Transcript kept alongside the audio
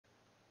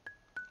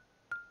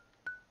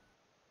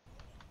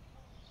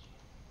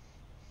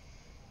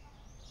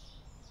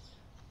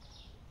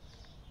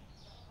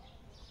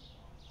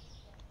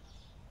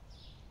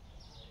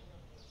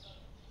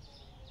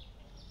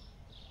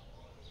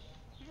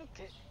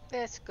Okay,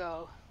 let's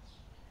go.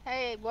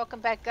 Hey, welcome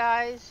back,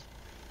 guys.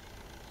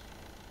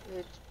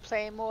 We're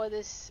playing more of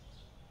this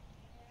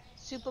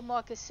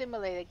Supermarket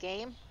Simulator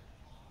game.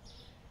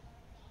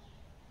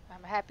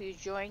 I'm happy you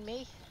joined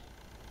me.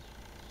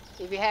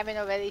 If you haven't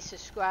already,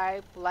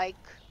 subscribe, like,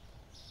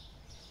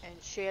 and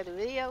share the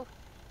video.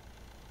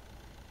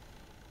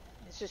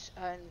 It's just,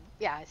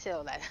 yeah, I said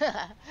all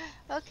that.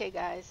 Okay,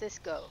 guys, let's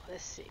go.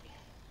 Let's see.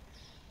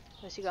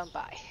 What's he gonna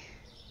buy?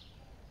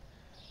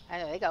 I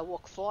know, they gotta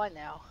walk far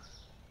now.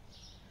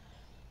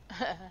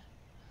 If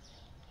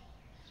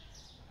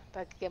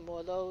I could get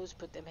more of those,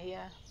 put them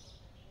here.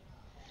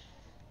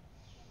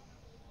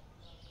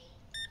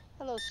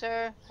 Hello,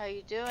 sir. How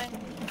you doing?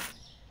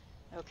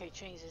 Okay,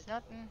 change is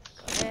nothing.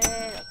 Go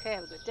ahead. Okay,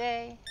 have a good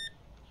day.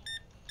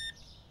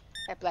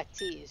 That black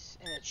tea is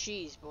and a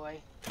cheese,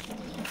 boy.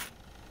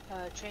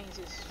 Change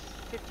is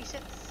 50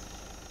 cents.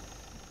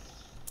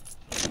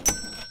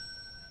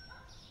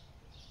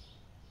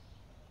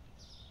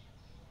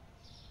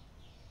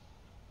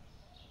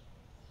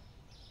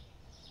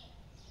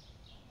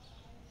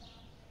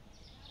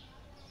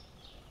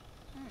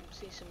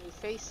 See some new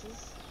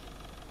faces.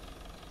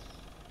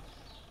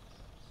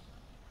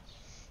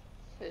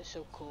 It's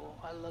so cool.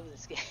 I love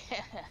this game.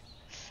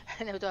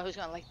 I never thought I was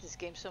gonna like this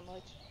game so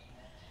much.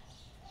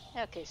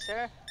 Okay,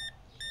 sir.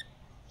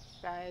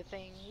 Got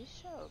anything?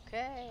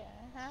 Okay.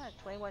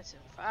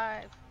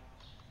 21.75.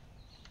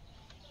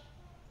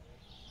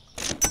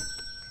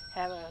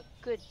 Have a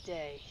good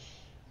day.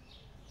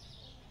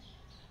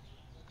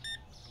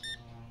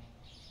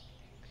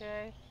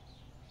 Okay.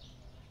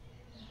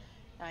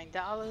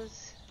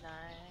 $9.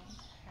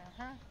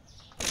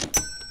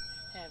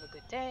 Have a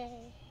good day.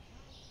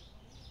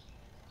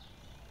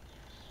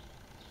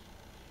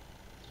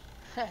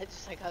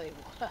 Just like how they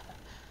walk.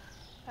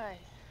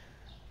 Alright.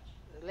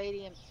 The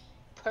lady in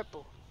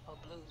purple or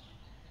blue.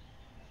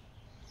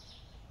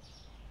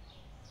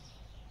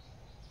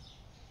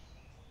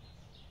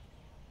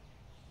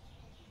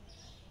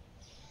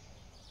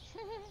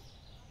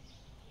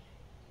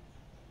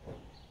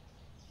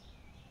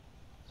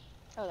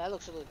 Oh, that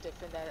looks a little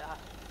different than what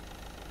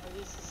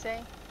used to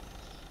say.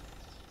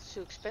 It's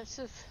too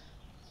expensive.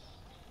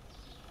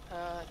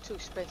 Too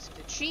expensive.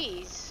 The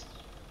cheese?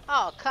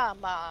 Oh,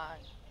 come on.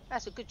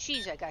 That's a good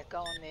cheese I got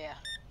going there.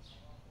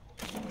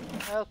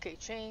 Okay,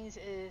 change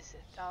is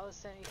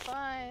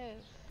 $1.75.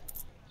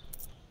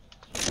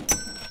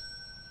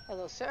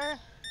 Hello, sir.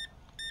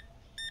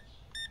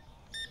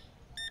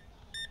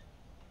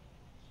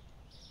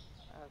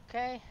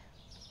 Okay.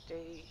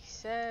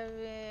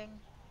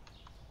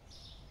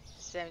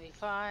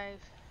 37.75.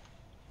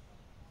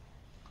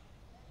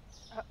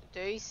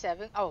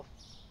 37. Oh.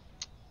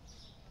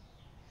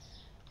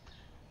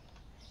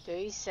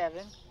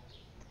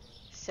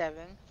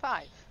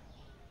 37.75.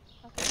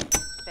 Okay.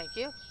 Thank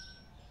you.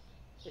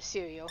 The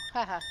cereal.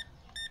 Haha.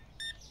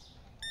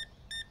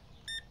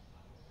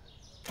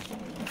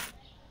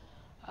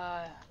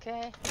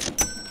 Okay.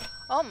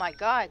 Oh my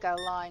god, I got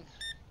a line.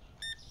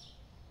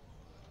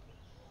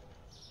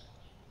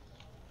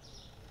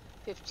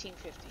 15.50.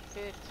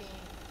 15.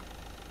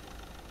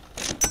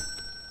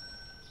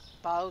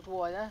 Bottled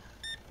water.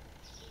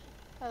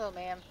 Hello,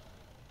 ma'am.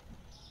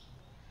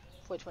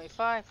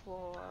 4.25.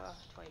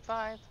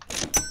 4.25.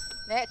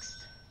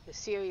 Next, the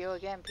cereal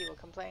again. People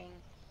complain.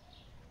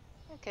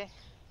 Okay.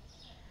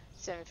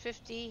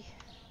 7.50.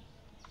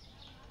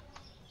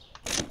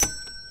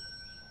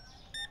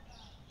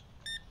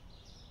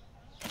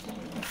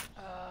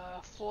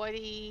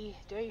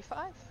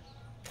 40.35.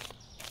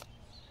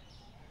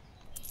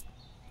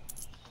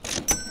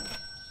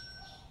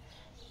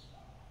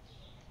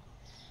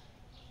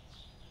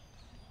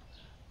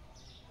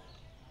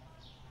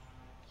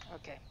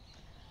 Okay.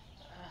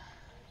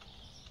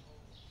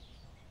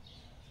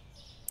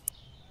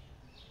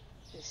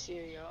 The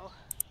cereal.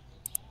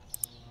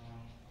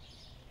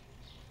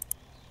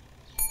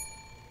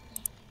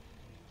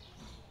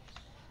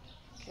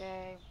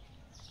 Okay.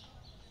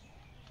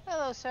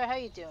 Hello, sir. How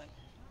you doing?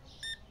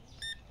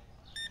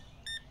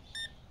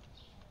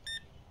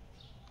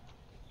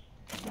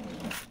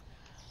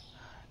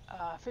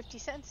 Uh, 50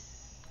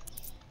 cents.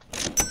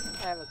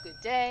 Have a good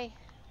day.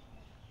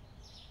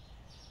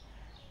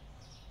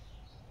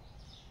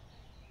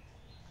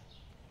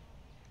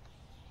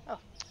 Oh,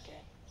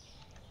 okay.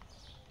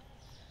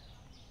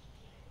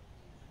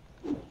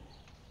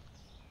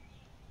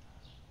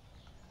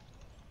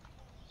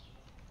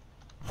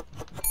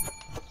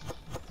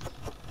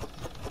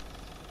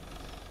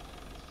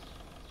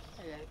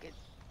 I gotta get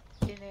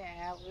in there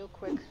and out real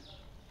quick.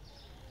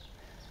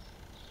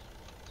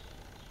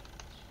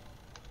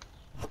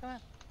 Come on.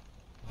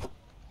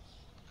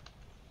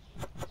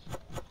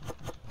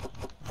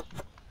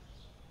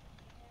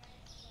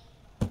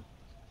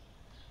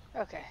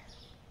 Okay.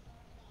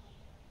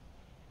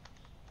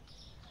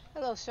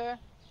 Hello, sir.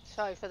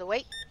 Sorry for the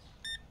wait.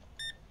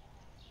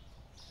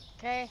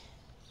 Okay.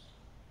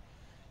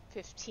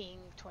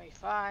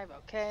 15.25.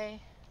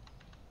 Okay.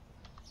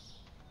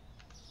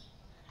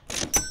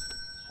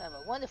 Have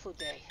a wonderful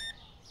day.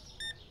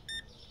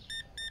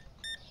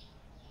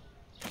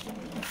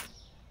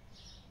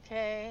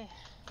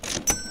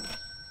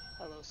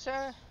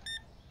 sir.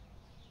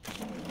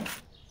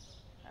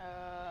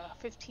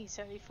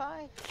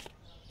 1575.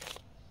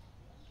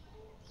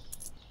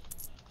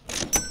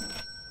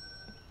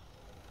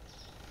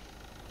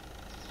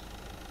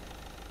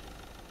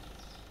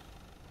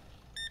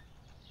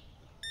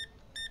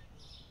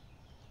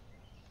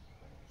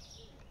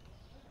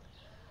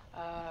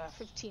 Uh,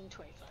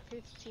 1525.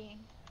 15.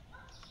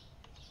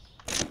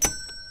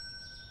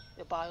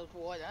 The bottled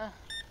water.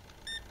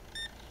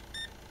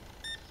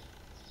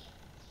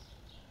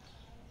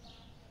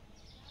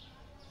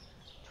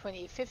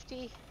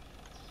 2050.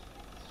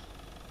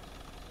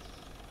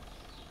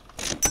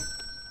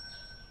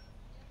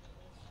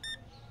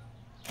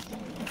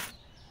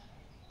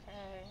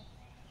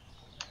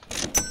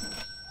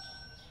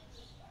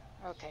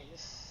 Okay,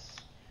 this.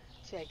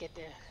 See, I get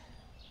the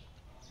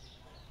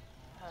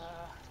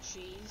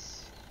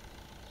cheese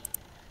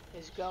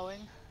is going.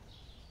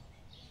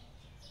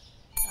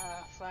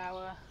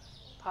 Flour,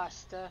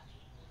 pasta,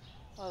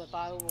 the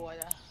bottled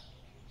water.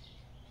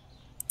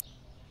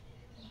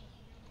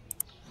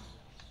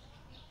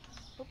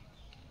 Oop.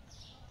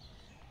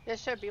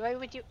 Yes, sir. Be right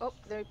with you. Oh,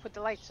 let me put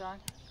the lights on.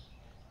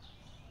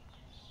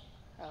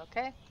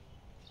 Okay.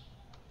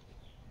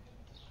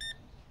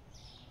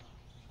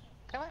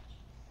 Come on.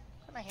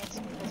 Put my hands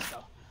in. Let's go.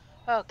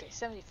 Okay,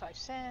 75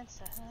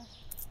 cents.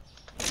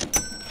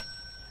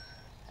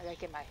 I gotta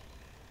get my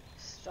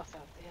stuff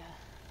out there.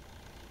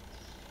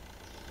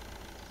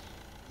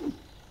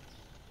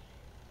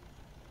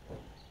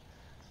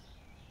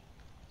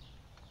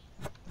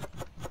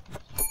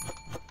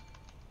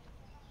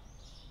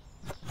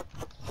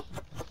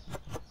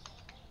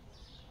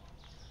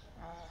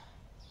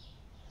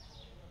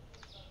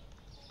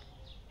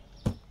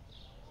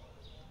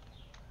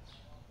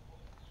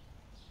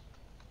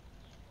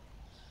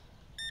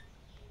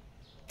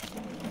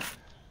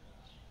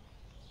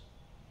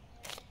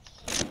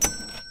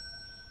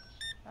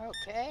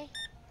 Okay,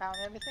 found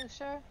everything,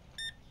 sir.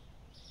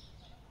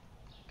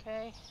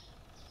 Okay,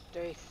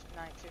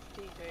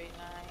 39.50,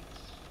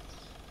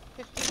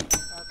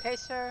 39.50. Okay,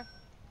 sir.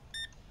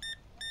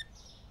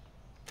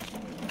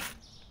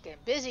 Getting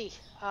busy.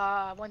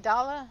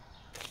 $1.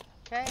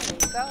 Okay, there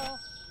you go.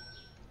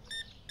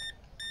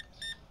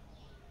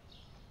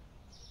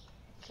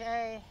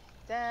 Okay,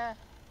 there.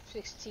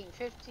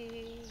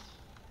 16.50.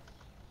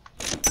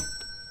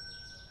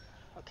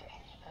 Okay.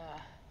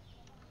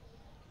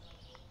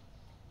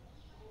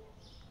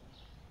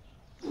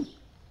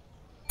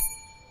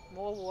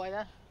 More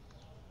water.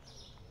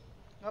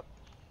 Nope.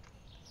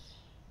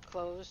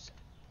 Closed.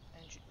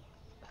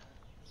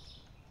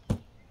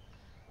 Okay.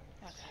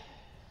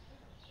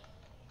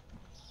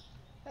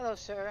 Hello,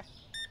 sir.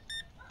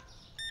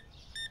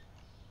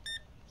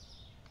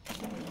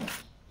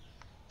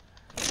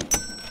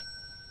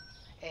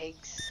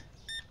 Eggs.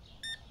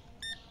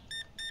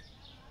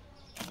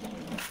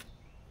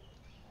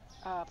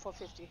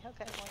 450.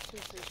 Okay, 1, 2,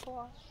 3,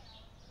 4.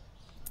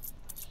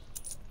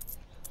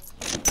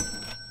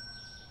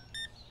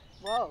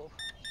 Whoa.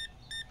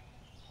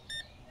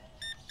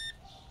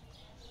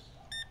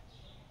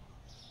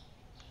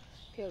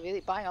 People are really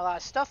buying a lot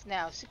of stuff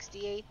now.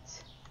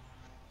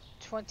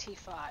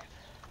 68.25.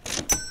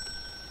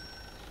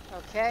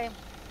 Okay.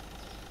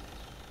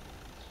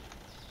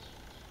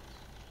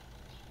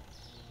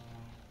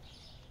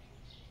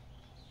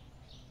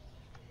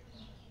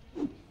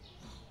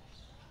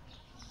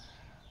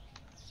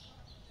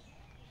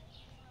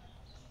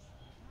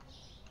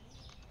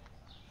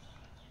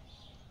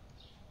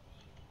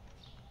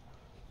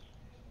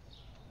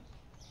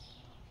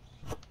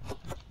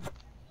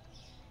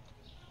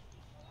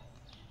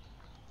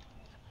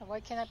 Why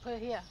can't I put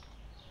it here?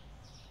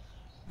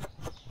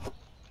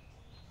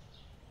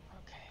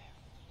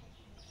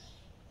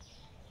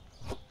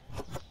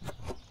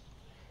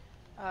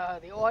 Okay.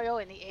 The oil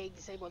and the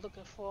eggs they were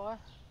looking for.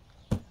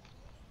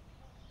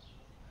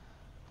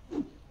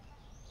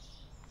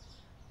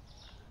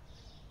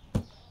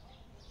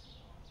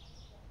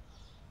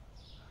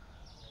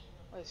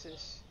 What is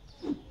this?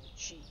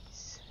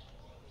 Cheese.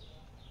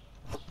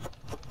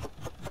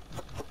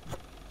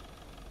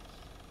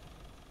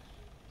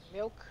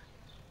 Milk.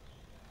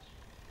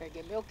 Gotta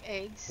get milk,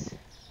 eggs.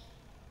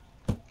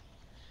 Ooh,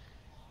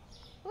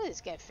 it's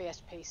getting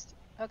fast paced.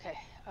 Okay.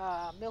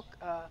 Milk.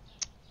 The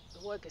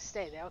water can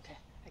stay there. Okay.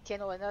 I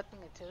can't order nothing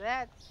into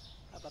that.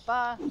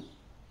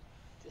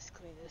 Just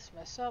clean this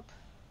mess up.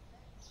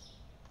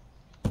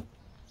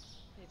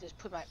 You just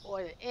put my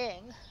order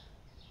in.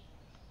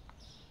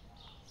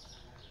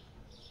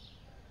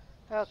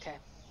 Okay.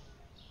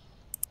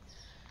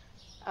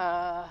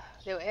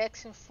 They were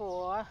asking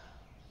for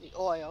the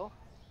oil.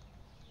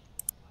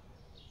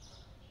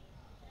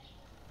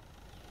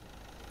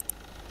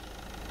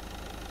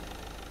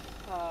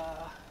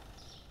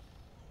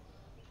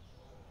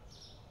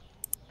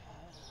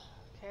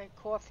 Okay,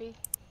 coffee.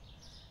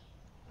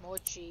 More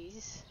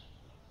cheese.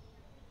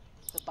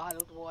 The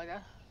bottled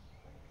water.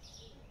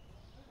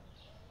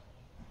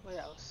 What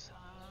else?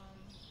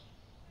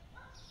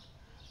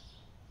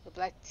 The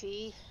black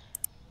tea.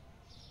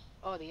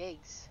 Oh, the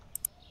eggs.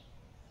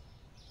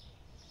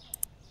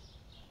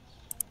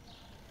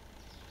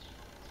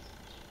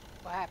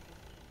 What happened?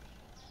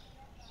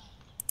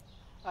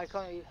 Oh, I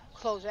can only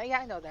close it. Yeah,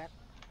 I know that.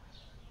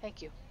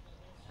 Thank you.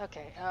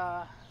 Okay,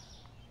 oh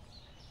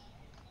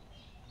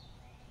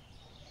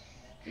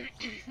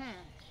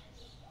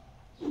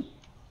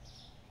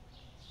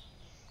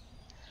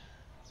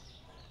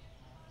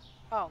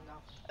no.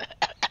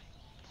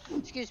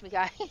 Excuse me,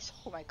 guys.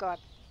 Oh my god.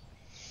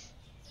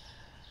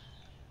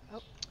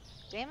 Oh,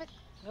 damn it.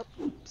 Nope.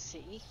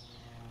 See?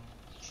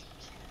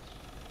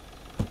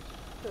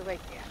 Put it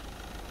right there.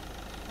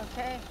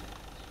 Okay.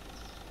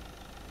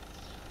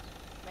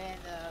 Man,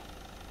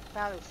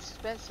 found it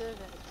expensive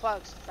and the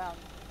products found.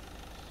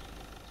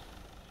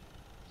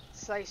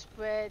 Sliced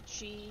bread,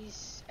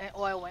 cheese, and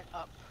oil went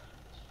up.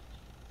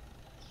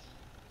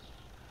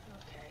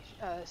 Okay,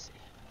 let's see.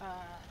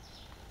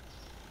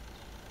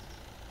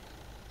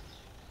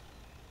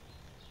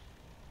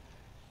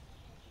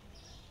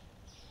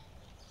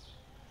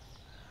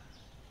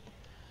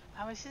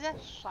 How much is that?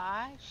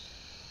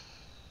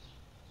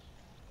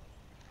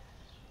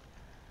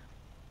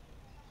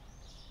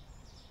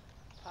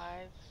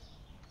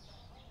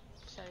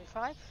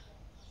 5.75.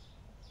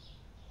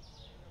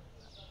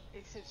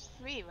 It says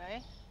 3,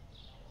 right?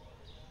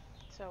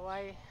 So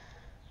I,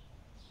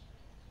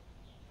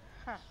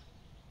 huh?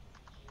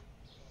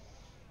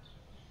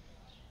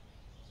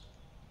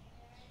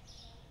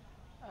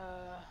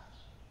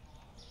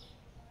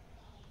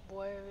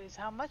 Boy, is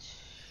how much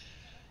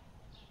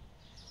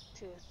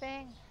to the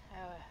thing?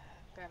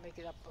 Gotta make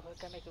it up.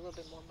 Gotta make a little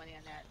bit more money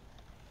on that.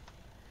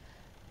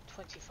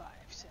 25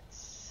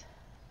 cents.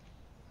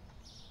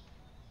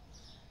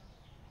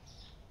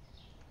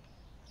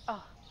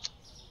 Oh,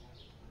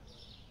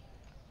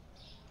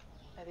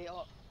 are they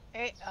all?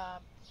 Hey,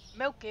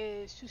 milk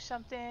is 2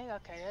 something.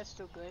 Okay, that's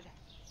still good.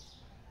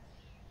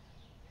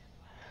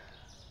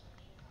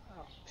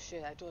 Oh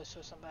shit! I thought I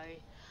saw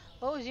somebody.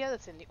 What was the other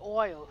thing? The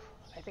oil.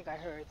 I think I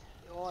heard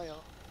the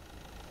oil.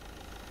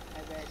 I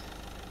read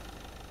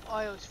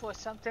oil is 4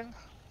 something.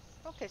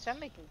 Okay, so I'm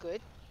making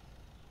good.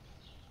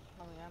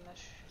 Oh yeah, I'm not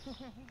sure.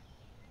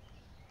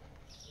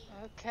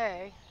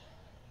 Okay.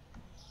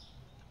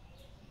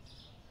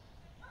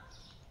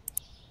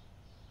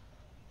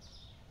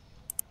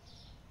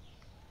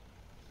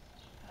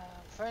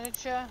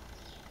 Furniture.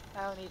 I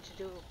don't need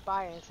to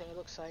buy anything. It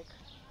looks like.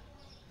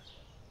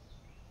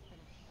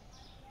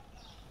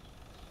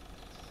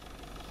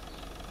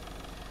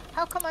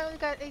 How come I only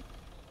got 8?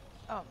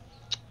 Oh,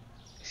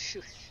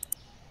 shoot.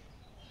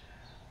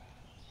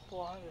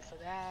 400 for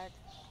that.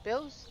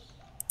 Bills.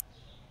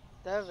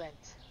 The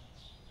rent.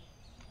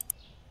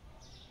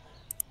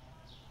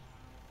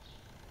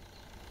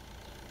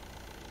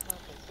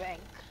 Okay,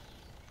 bank.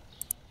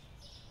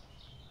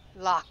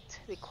 Locked.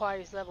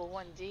 Requires level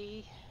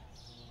 1D.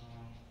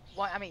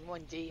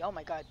 1D. Oh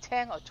my god,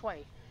 10 or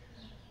 20.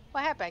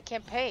 What happened? I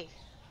can't pay.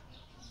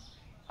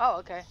 Oh,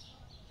 okay.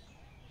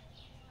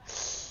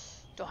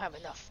 Don't have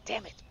enough.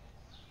 Damn it.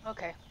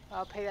 Okay,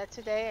 I'll pay that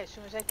today as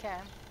soon as I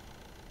can.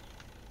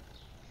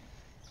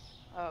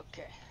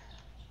 Okay.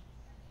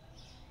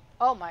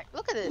 Oh my,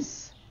 look at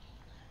this.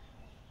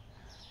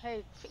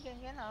 Hey,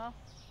 you know.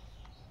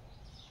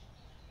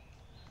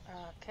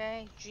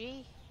 Okay,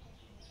 G.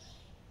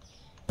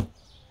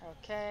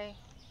 Okay.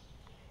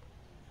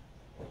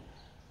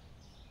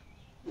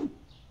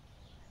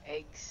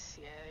 Eggs.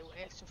 Yeah, they were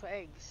asking for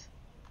eggs.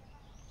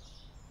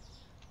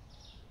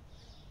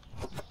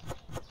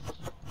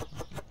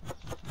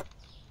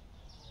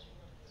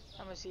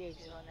 How much the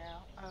eggs are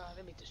now?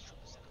 Let me just try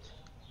this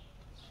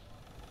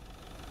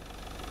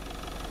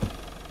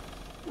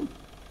out.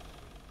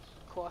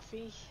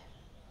 Coffee.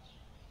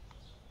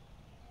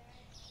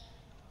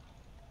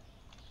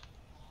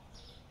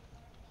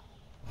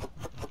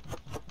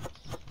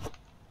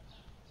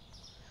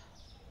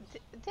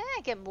 Did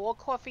I get more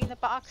coffee in the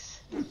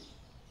box?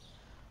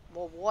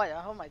 More water.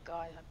 Oh my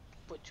god, I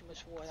put too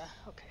much water.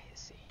 Okay,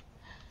 let's see.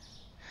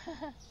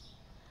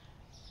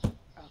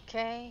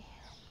 Okay.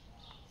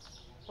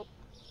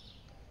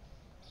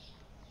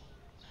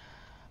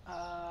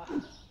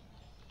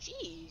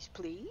 Cheese,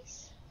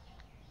 please.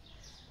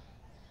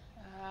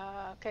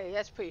 Okay,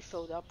 that's pretty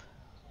filled up.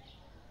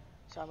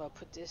 So I'm gonna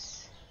put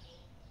this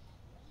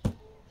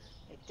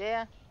right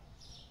there.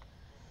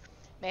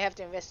 May have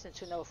to invest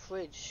into no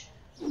fridge.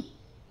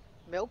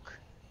 Milk.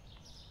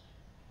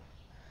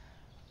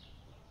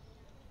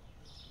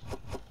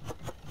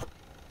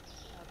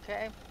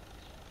 Okay.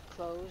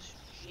 Close.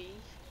 G.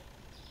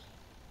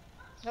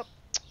 Nope.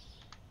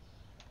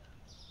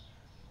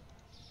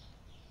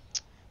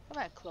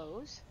 Come on,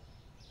 close.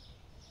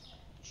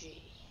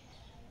 G.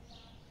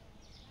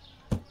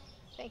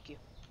 Thank you.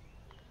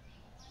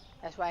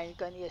 That's why I'm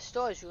gonna need a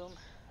storage room.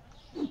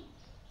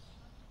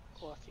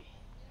 Coffee.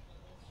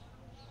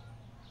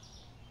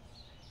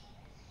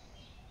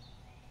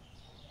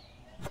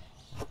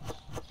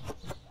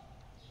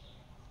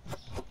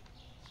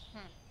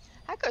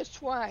 I could have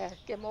sworn I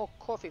get more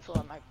coffee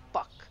for my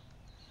buck.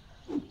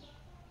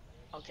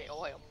 Okay,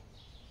 oil.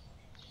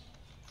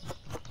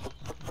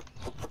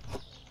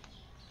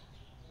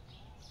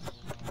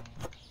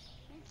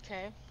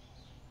 Okay.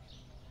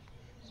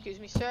 Excuse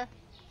me, sir.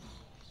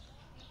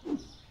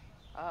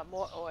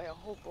 More oil.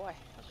 Oh boy.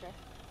 Okay.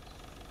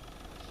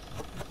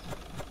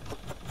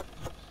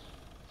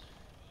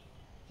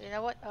 You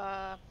know what?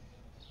 Yeah,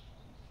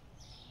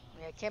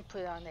 I can't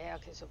put it on there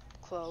because of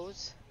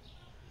clothes.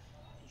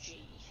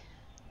 G.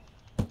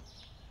 Okay.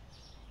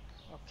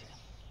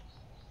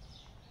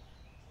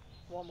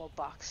 One more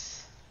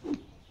box.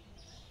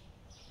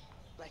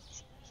 Like.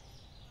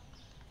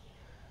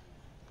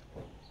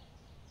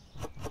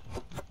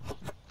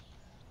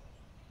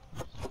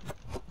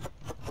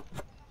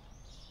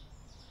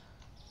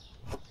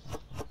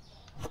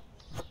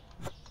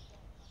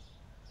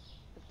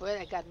 The bread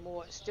I got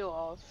more still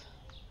of.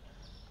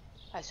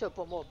 I should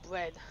put more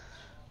bread.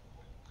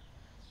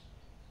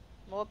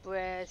 More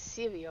bread,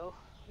 cereal.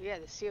 Yeah,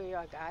 the cereal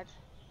I got.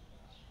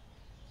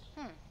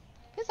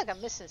 Feels like I'm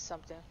missing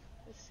something.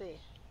 Let's see.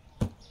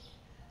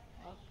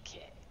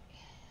 Okay.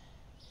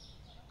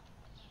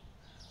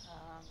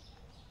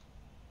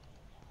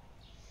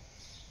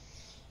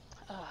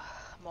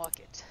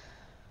 Market.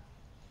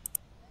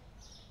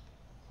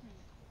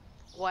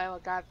 Oil I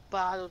got,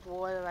 bottled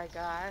water I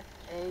got,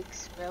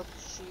 eggs, milk,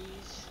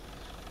 cheese,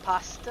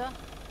 pasta.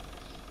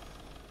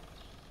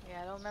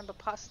 Yeah, I don't remember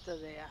pasta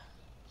there.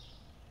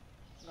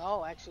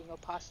 No, actually no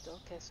pasta.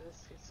 Okay, so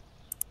this is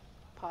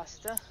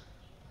pasta.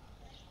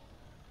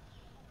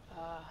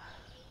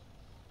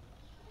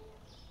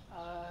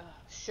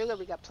 Sugar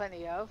we got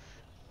plenty of.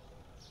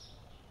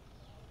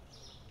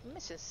 I'm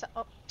missing some.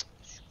 Oh,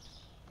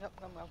 nope,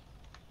 no.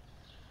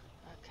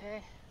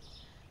 Okay.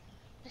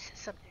 Missing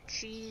something.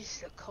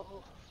 Cheese, the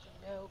coal, the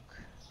milk,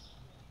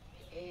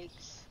 the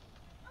eggs,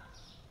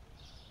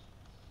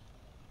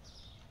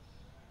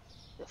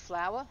 the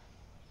flour.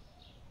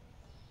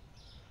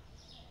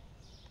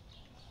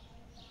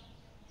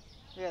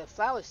 Yeah, the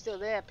flour's still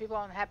there. People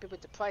aren't happy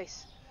with the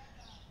price.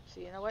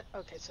 So you know what?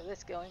 Okay, so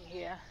let's go in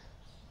here.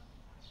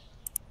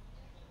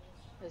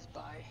 Let's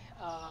buy.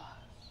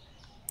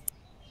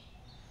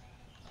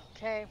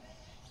 Okay.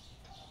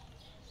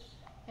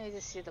 Let me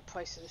just see the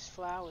price of this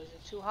flour. Is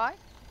it too high?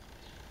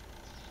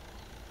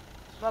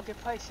 Market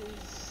price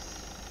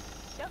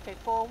is okay.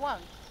 401.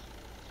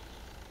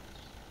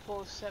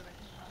 407.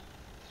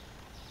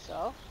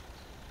 So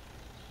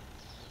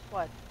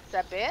what? Is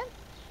that bad?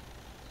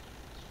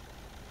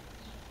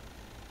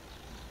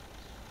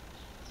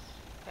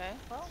 Okay.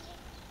 Well,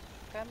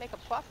 gotta make a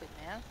profit,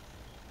 man.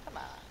 Come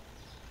on.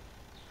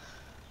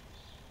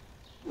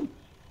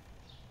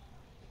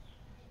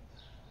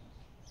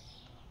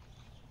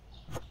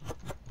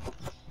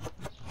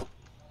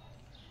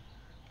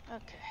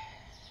 Okay.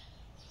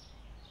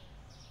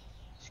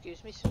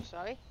 Excuse me, so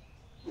sorry.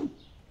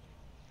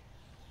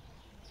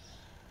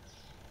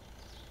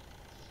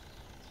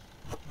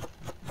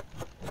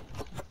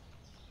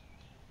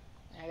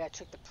 I gotta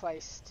check the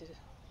price to.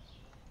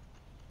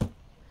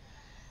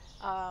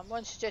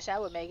 One suggestion I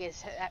would make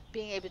is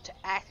being able to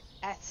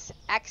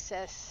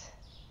access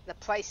the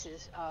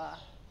prices.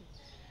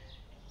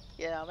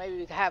 You know, maybe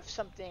we could have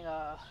something.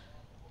 I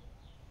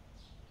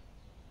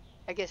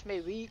guess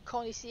maybe we can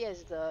only see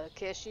as the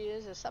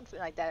cashiers or something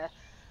like that,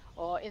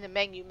 or in the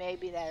menu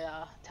maybe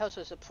that tells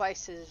us the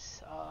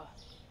prices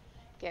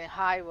getting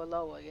higher or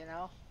lower. You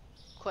know,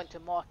 according to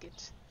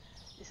markets.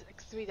 Is it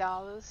like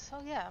 $3?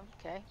 Oh yeah,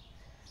 okay.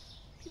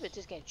 People are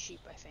just getting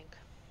cheap, I think.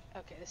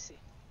 Okay, let's see.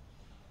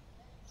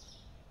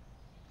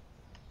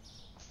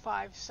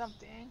 5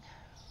 something.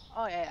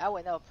 Oh yeah, I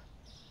went up.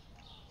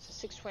 So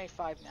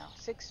 6.25 now.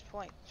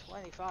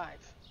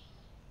 6.25.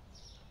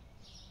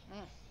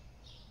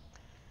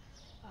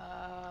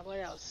 What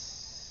else?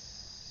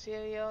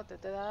 Cereal.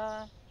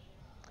 The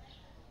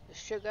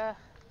sugar.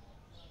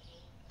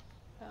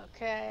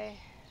 Okay.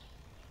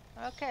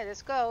 Okay,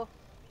 let's go.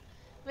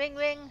 Ring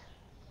ring.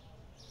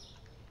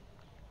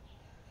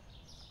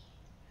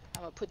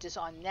 I'm gonna put this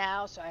on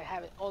now so I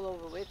have it all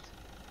over with.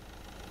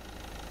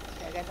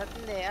 Okay, I got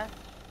nothing there.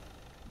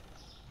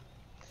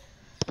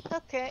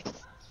 Okay.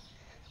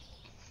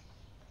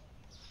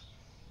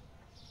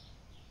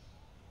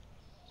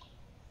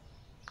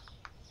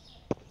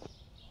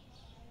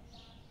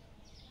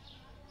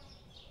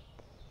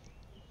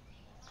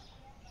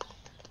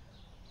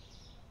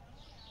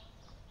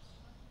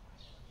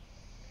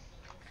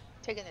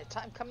 Taking their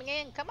time coming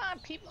in. Come on,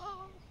 people.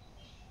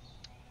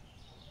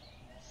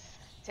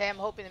 Today I'm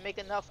hoping to make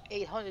enough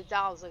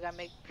 $800 I gotta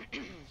make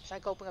so I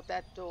can open up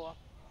that door.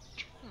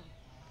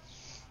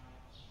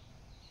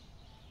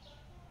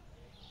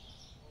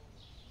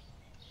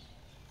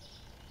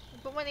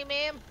 Good morning,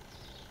 ma'am.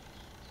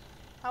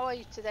 How are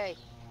you today?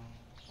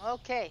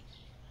 Okay.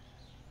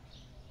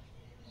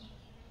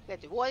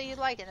 Got the water you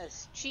like and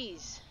this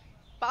cheese.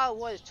 Bottled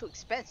water is too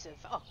expensive.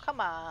 Oh, come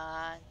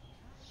on.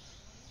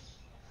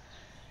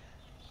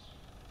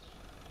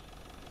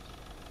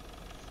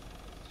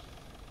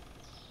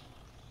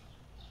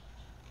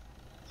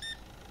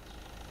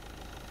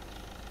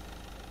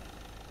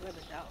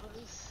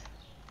 $11.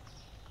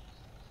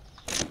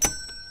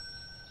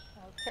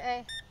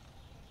 Okay.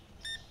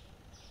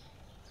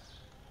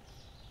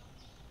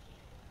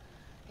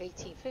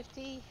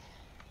 18.50.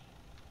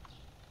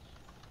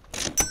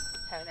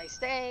 Have a nice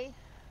day.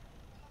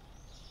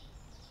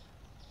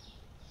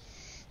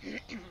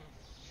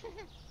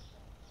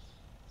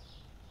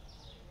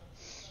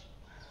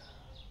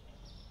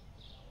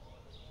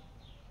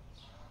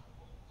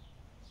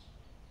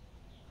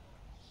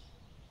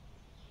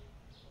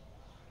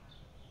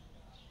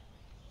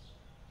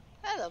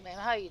 Hello, ma'am.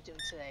 How are you doing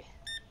today?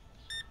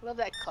 Love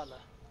that color.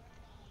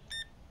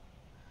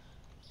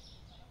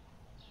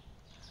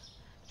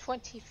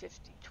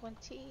 2050.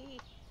 20.5.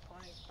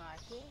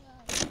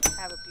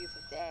 Have a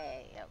beautiful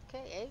day.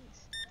 Okay,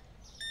 eggs.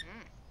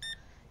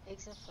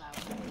 Eggs and flour.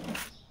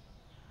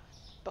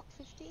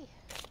 $1.50.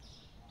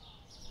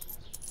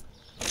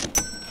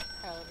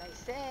 Have a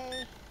nice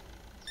day.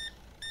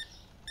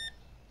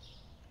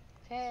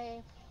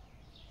 Okay.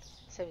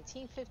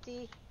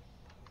 $17.50.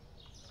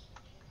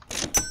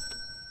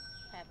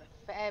 Have a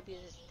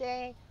fabulous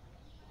day.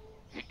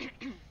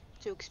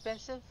 Too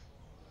expensive?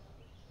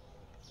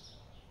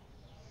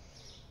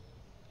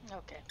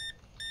 Okay.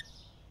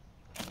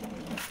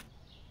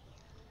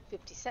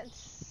 50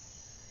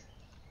 cents.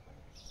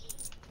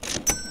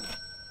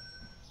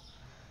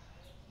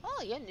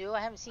 Oh, you're new. I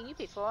haven't seen you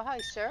before. Hi,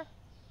 sir.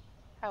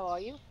 How are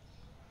you?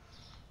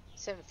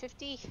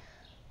 7.50.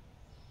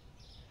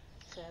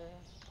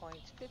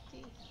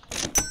 7.50.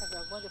 Have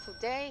a wonderful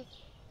day.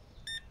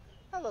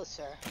 Hello,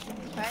 sir.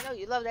 I know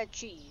you love that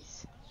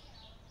cheese.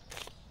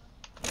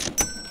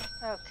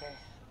 Okay.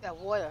 That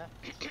water.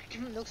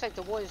 Looks like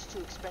the water's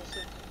too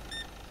expensive.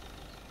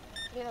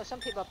 You know, some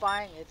people are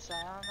buying it, so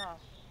I don't know.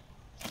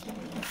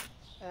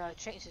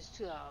 Change is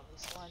 $2.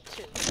 1,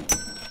 2.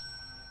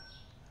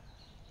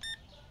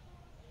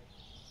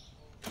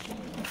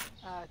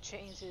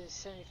 Change is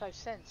 75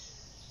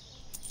 cents.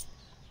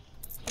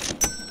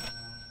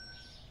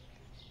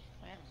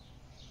 Man.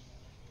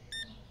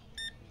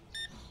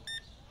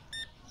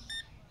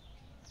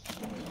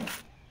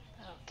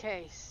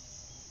 Okay,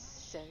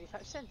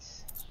 75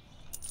 cents.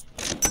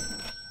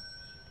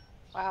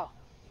 Wow.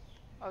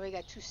 Oh, we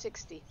got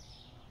 260.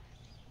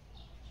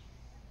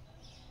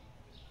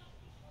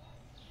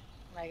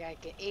 I gotta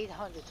get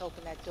 800 to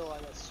open that door.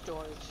 The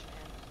storage,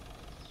 man.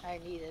 I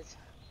need it.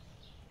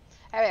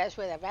 Alright, that's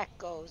where the rack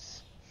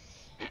goes.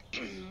 Let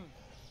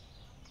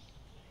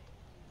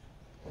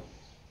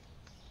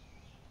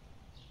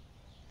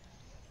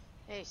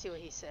me see what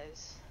he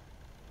says.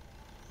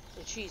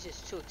 The cheese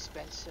is too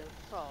expensive.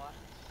 Oh.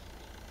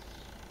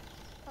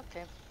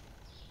 Okay.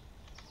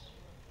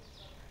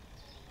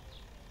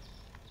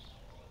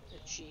 The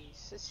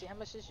cheese. Let's see, how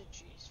much is the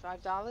cheese?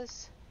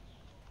 $5?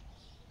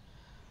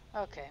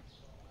 Okay.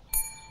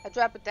 I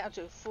drop it down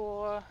to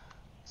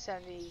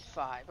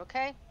 $4.75.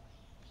 Okay.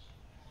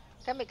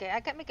 I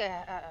gotta make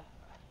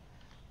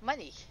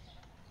money.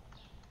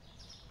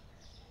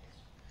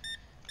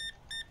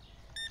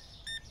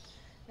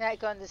 Now I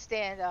can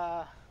understand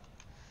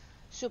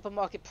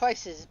supermarket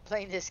prices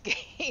playing this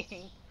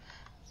game.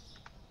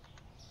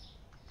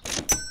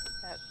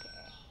 Okay.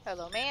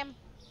 Hello, ma'am.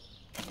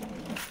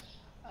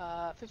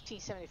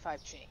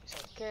 15.75 change.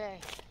 Okay.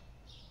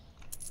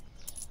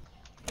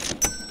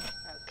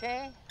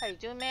 Okay. How you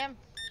doing, ma'am?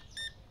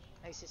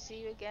 Nice to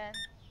see you again.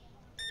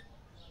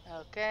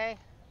 Okay.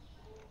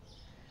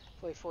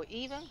 44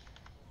 even.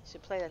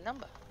 Should play the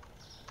number.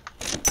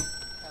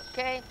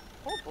 Okay.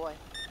 Oh boy.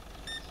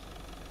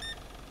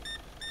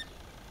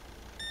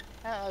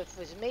 I don't know if it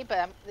was me, but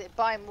I'm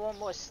buying more and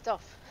more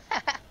stuff.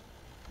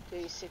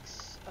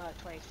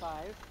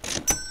 36.25.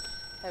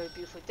 Have a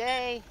beautiful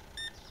day.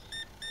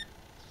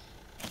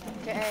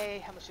 Okay,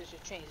 how much is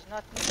your change?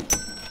 Nothing.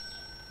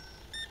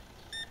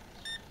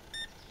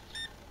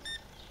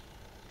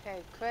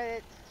 Okay,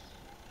 credit.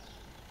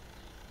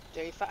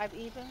 35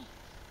 even.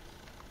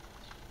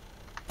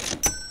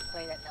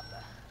 Play that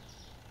number.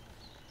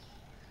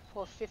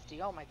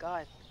 450. Oh my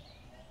god.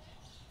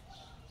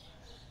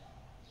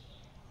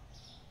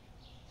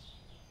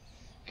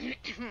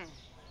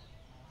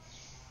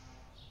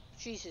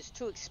 Cheese is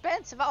too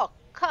expensive. Oh,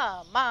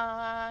 come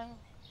on.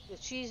 The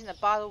cheese in a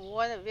bottle of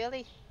water,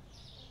 really?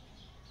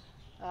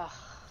 Ugh.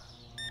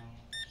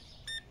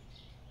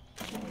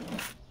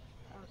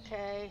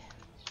 Okay.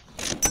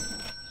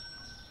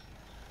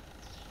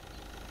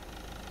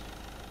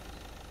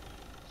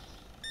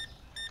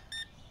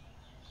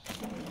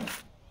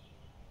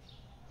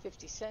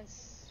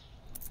 $0.50.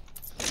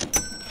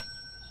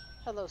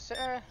 Hello,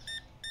 sir.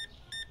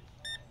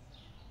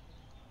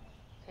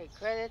 Okay,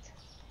 credit.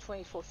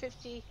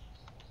 $24.50.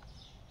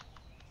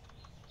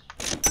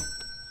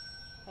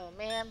 Hello,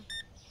 ma'am.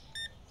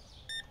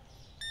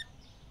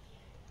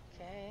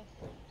 Okay.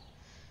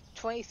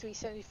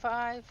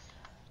 $23.75.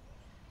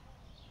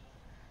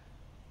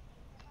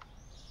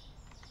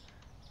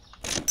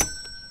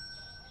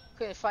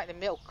 Couldn't find the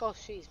milk. Oh,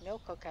 jeez,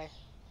 milk. Okay.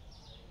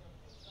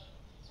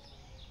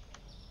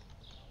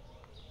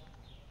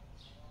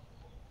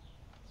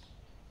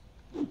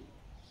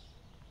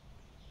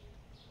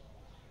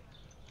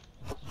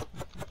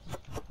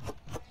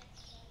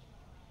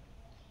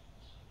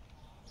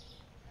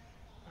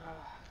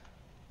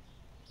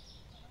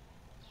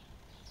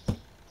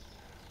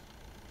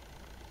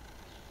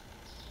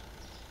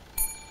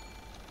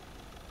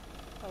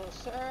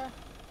 sir.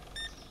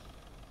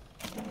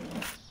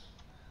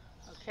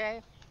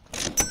 Okay.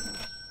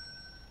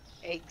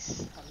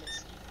 Eggs. I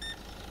missed.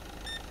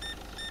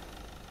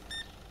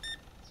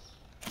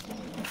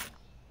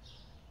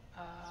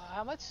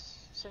 How much?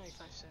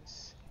 75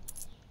 cents.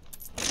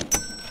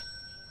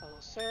 Hello,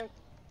 sir.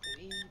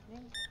 Good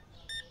evening.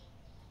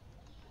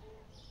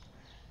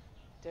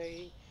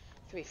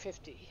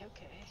 350.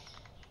 Okay.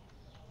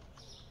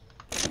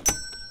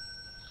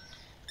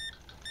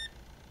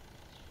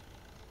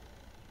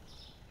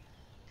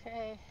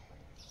 Okay.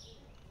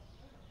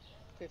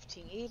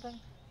 15 even.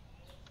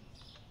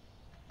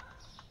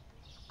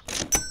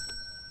 Give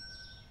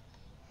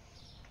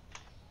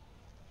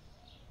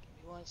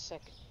me 1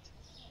 second.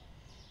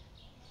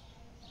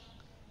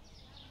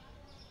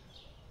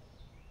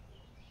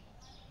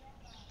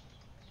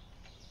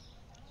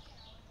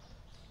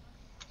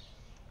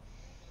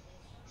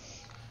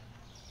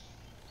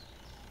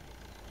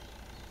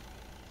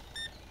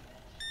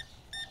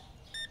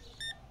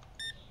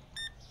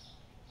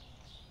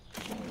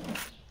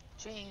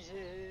 Change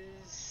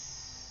is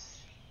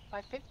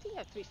 550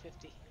 or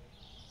 350?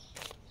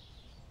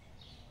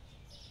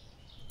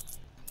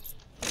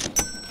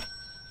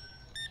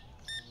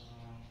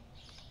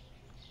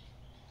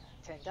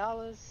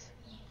 $10.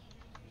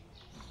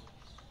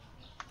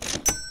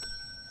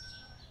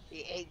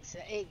 The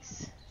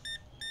eggs.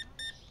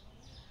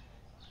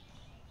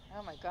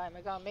 Oh my god, am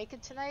I gonna make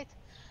it tonight?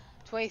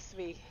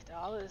 $23.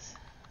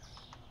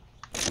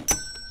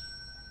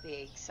 The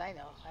eggs, I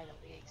know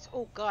the eggs.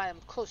 Oh god, I'm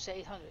close to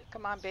 800.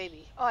 Come on,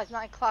 baby. Oh, it's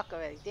 9 o'clock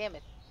already. Damn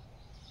it.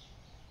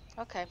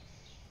 Okay.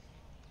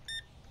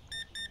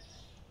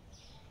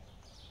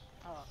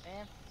 Oh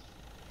man.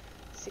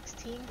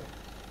 16.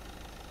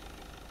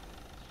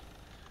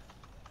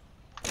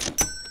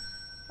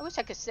 I wish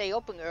I could stay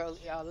open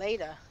earlier,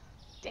 later.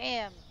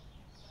 Damn.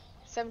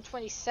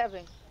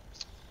 7:27.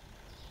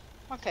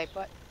 Okay,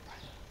 but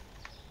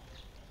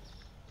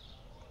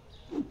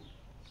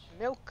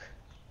milk.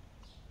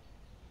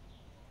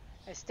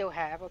 I still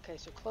have. Okay,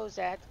 so close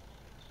that.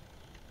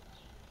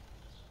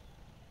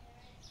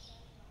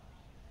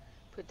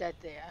 Put that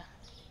there.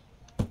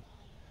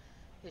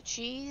 The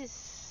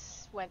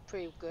cheese went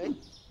pretty good.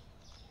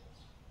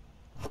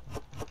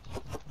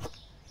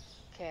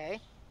 Okay.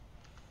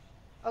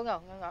 Oh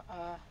no.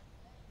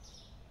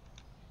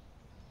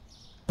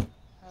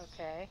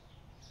 Okay.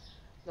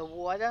 The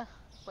water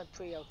went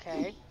pretty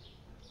okay.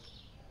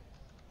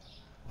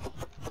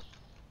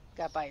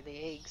 Got by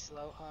the eggs.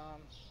 Low.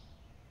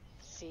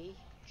 C,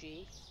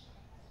 G.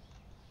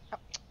 Oh.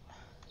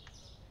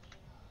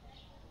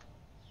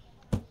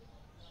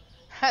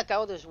 I got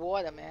all this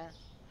water, man.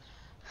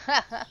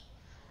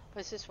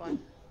 What's this one?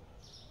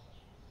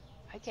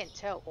 I can't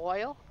tell.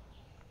 Oil?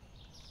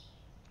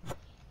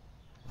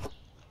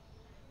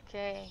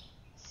 Okay.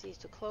 C is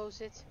to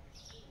close it.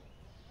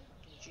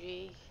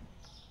 G.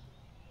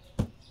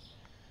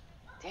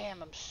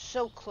 Damn, I'm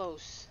so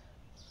close.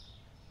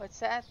 What's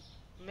that?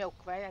 Milk,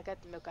 right? I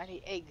got the milk. I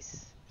need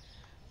eggs.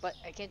 But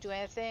I can't do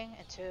anything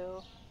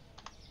until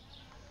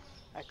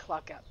I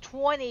clock out.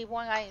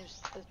 21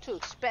 items. Too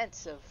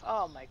expensive.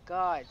 Oh my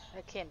god.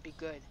 That can't be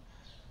good.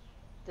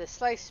 The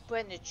sliced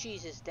bread and the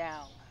cheese is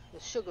down. The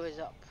sugar is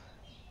up.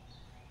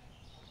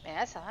 Man,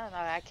 that's, I don't know.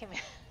 I can't.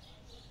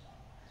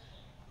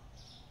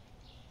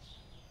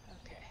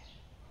 Okay.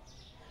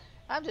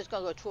 I'm just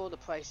gonna go through all the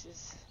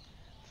prices.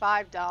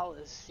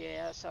 $5.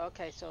 Yeah, so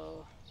okay,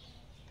 so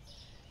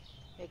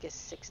make it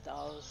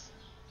 $6.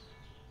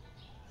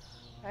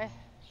 Right?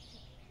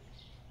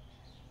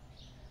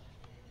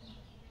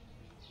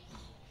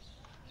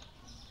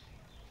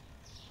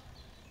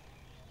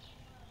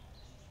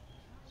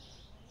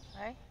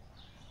 Right?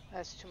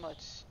 That's too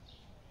much.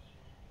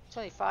 It's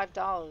only $5. I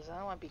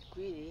don't want to be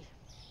greedy.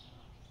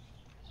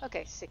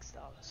 Okay,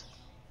 $6.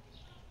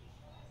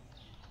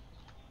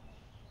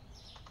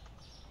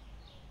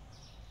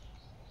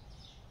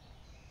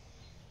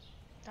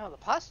 Oh, the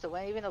pasta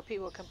went, even though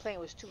people were complaining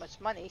it was too much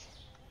money.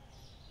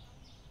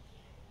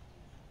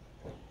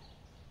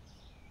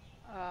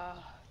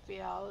 $3,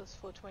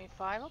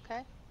 $4.25.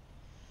 Okay.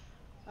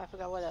 I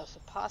forgot what else. The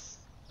pasta.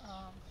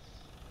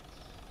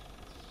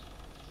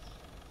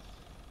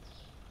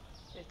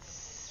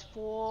 It's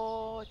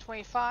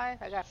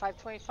 $4.25. I got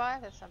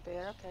 $5.25. That's not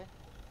bad. Okay.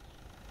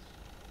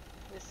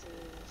 This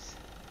is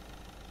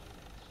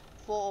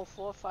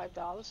 $4.04.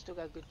 $5. Still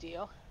got a good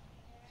deal.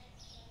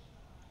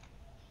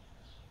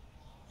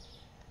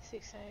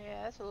 $6.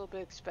 Yeah, that's a little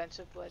bit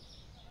expensive, but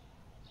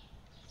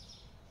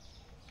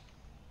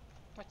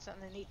what's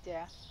underneath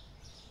there?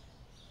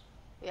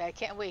 Yeah, I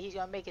can't wait. He's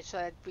gonna make it so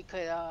that we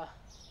could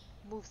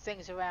move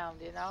things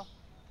around, you know.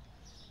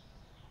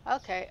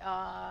 Okay.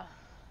 Damn,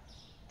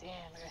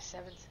 I got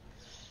 7.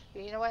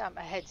 You know what? I'm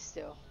ahead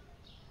still.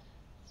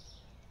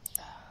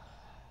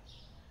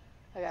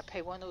 I gotta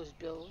pay one of those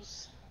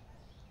bills.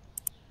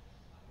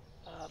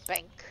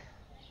 Bank.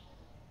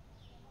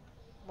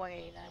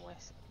 189.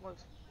 We'll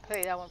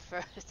pay that one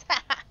first.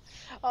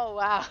 Oh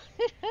wow.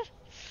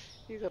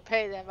 You could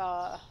pay them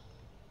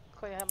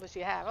according to how much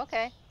you have.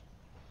 Okay.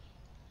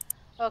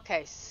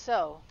 Okay,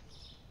 so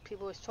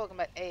people was talking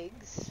about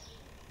eggs.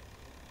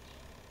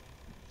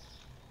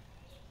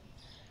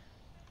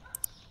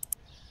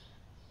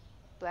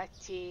 Black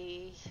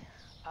tea,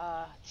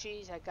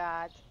 cheese I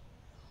got,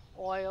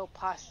 oil,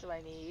 pasta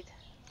I need,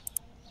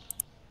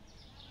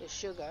 the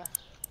sugar.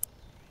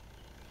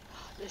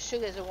 The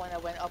sugar is the one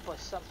that went up or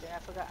something, I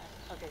forgot.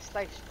 Okay,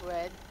 sliced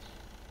bread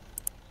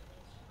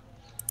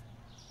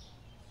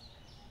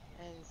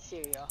and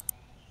cereal.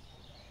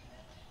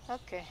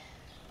 Okay.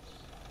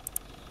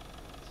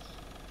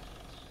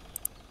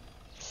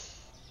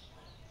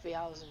 3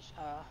 hours and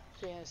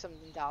 $300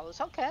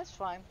 something. Okay, that's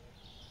fine.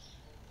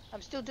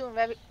 I'm still doing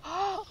very.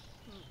 Oh,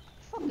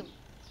 fucking.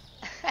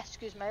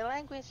 Excuse my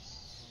language,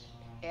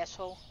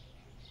 asshole.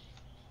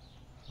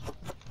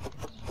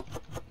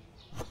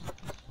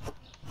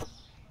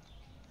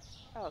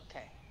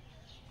 Okay.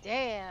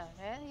 Damn,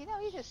 man. You know,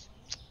 he just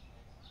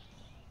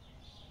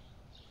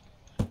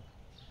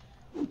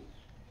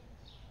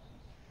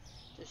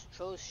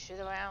throws shit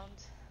around.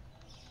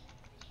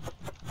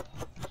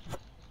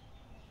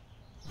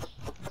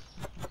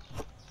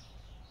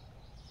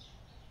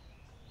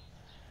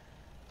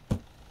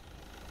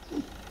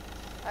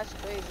 That's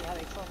crazy how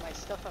they throw my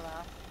stuff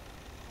around.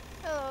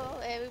 Hello,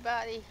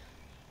 everybody.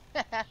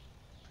 Okay.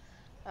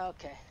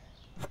 Okay.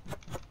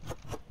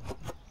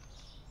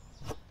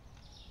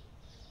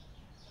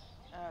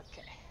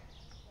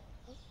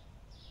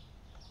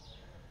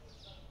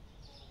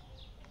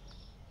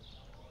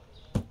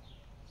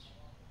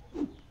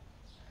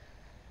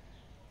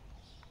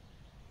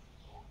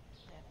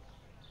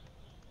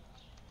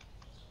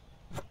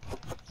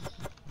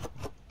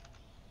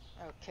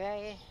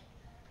 Okay.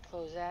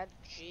 Close that.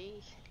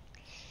 G.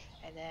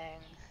 And then.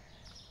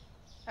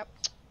 Oh.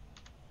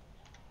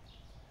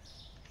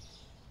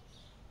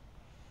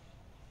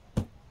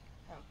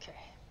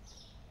 Okay.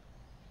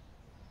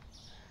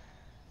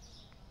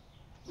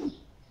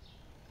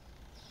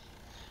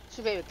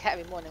 Should be able to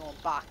carry more than one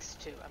box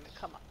too. I mean,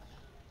 come on.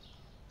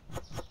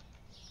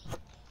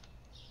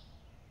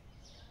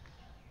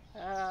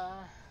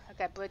 I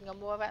got bread no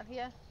more around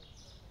here.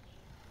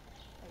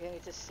 Okay, let me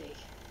just see.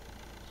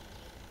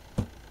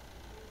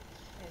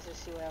 Let's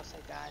just see what else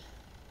I got.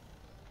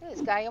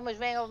 This guy almost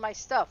ran over my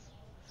stuff.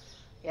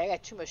 Yeah, I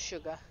got too much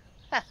sugar.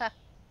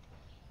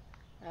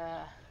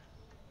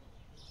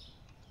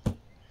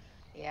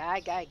 Yeah,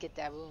 I gotta get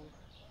that room.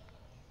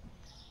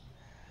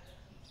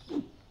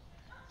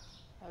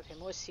 Okay,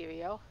 more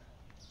cereal.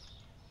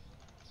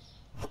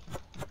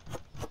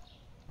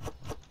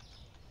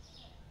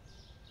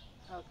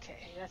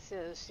 Okay, that's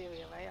the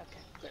cereal, right?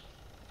 Okay, good.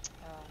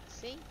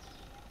 C.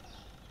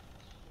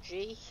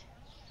 G.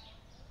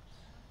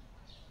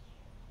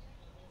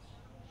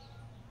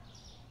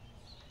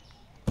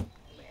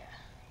 Where?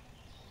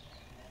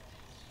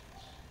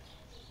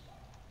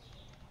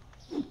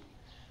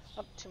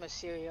 Up to my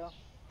cereal.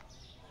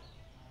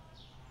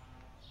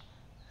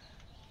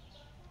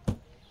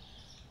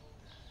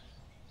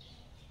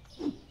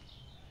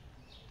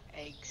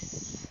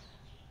 Eggs.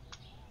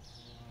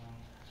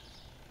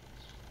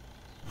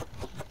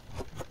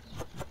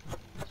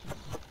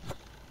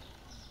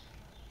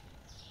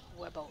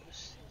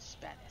 Huevos in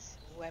Spanish.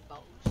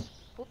 Huevos.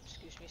 Oops,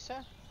 excuse me,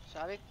 sir.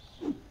 Sorry.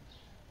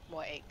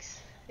 More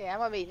eggs. Yeah, I'm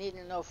gonna be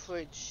needing no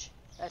fridge.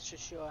 That's for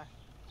sure.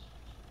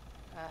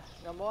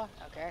 No more?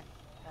 Okay.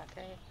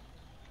 Okay.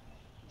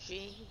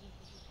 G.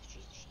 G.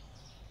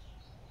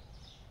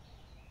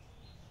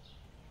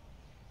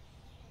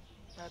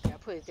 Okay, I'll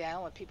put it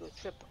down when people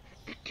trip.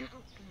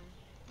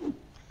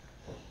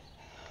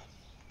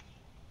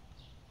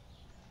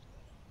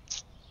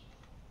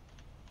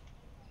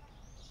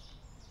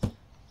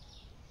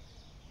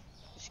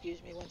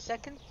 Excuse me 1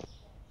 second.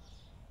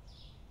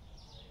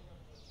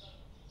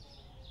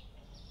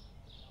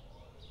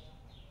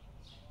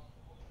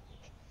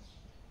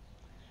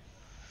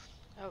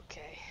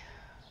 Okay.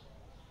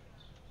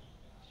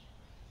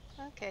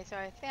 Okay, so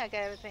I think I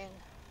got everything.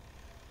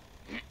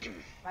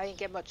 I didn't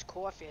get much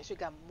coffee. I should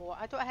got more.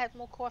 I thought I had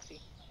more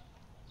coffee.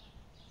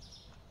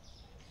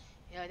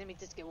 Yeah, let me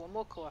just get one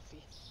more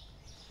coffee.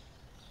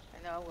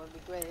 I know I will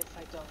regret it if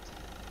I don't.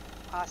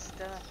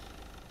 Pasta.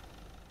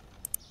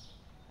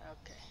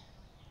 Okay.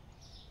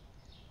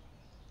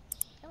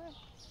 Come on.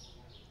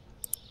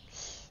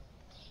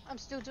 I'm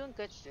still doing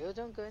good. Still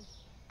doing good.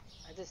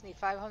 I just need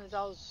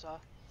 $500. So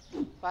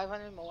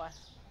 500 more.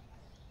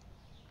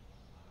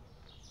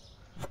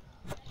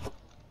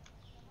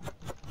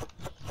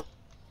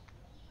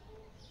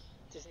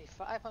 Just need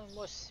 500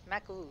 more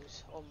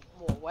smackaroos or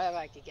more, whatever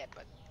I can get.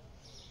 But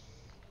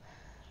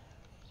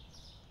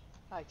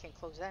I can't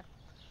close that.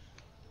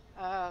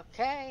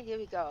 Okay, here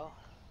we go.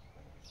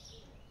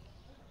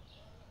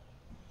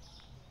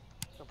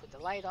 Gonna put the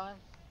light on.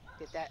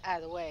 Get that out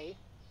of the way.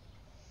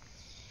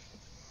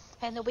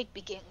 And the week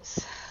begins.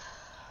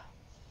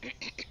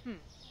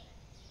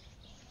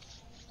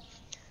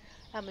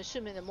 I'm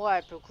assuming the more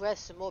I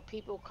progress, the more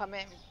people come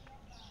in.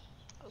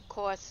 Of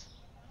course,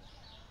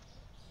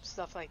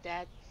 stuff like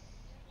that.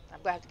 I'm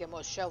gonna have to get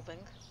more shelving.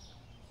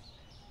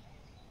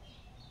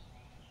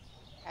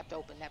 Have to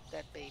open up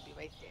that baby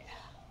right there.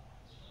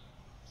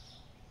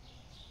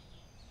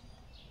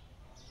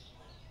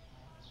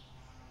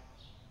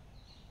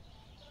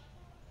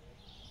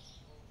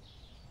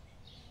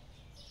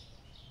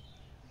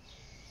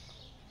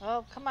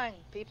 Oh, come on,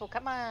 people,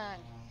 come on.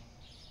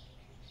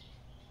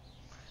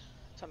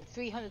 So I'm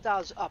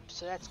 $300 up,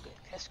 so that's good.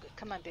 That's good.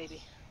 Come on,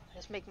 baby.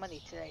 Let's make money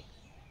today.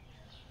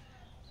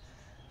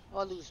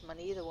 Or lose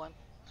money, either one.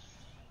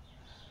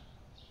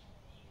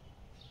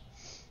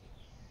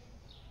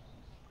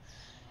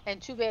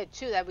 And too bad,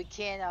 too, that we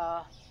can't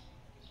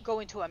go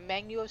into a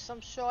menu of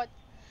some sort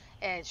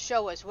and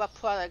show us what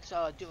products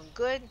are doing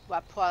good,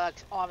 what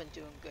products aren't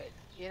doing good.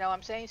 You know what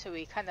I'm saying? So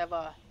we kind of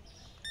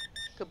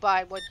could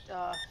buy what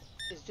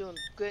is doing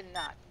good and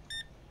not.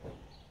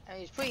 I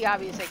mean, it's pretty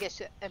obvious, I guess,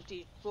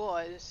 empty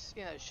drawers,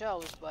 you know,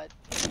 shows, but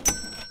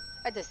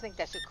I just think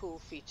that's a cool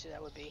feature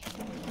that would be.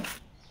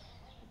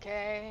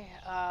 Okay,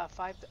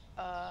 5,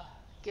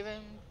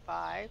 given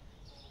 5.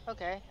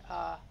 Okay,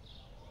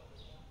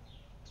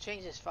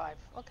 change this 5.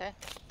 Okay.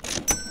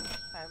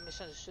 I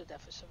misunderstood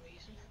that for some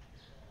reason.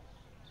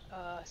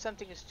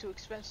 Something is too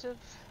expensive.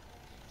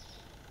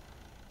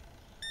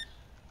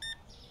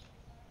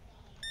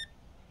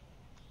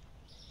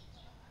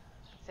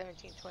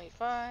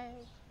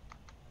 $17.25.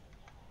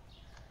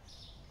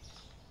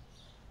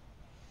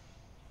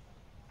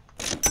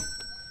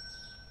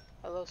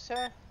 Hello,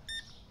 sir.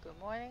 Good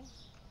morning.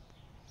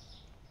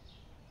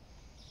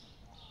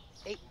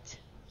 8.50.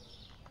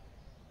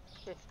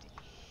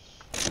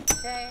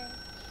 Okay.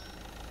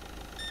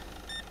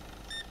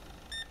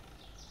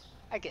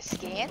 I can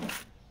scan.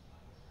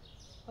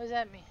 What does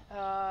that mean?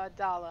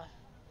 Dollar.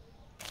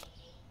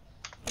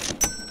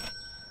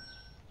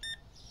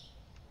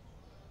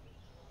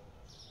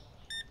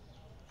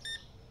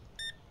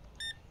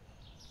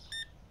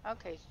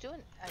 Okay, it's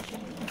doing. I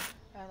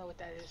don't know what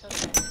that is.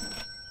 Okay.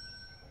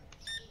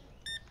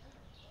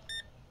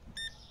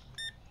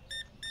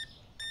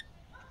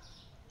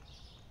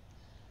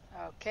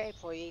 Okay,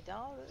 $48.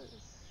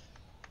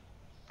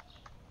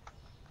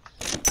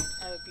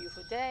 Have a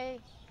beautiful day.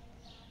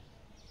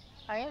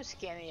 I am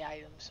scanning the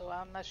items, so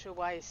I'm not sure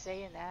why it's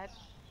saying that.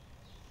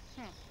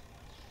 Am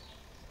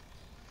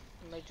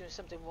I doing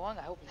something wrong?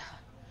 I hope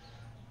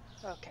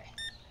not. Okay.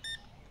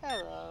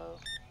 Hello.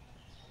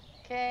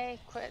 Okay,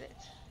 credit.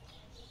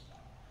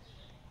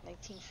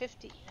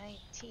 1950.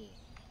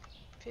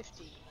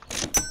 1950.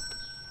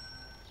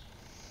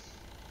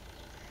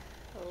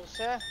 Hello,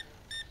 sir.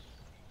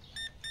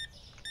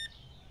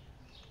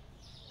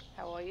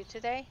 How are you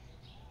today?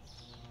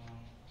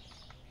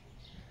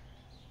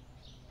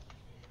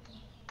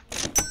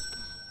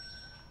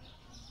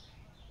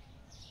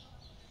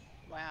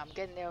 Wow, I'm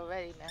getting there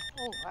already, man.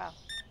 Oh, wow.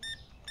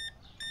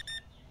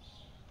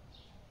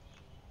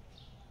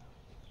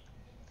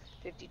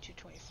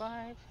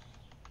 $52.25.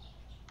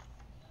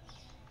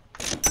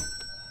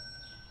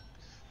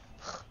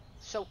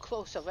 So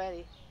close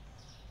already.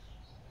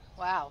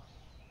 Wow.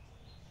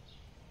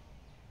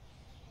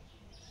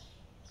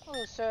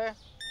 Hello, sir.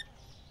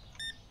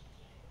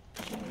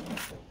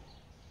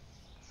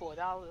 $4. 1, 2,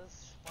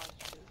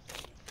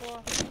 3,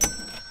 4.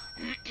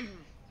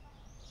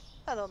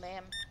 Hello,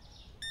 ma'am.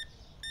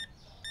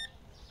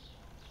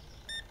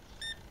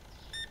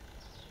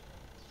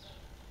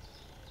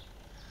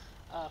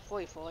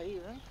 44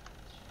 even.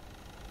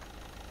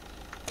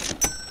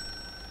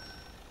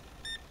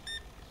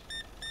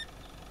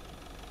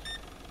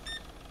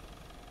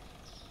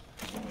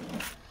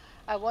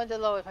 I wonder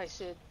though if I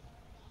should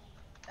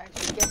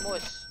actually get more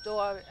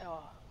storage,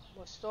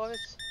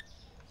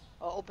 or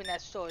open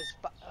that storage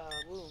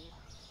room.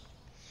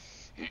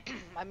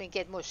 I mean,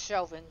 get more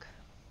shelving.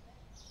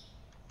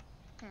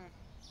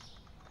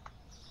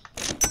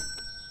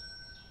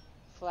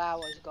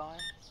 Flowers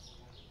gone.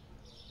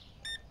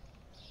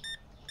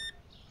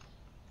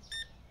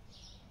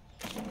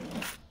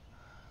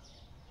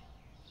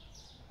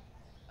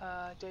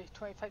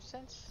 25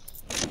 cents.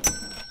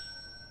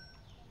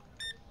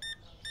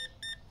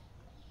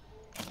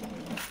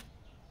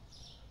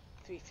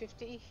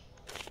 $3.50.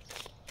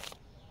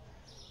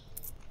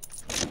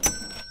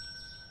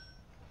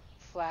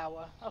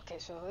 Flour. Okay,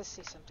 so let's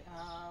see something.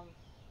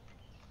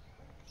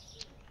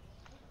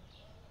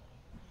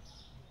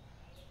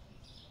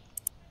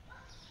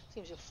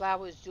 Seems the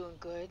flour is doing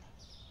good.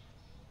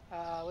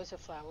 Where's the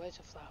flour? Where's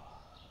the flour?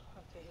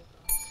 Okay, here it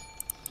goes.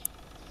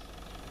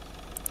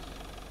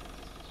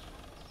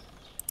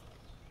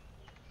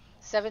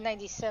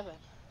 $7.97.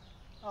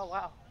 Oh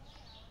wow.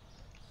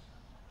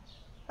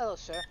 Hello,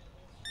 sir.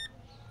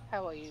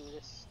 How are you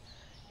this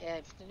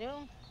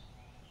afternoon?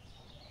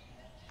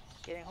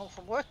 Getting home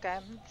from work,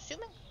 I'm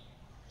assuming.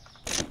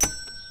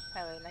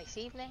 Have a nice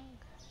evening.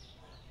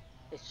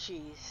 It's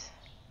cheese.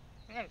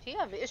 Yeah, if you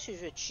have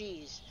issues with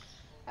cheese,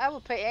 I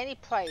will pay any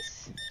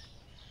price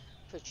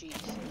for cheese.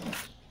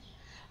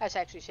 I was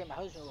actually saying my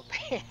husband will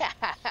pay.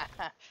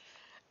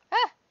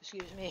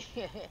 Excuse me.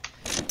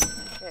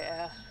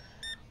 Yeah.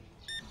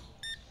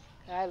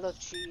 I love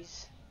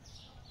cheese.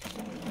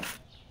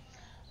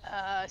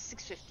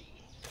 $6.50.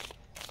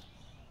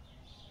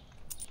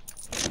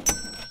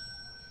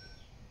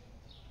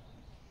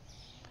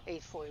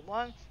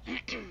 841.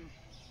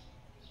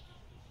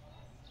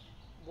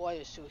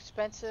 Water's too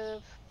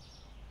expensive.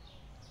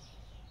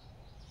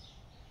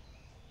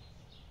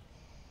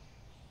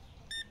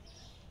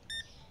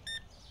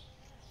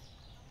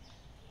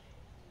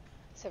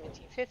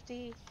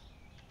 $17.50.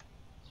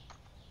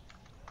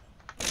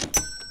 1, 2,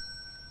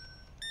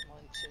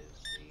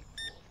 3,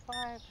 4,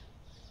 5.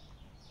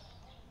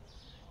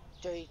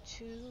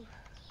 32.25.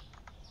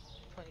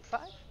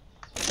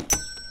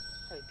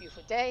 Have a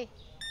beautiful day.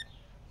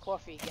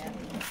 Coffee again.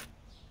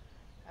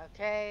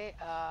 Okay,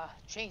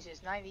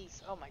 changes 90.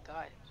 Oh my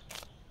god.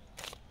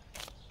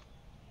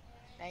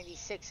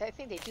 96. I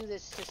think they do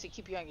this just to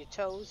keep you on your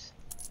toes.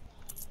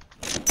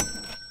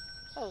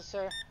 Hello,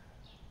 sir.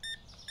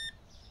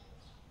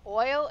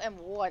 Oil and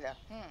water.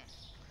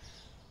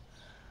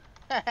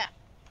 I'm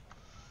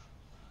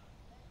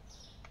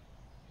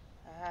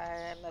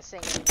not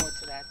saying any more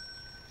to that.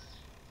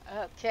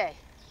 Okay.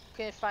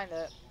 Couldn't find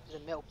the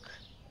milk.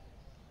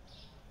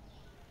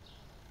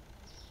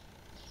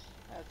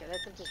 Okay,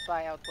 let them just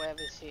buy out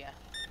whatever's here.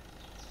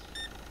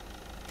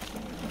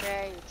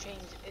 Okay, the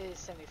change is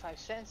 75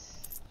 cents.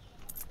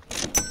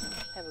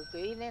 Have a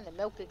good evening. The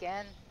milk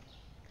again.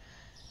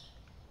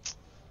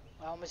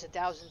 Almost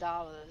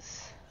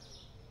 $1,000.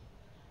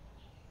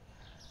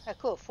 I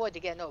could afford to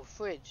get no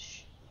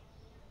fridge.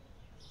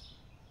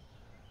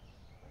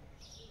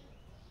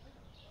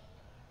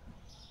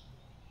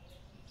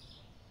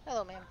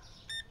 Hello, ma'am.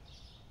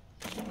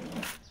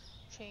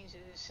 Change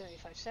is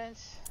 75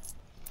 cents.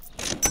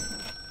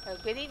 Have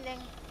a good evening.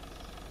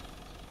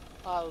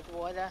 Bottled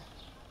water.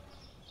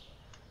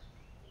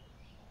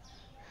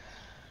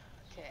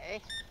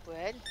 Okay,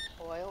 bread,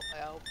 oil,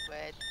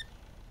 bread,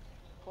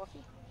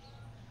 coffee.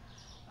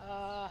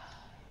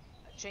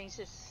 Change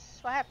this.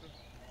 What happened?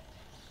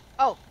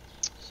 Oh,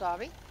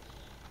 sorry.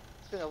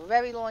 It's been a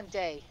very long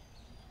day.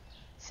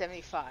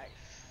 75.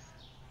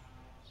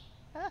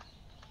 Huh?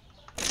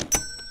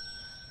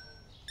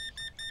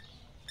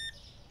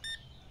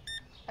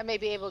 I may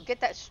be able to get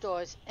that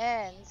stores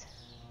and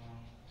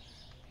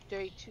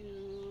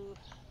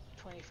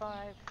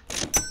 32.25.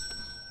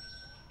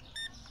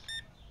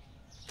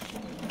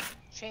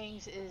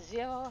 Change is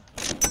 0.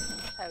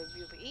 Have a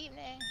beautiful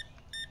evening.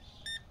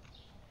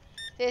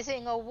 There's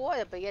ain't no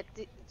water, but yet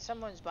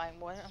someone's buying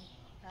water.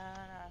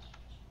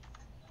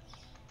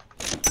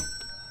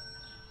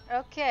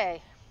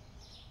 Okay.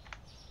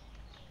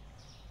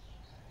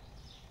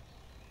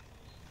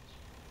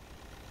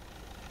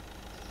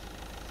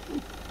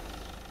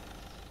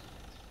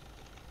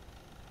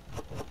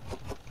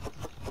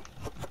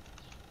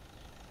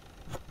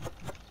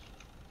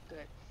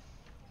 Good.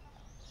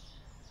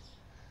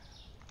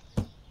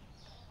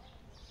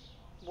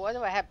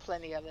 Water, I have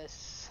plenty of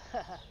this.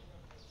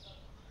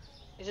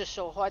 It's just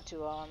so hard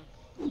to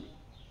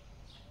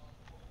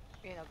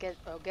you know,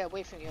 get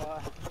away from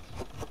your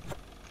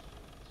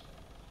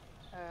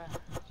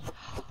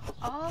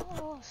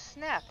oh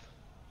snap.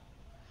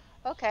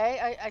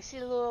 Okay, I see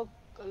the little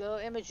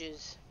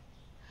images.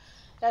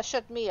 That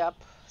shut me up.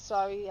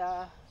 Sorry,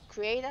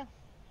 creator.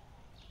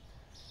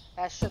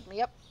 That shut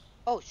me up.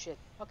 Oh shit.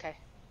 Okay.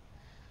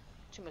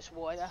 Too much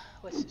water.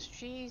 What's this?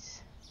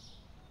 Cheese.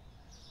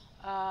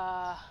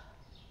 I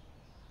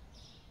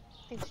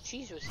think the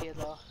cheese was here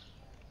though.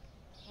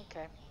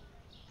 Okay.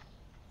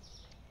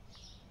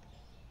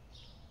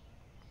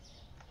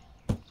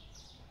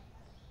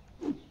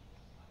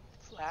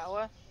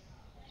 Flour.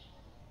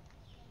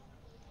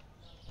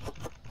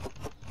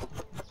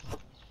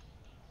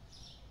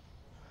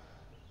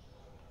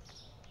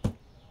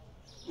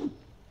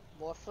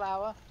 More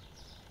flour.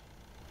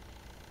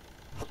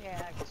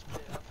 Yeah, I guess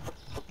put it up.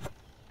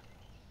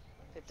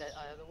 Get that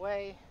out of the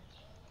way.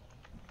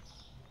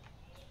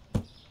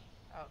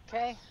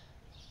 Okay.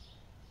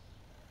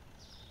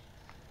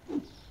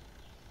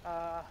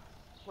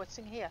 What's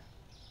in here?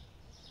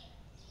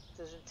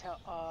 Doesn't tell.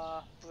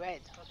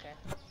 Bread. Okay.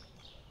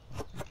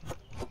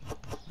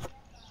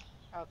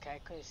 Okay, I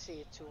couldn't see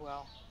it too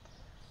well.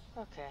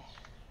 Okay.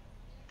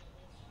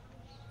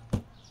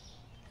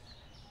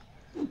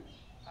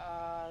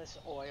 This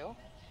oil.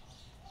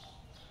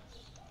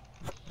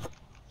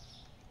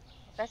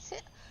 That's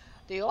it.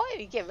 The oil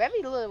you get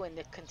very little in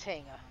the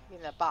container,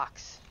 in the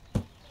box.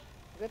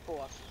 Rip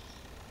off.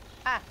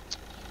 Ah.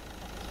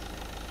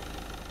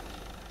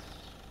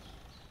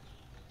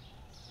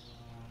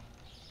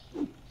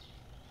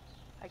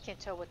 I can't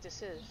tell what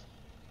this is.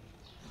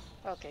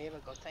 Okay, here we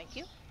go. Thank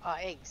you.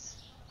 Eggs.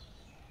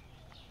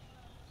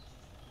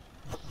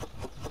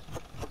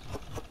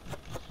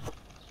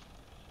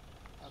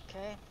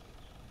 Okay.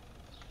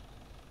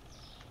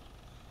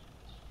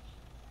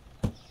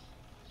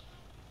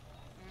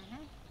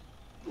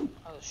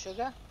 Oh,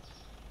 sugar.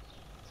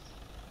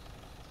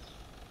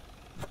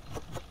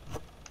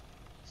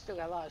 Still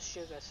got a lot of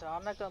sugar, so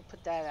I'm not going to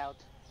put that out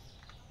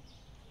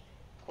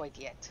quite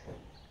yet.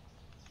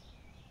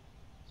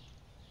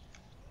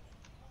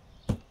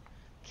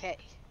 Okay.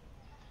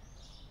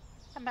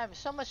 I'm having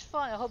so much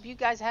fun. I hope you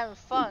guys are having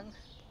fun.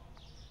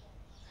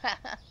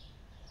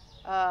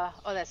 Oh,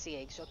 that's the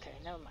eggs. Okay,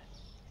 never mind.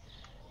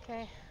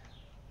 Okay.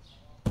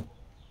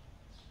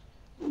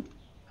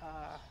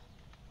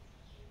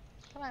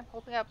 Come on,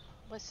 open up.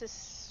 What's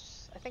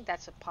this? I think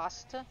that's a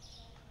pasta.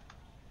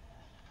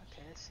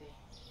 Okay, let's see.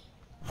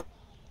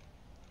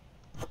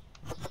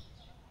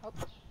 Oh.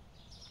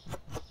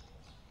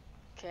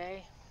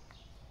 Okay.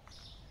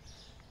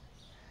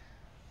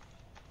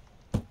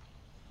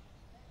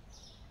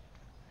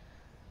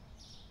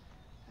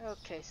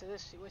 Okay, so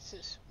let's see. What's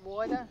this?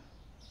 Water?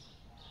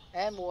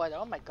 And water.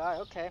 Oh my god,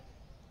 okay.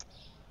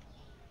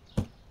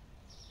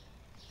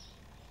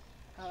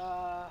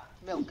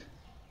 Milk.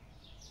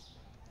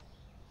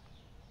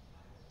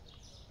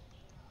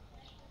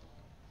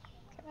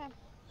 Come on.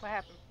 What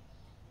happened?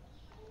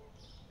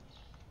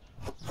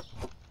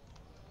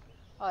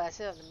 Oh, that's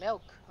it on the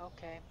milk.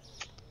 Okay.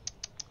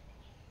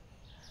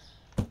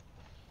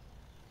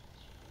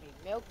 Need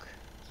milk.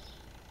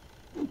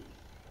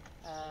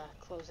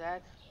 Close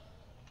that.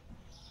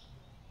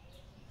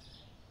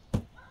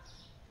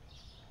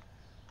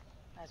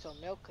 That's all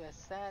milk.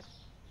 That's that.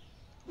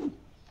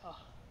 Oh.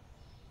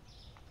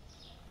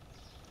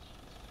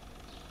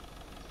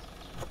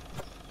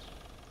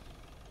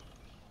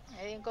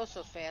 It didn't go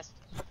so fast.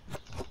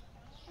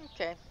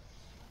 Okay.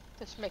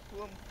 Let's make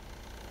room.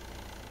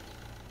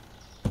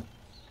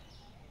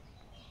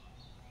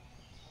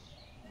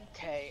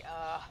 Okay,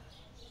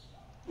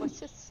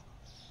 what's this?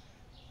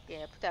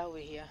 Yeah, put that over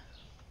here.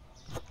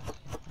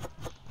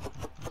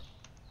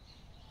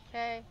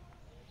 Okay.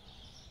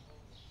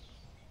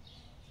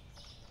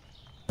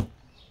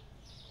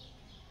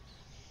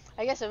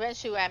 I guess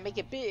eventually when I make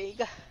it big,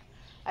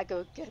 I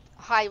could get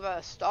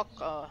higher stock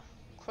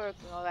clerk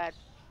and all that.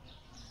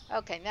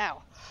 Okay,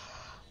 now.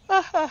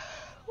 Oh,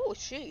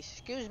 jeez,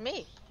 excuse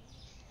me.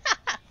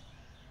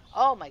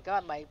 Oh my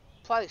god, my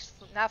product's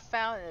not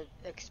found and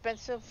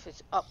expensive.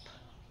 It's up.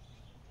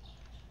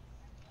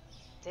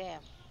 Damn.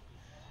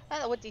 I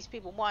don't know what these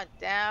people want.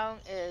 Down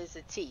is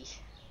the tea.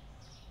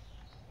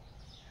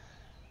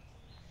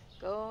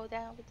 Go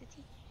down with the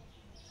tea.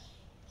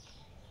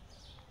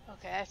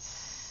 Okay,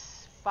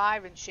 that's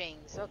 5 and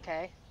chains.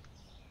 Okay.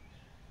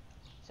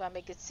 So I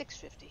make it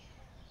 650.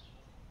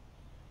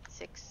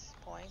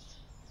 6.50.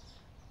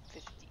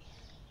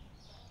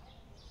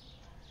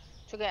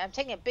 So again, I'm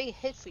taking a big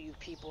hit for you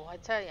people, I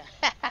tell you.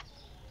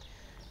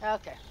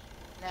 Okay.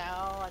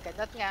 Now I got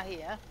nothing out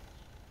here.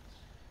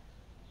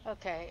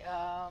 Okay,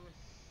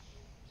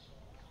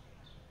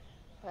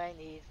 what I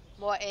need?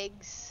 More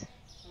eggs,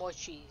 more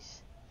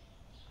cheese.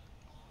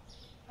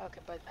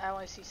 Okay, but I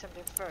want to see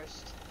something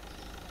first.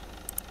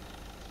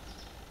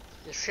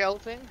 The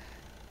shelving.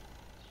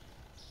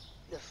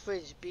 The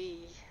fridge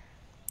B.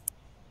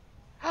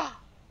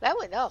 That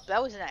went up.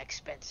 That wasn't that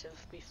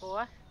expensive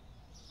before.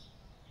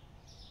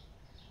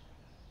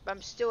 But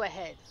I'm still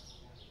ahead.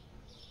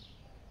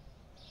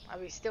 Are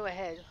we still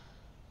ahead?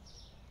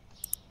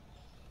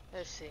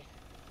 Let's see.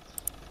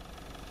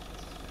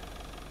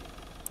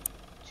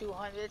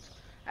 200.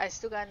 I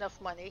still got enough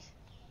money.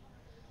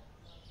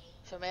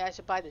 So maybe I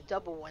should buy the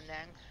double one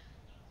then.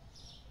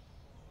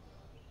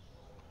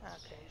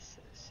 Okay,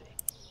 so let's see.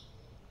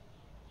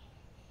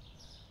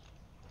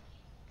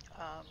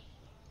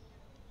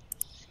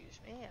 Excuse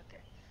me.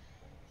 Okay.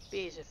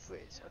 B is a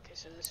fridge. Okay,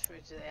 so this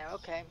fridge is there.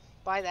 Okay,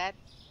 buy that.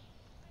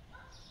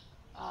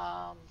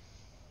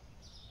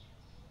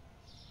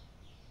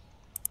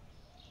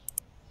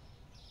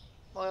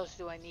 What else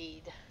do I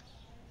need?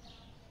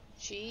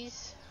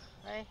 Cheese,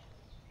 right?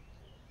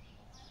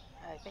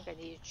 I think I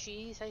need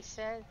cheese, I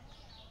said.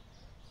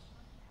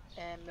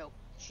 And milk.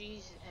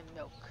 Cheese and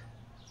milk.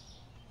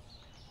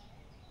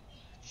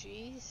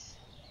 Cheese.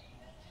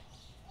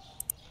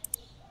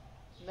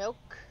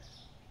 Milk.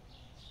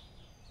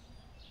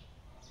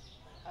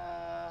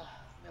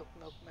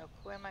 Milk.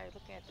 Where am I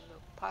looking at the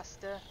milk?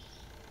 Pasta.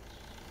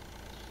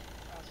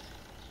 Okay.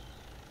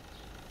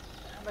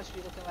 I must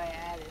be looking right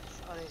at it.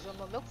 Oh, there's one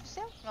more milk for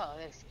sale? Oh,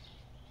 there's.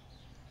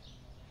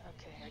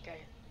 Okay, I got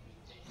it.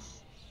 There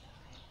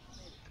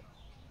we go.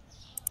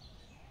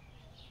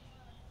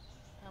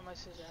 How much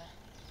is that?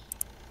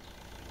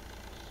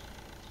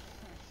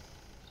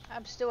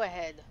 I'm still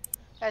ahead.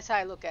 That's how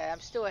I look at it. I'm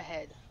still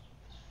ahead.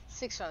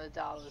 $600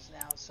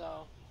 now,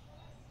 so.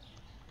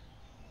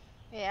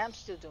 Yeah, I'm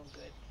still doing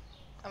good.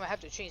 I'm gonna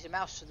have to change the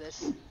mouse for this,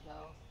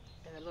 though,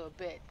 in a little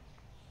bit.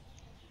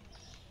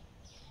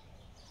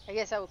 I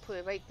guess I would put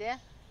it right there.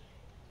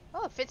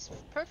 Oh, it fits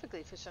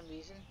perfectly for some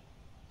reason.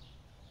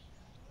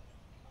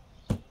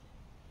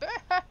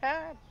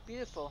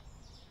 Beautiful.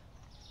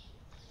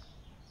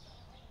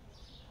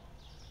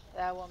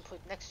 That one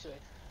put next to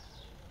it.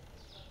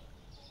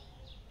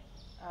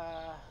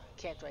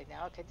 Can't right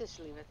now. Okay, just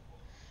leave it.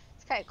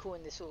 It's kind of cool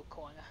in this little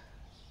corner.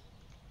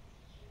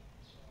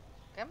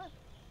 Come on.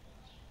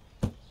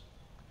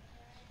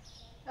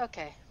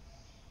 Okay.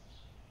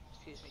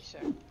 Excuse me,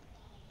 sir.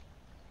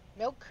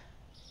 Milk.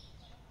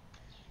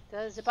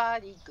 Does the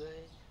body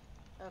good.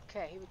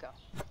 Okay, here we go.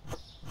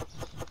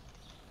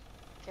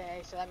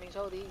 Okay, so that means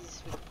all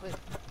these we can put.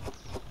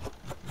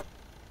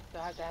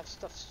 Don't have to have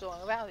stuff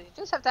storing around. You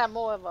just have to have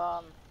more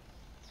of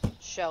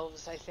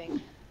shelves, I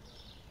think.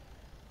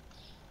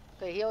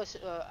 But he also,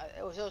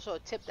 it was also a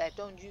tip that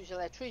don't use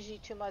electricity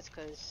too much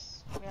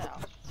because, you know,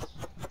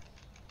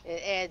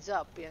 it adds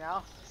up, you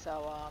know.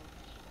 So,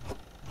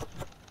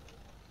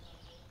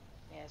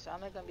 yeah, so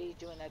I'm not going to be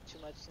doing that too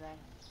much then.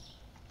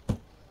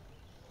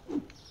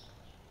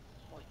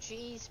 More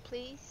cheese,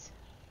 please.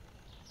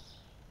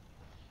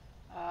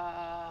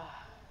 I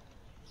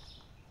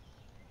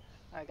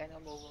got no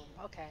more room.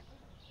 Okay.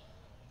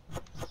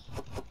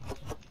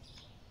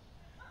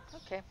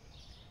 Okay.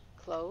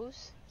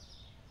 Close.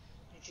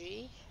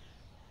 G.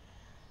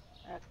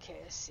 Okay,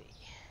 let's see.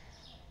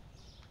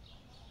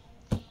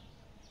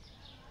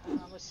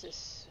 What's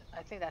this?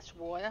 I think that's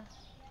water.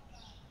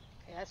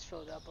 Okay, that's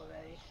filled up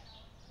already.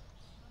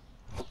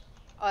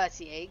 Oh, that's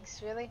the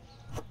eggs, really?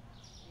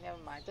 Never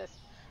mind. That's,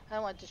 I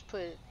don't want to just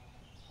put it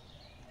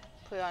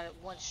on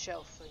one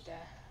shelf like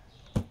that.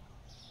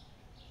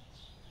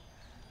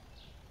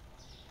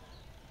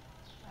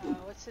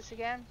 What's this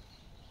again?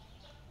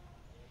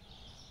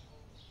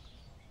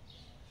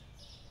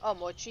 Oh,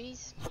 more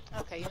cheese?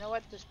 Okay, you know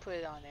what? Just put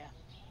it on there.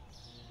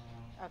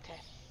 Okay.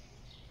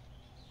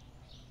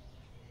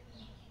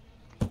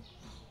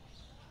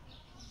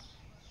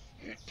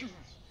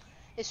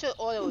 It should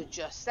auto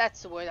adjust.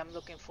 That's the word I'm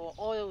looking for.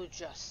 Auto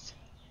adjust.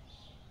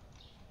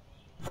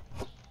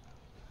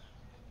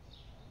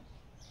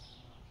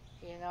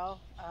 You know,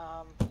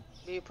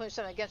 if you put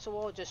something against the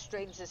wall, it just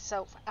straightens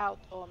itself out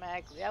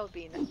automatically. That would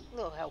be a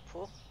little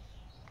helpful.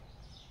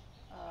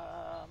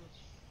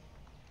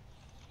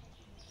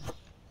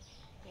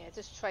 Yeah,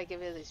 just try to get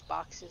rid of these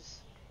boxes.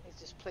 Make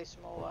this place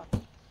more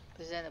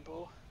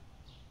presentable.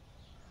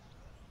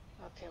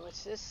 Okay,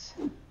 what's this?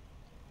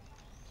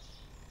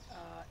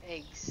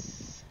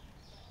 Eggs.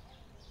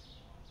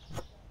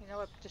 You know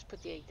what? Just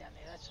put the egg down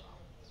there, that's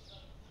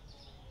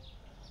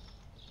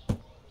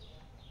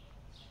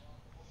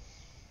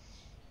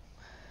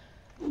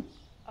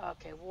all.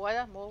 Okay,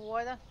 water, more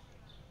water.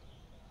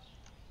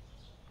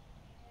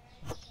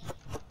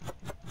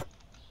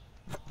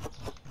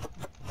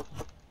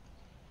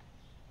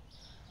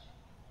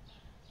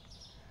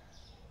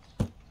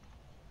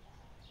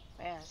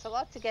 Man, it's a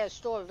lot to get a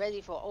store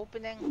ready for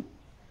opening.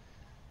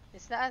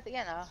 It's not, you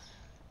know,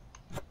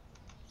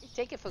 you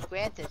take it for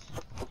granted.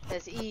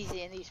 It's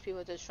easy and these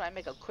people just try and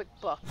make a quick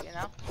buck, you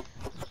know.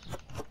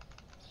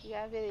 You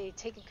gotta really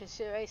take in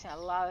consideration a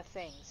lot of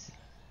things.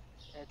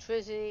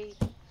 Electricity,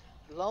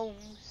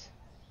 loans,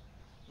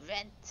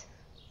 rent,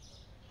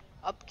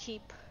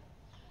 upkeep,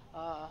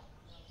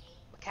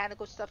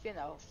 mechanical stuff, you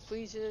know,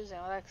 freezers and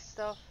all that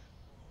stuff.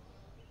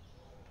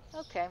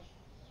 Okay.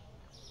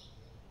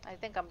 I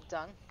think I'm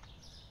done.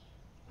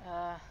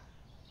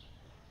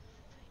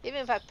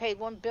 Even if I paid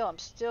one bill, I'm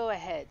still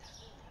ahead.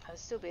 I'll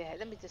still be ahead.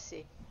 Let me just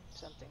see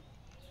something.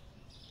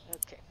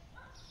 Okay.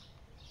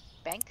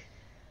 Bank.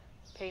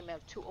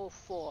 Payment of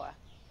 204.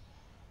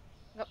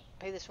 Nope.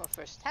 Pay this one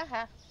first.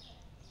 Haha.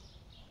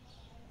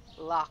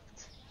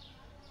 Locked.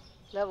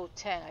 Level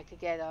 10. I could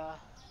get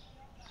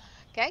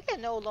Can I get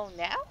no loan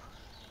now?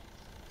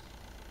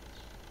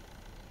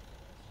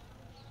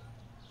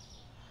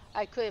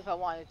 I could if I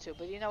wanted to,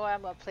 but you know what?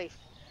 I'm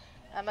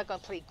not gonna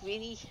play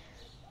greedy.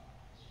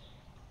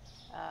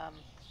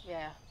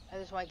 Yeah. I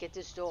just want to get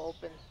this door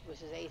open,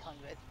 which is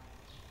 800.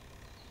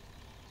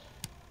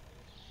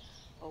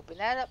 Open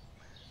that up.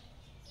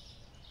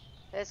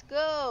 Let's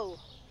go.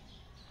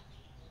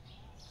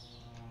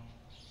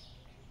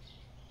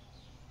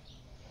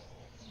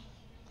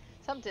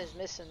 Something's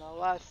missing. A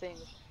lot of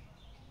things.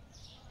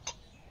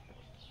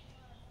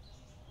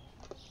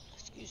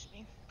 Excuse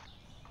me.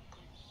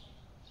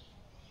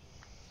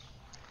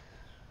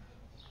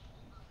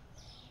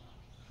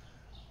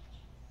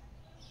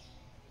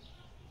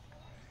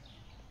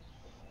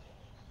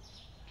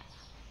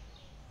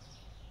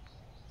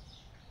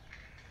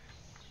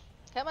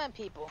 Come on,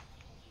 people.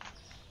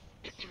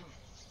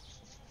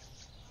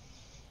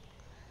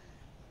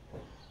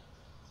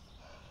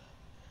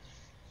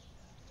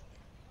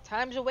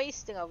 Time's a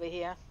wasting over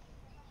here.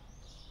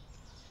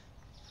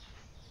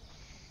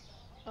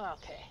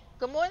 Okay.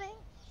 Good morning.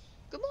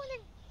 Good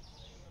morning.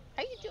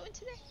 How you doing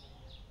today?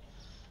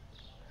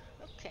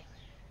 Okay.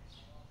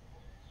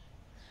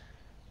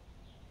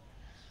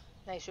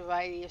 Nice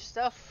variety of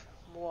stuff.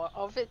 More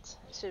of it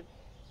should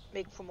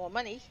make for more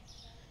money.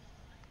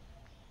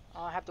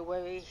 I don't have to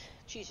worry.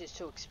 Cheese is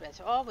too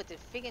expensive. Oh, with the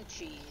friggin'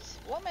 cheese.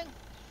 Woman.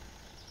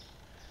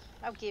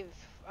 I'll give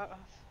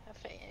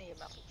any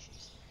amount of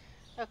cheese.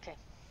 Okay.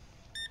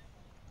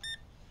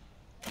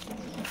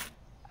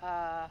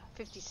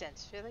 50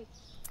 cents, really?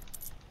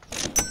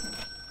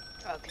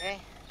 Okay.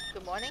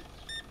 Good morning.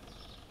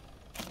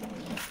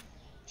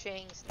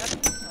 Chains,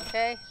 nothing.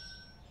 Okay.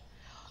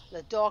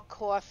 The dark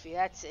coffee,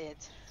 that's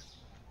it.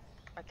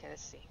 Okay,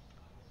 let's see.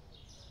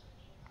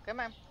 Come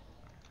on.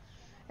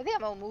 I think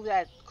I'm gonna move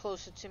that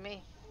closer to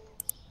me.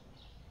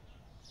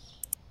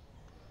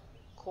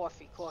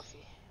 Coffee.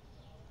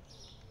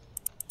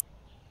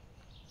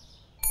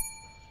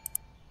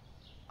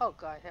 Oh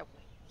God, help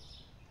me.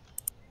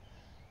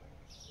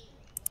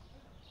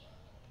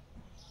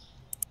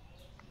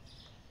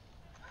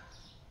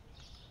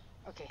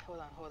 Okay, hold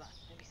on. Let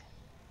me see.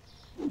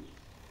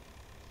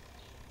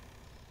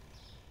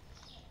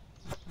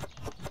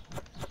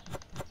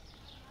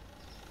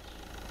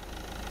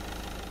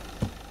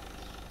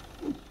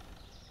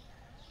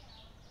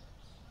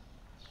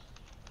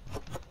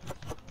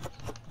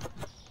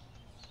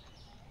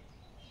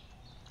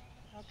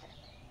 Okay.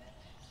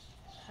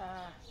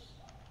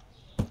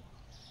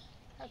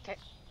 Okay.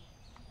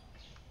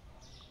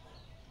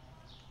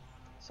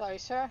 Sorry,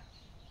 sir.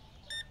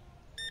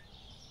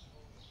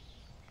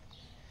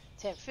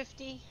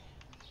 10:50.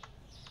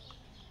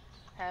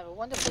 Have a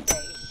wonderful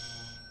day.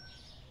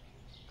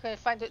 Couldn't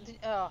find it.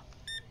 Oh,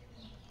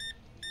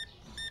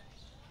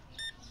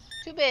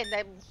 too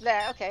bad.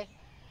 Okay.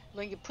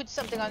 When you put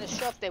something on the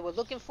shelf they were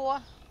looking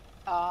for,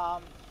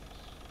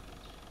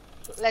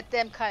 let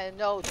them kind of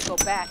know to go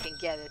back and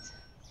get it.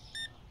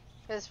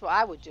 That's what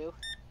I would do.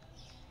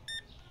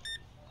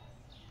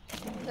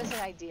 That's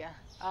an idea.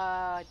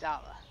 $1.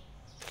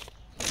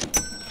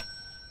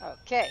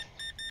 Okay.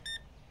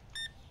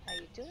 How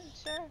you doing,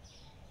 sir?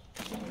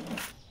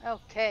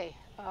 Okay.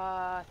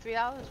 $3. 1,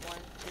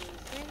 2,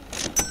 3.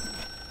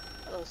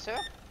 Hello, sir.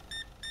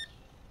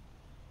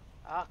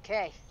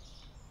 Okay.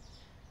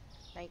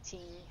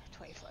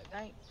 19.25.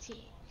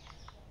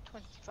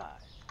 19.25.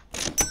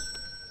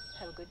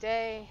 Have a good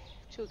day.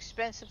 Too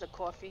expensive, the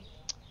coffee.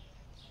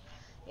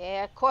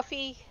 Yeah,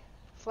 coffee,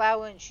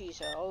 flour, and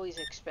cheese are always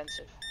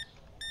expensive.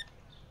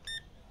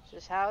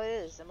 Just how it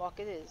is. The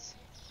market is.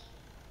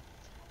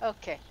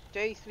 Okay,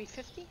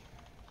 $33.50.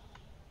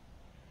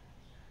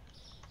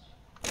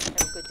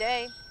 Have a good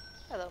day.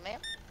 Hello,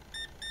 ma'am.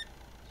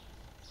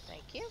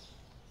 Thank you.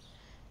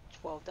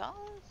 $12.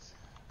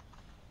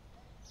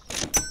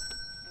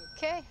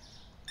 Okay.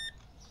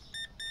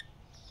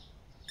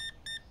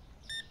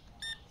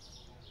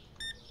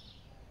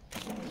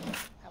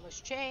 How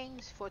much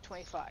change?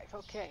 $4.25.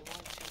 Okay,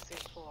 1, 2, 3,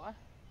 4.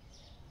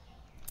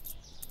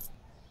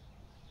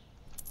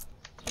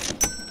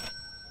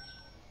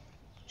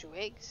 Two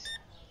eggs.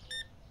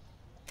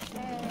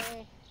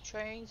 Okay.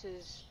 Trains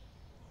is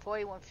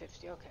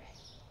 $41.50. Okay.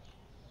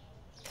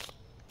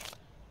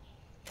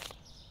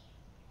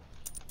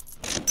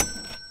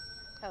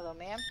 Hello,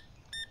 ma'am.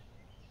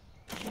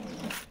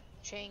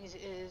 Change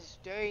is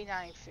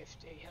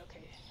 $39.50.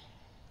 Okay.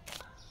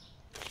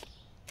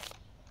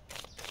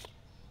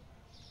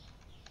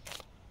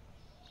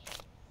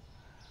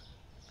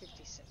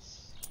 $0.50.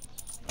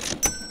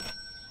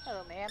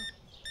 Hello, ma'am.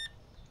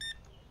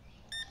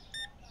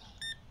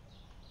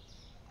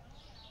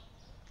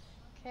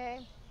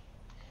 Okay.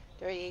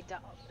 $38.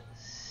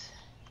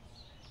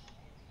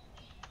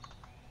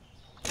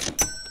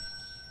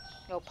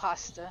 No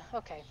pasta.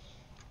 Okay.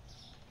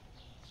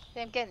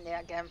 I'm getting there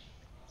again.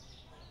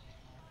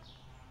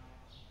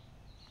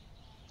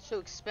 So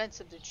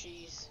expensive, the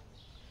cheese.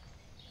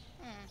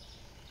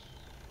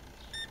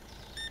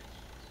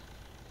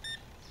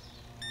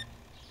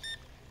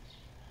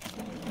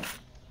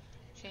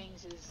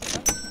 Change is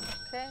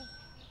okay.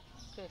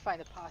 Couldn't find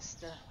the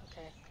pasta.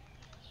 Okay.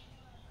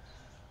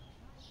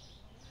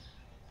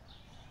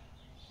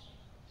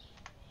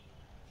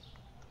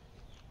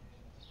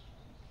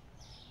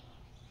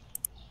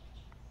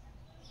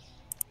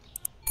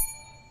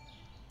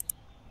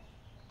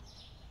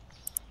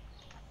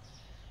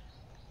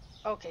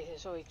 Okay,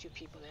 there's only 2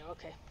 people there.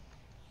 Okay.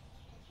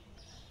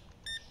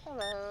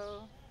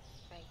 Hello.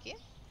 Thank you.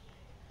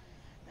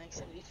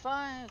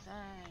 9.75.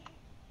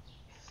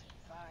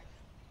 9.5.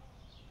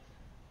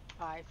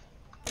 5.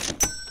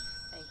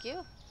 Thank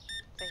you.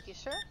 Thank you,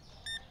 sir.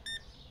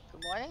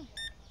 Good morning.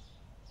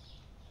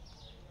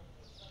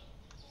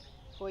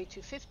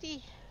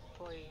 42.50.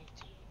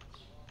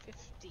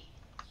 42.50.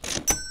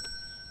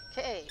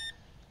 Okay.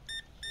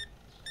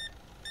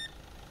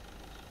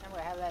 I'm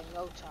gonna have that in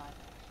no time.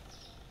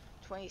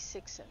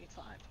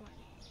 26.75.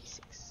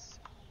 26.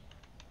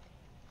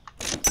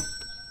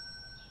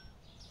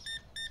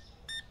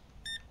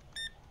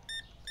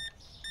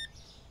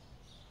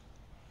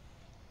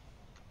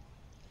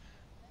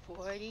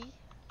 $40.50.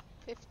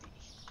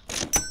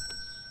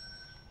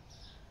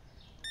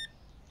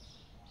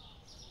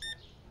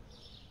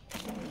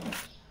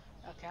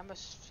 Okay, I'm gonna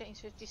change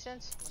 50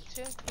 cents.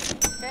 1, 2.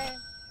 Okay.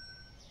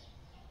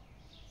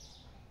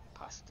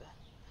 Pasta.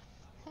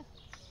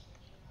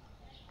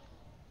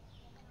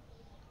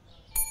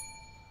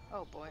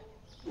 Oh boy.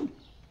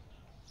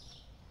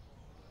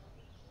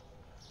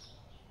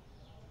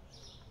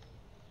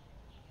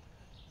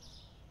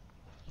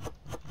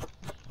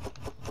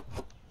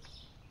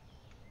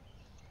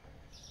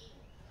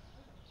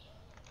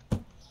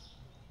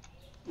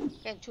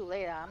 Getting too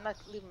late. I'm not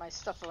leaving my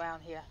stuff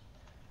around here.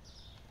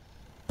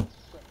 Put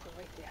it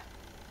right there.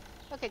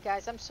 Okay,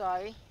 guys, I'm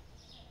sorry.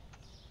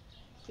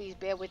 Please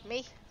bear with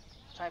me.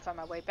 Trying to find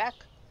my way back.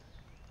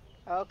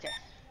 Okay.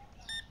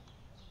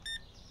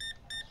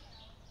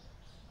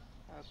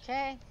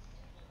 Okay.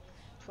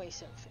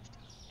 27.50.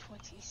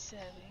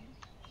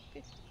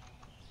 27.50.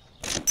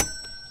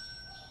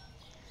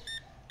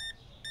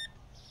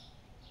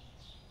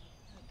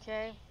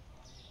 Okay.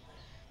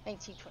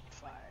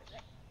 19.25.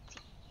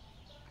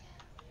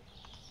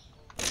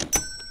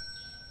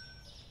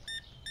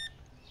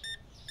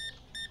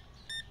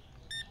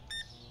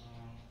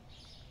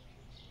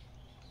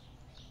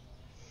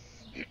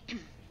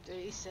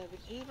 $137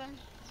 even.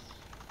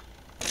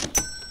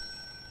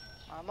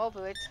 I'm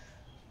over it.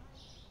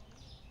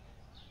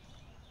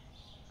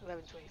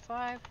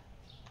 $11.25.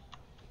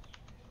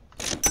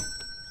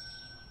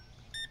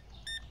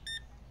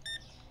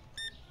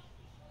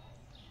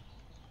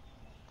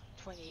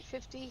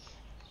 $20.50.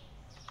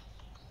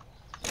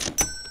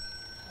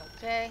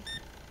 Okay.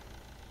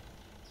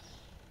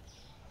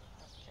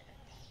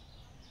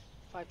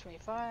 Okay.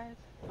 5.25.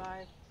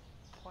 5.25.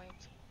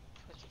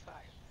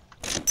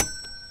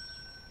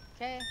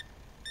 Okay.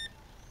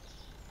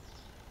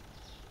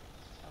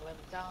 $11.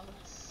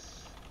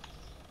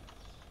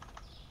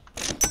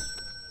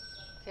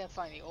 Can't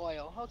find the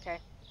oil. Okay.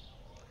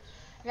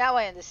 Now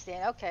I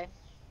understand. Okay.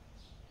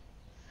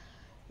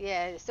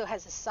 Yeah, it still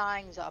has the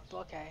signs up.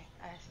 Okay.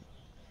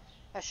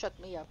 That shut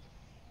me up.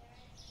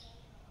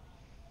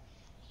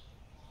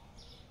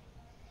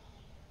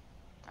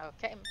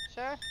 Okay,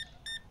 sir.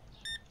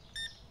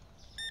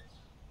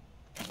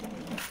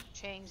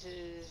 Change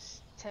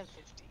is $10.50.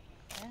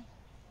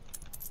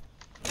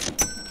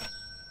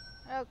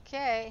 Yeah.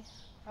 Okay.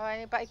 Alright,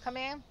 anybody come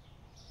in?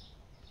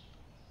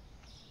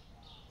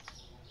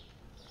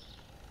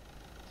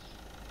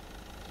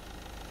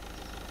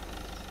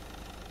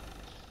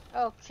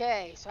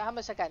 Okay, so how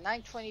much I got?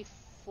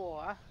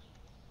 924.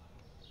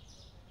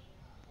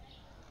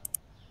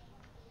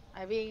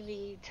 I really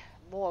need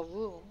more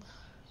room.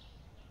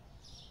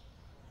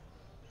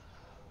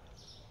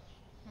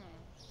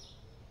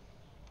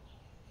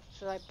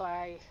 Should I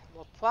buy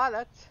more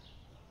product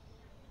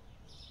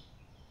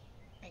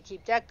and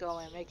keep that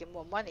going and making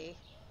more money?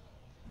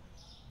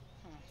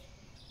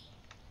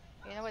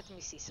 You know what? Let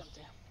me see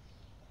something.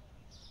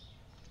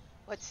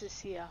 What's this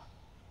here?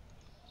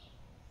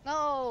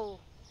 No!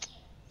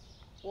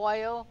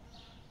 Oil.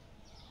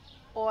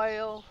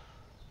 Oil.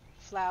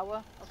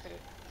 Flour. Okay.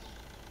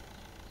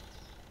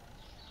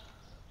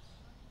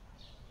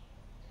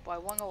 Buy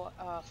one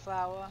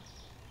flour.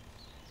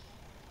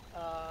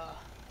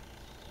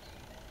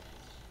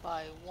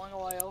 Buy one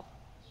oil.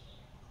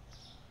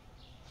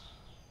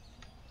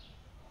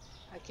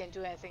 I can't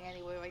do anything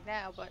anyway right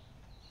now, but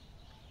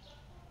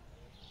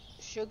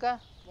sugar.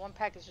 One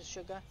package of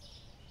sugar.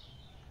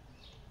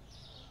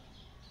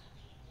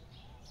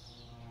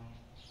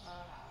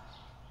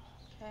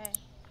 Okay.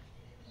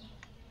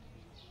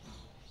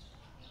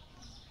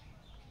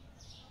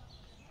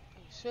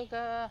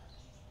 Sugar.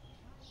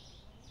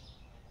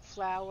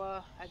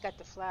 Flour. I got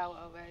the flour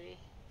already.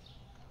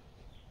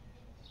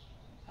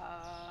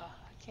 I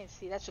can't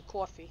see. That's a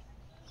coffee.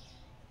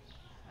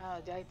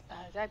 Did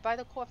I buy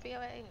the coffee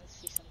already? Let's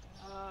see something.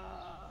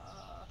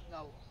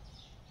 No.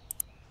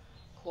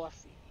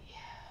 Coffee.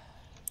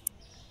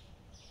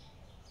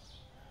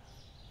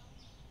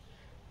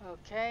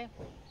 Okay.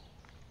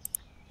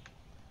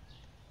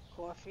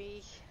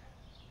 Coffee.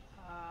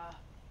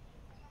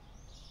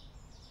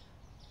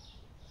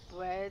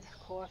 Bread.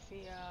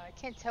 Coffee. I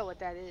can't tell what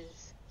that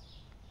is.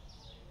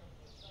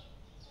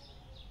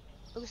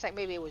 Looks like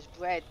maybe it was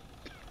bread.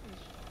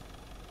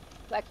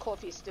 Black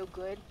coffee is still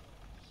good.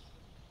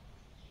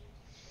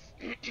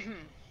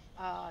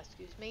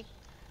 Excuse me.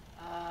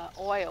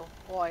 Oil.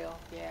 Oil.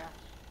 Yeah.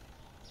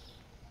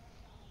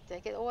 Did I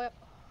get oil?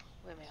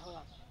 Wait a minute. Hold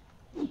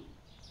on.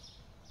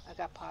 I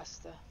got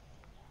pasta.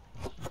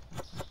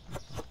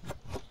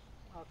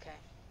 Okay.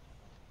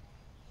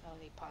 I don't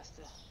need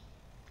pasta.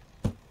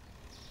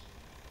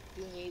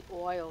 You need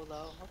oil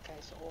though. Okay,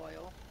 so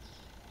oil.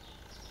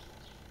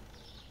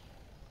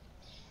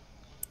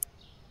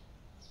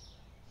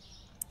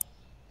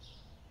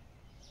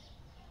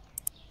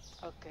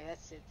 Okay,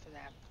 that's it for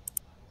that.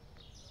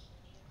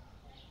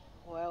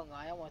 Oil, no,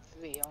 I don't want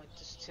 3. I want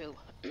just 2.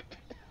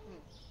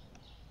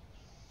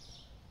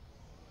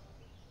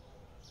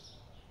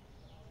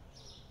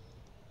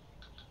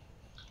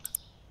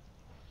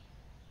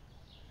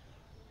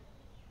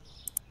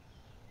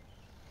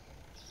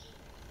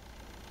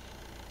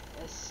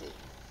 Let's see.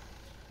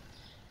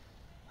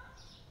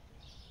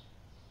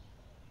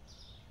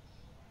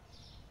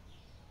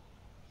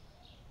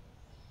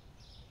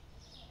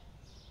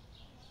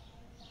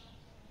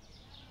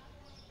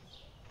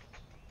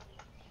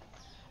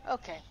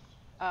 Okay.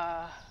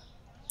 How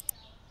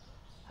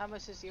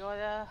much is the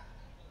order?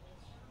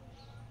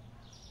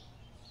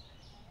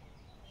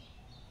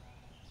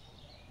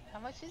 How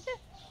much is it?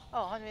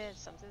 Oh, 100 and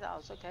something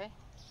dollars. Okay.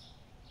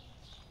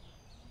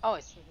 Oh,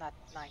 it's not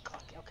 9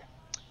 o'clock. Okay.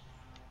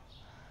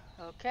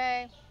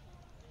 Okay.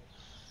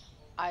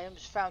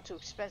 Items found too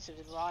expensive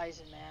to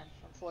Verizon, man.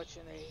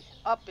 Unfortunately.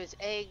 Up is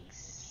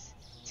eggs,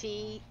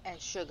 tea, and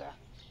sugar.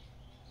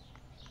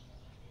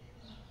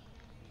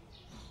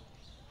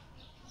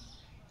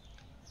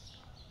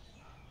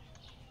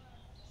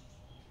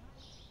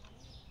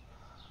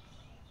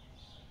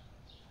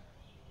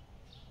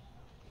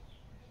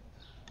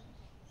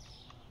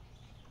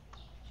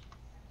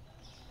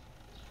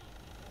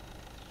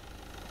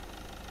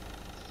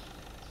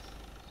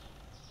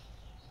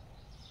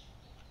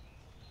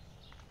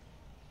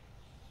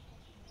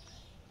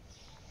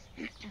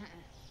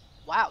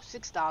 Wow,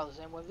 $6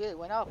 and it really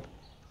went up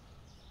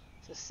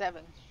to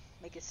 7.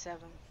 Make it 7.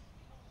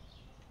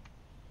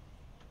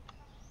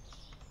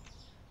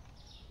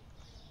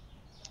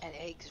 And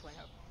eggs went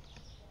up.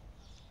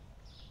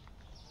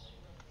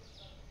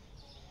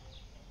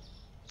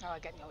 Oh, I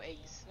got no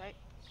eggs, right?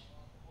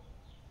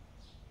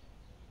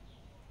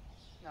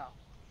 No.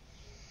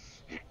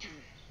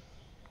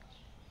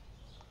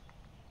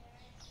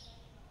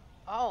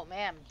 Oh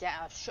man,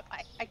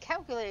 I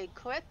calculated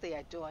correctly.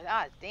 I do it.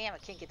 Ah, damn! I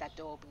can't get that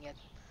door open yet.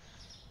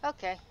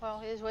 Okay,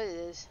 well, it is what it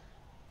is.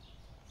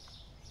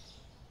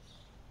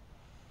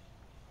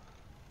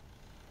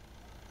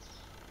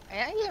 And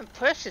I even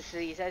purchased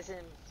these, as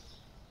in.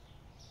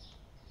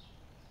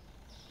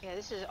 Yeah,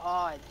 this is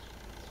odd.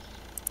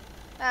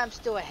 I'm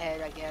still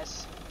ahead, I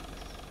guess.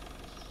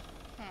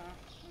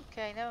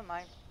 Okay, never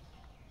mind.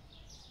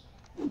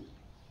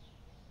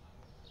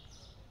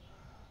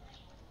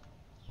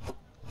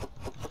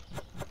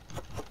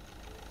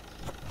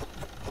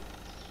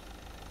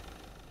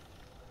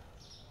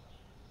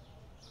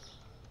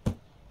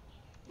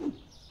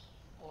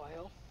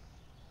 Oil.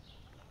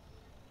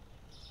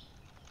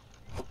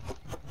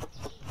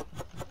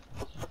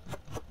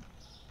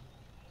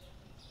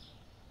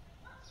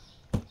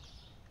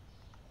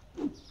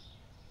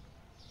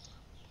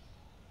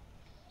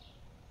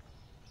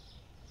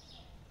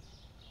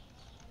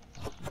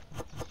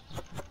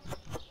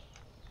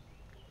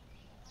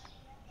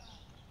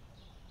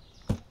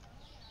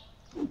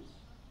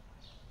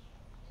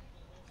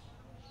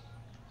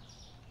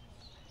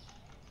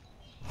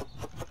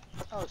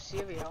 Oh,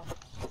 cereal.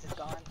 Is it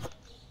gone?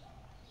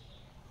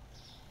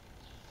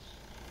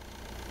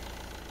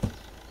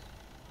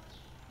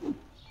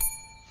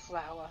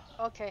 Flour.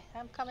 Okay,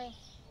 I'm coming.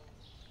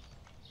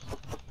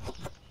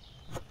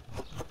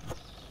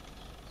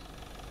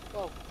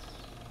 Whoa.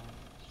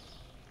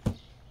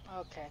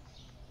 Okay.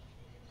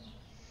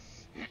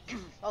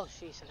 Oh,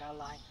 jeez, I got a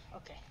line.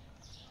 Okay.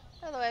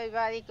 Hello,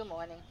 everybody. Good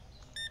morning.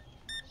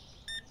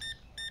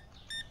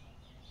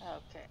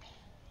 Okay.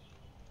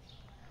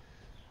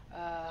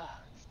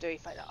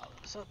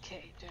 $35.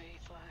 Okay,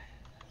 35.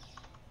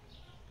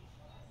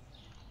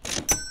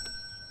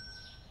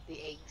 The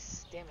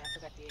eggs. Damn it, I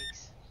forgot the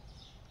eggs.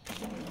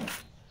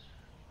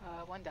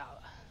 $1.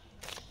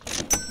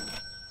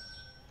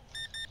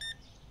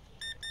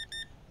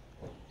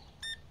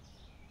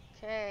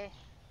 Okay.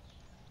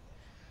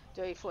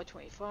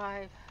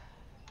 34.25.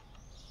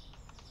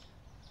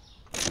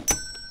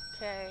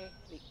 Okay.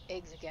 The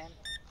eggs again.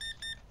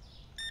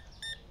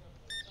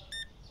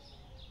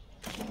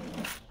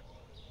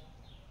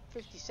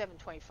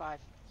 57.25.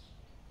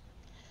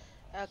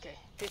 Okay.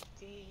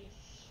 50.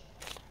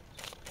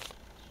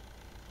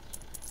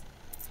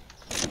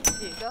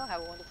 Here you go.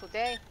 Have a wonderful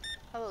day.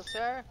 Hello,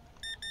 sir.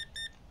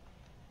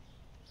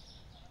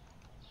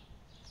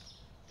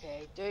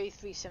 Okay.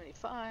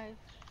 33.75.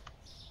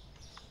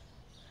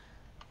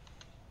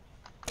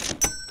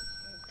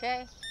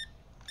 Okay.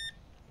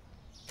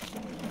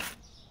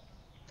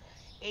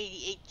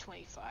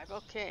 88.25.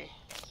 Okay.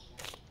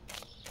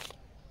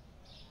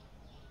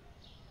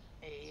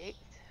 88.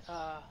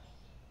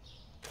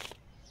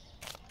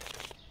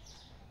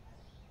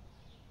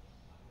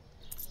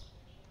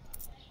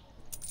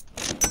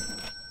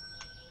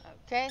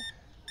 Okay.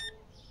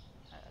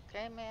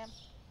 Okay, ma'am.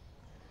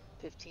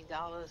 $15.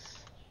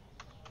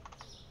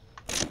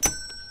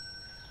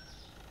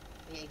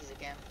 The eggs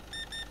again.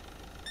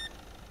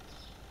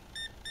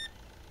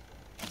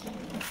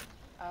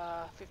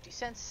 50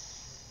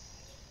 cents.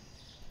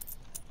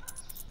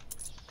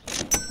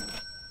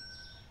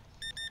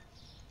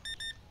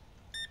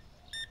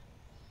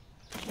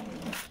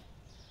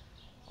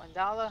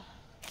 $1.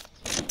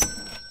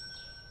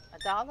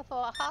 $1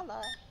 for a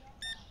holla.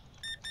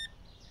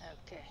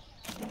 Okay.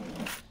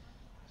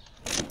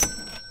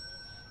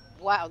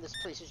 Wow, this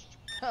place is.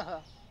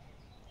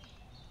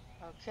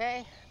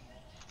 Okay.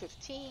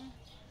 15.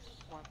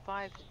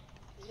 1.5.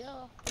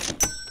 Yeah.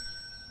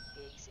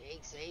 Eggs,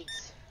 eggs,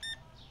 eggs.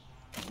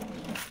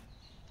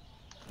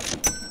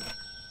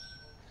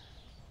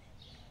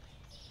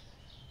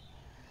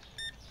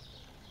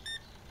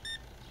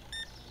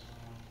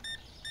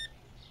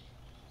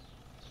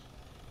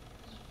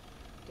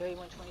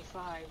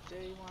 $31.25.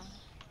 31.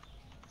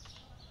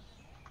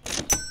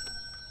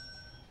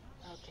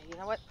 Okay, you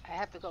know what? I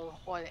have to go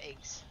order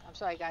eggs. I'm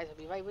sorry, guys. I'll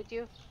be right with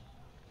you.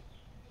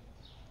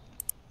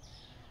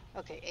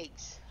 Okay,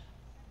 eggs.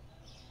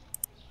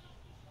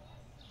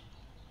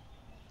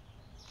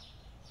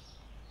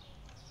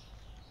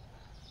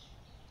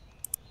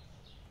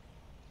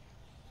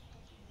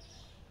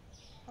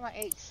 Come on,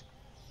 eggs.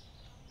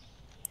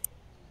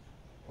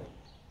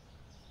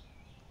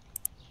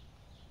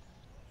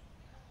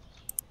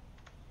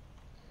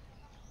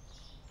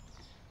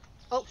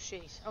 Oh,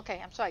 jeez. Okay,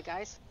 I'm sorry,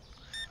 guys.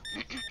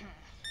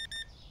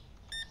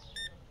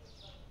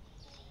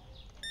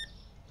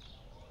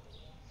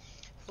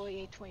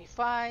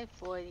 48.25.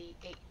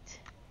 48.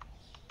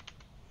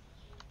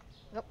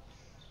 Nope.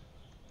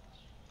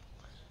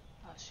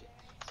 Oh shit.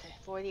 Okay,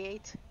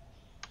 48.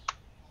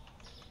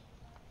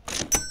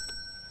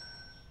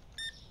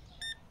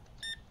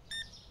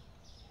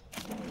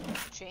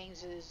 Change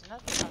changes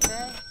nothing.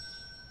 Okay.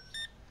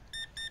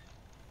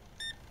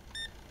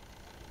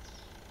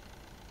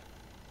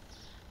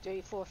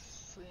 $34.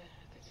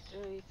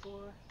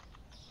 34.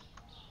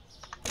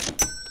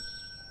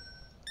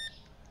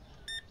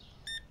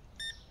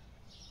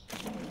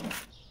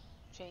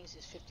 Change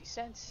is 50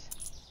 cents.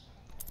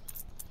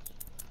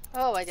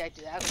 Oh, I did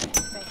do that. Okay,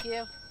 thank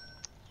you.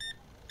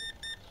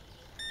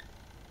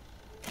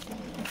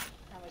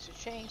 How much to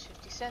change?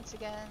 50 cents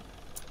again.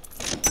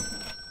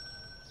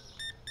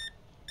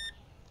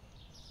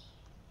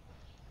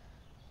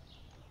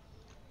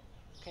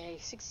 Okay,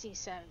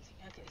 16.70.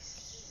 Okay,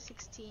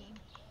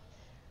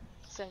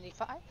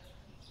 16.75.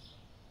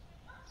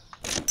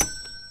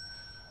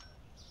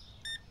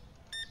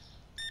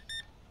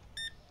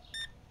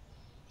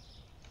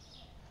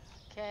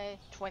 Okay,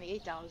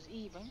 $28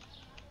 even.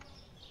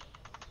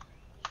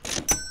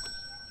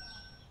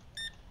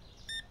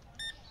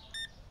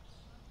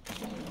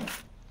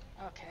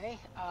 Okay,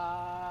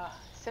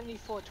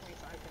 74.25.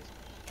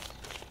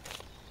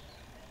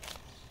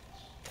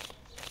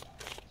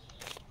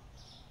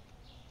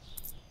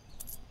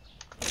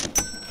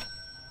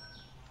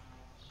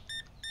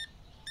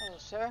 Hello,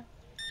 sir.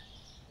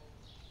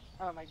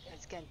 Oh my God,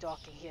 it's getting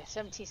dark in here.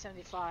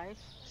 17.75.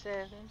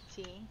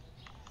 17.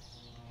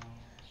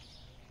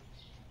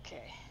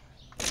 Okay.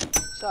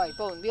 Sorry,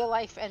 both in real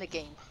life and a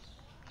game.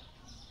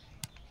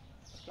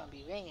 It's gonna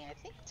be raining, I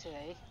think,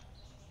 today.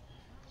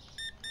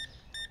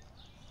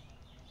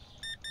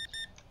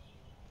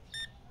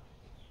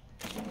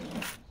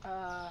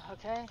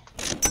 Okay.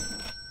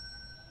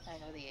 I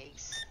know the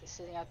eggs. They're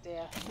sitting out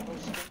there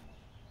roasting.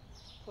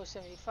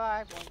 4.75.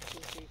 1, 2,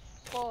 3,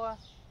 4.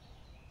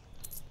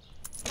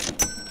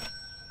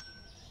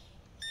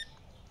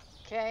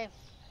 Okay.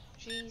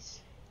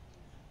 Cheese.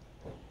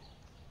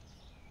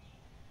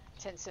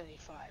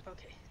 10.75.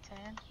 Okay.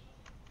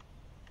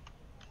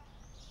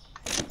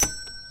 10.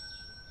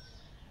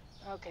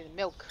 Okay, the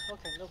milk.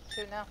 Okay, milk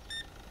too now.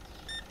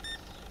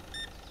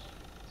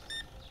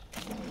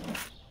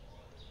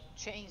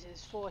 Change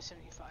is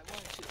 4.75. 1,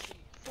 2, 3,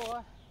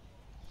 4.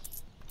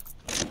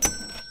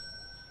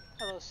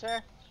 Hello,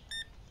 sir.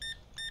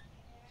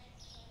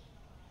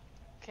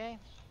 Okay.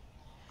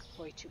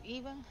 42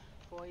 even.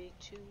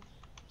 42.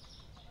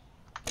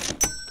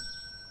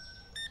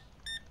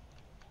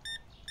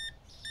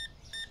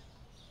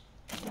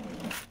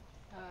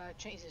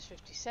 Change is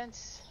 50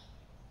 cents.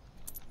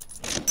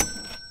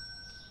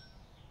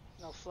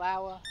 No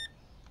flour.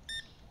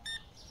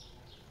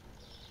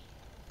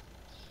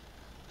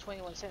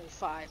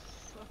 21.75. Okay.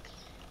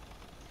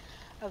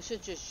 I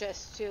should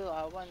suggest too.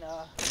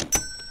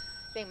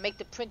 They make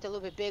the print a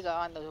little bit bigger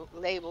on the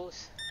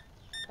labels,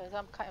 because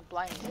I'm kind of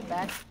blind in the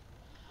back.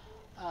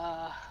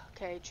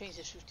 Okay, change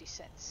is 50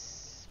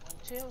 cents.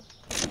 1, 2.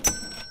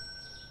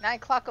 9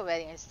 o'clock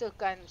already, and it's still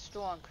gotten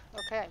strong.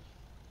 Okay.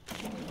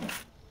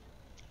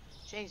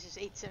 Change is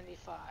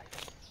 8.75.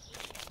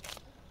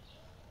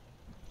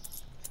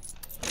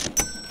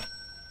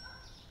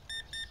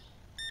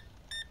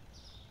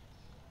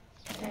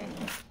 Okay.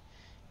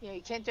 You know,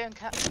 you can't turn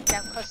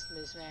down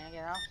customers, man,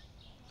 you know?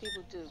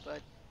 People do,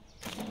 but...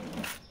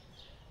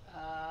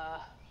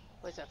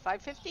 what's that,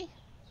 5.50?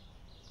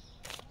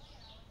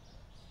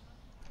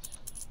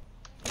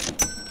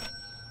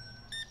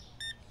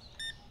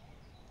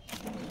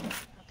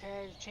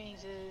 Okay, the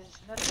change is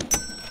nothing.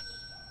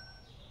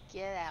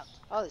 Get out.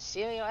 Oh, the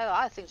cereal? A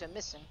lot of things are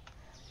missing.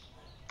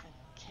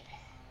 Okay.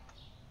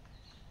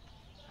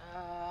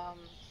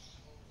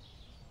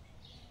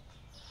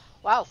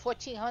 Wow,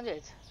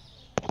 1,400.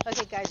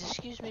 Okay, guys,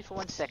 excuse me for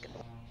 1 second.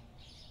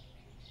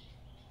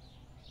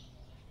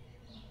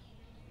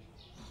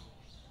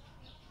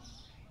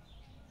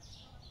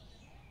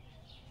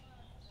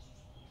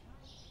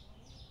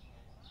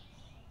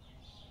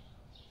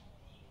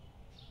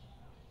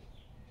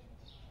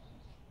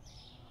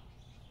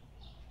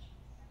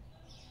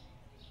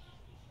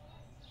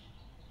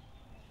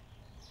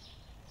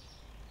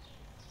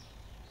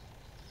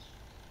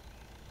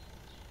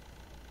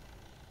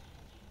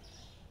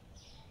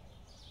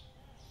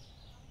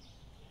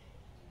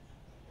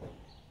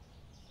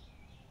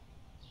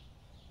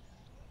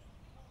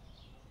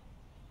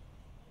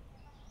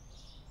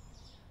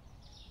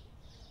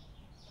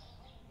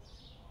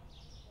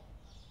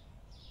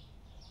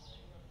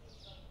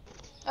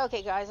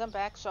 Okay, guys, I'm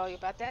back. Sorry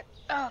about that.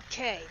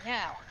 Okay,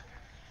 now.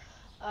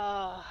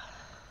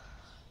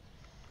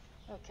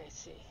 Okay,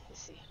 let's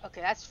see. Okay,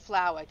 that's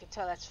flour. I can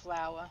tell that's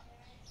flour.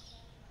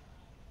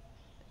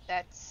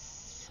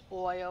 That's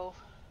oil.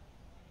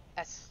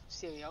 That's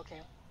cereal,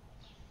 okay.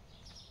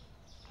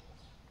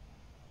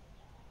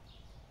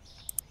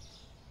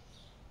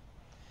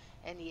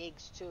 And the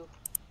eggs, too.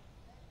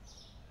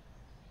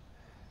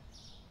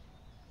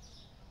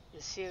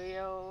 The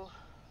cereal,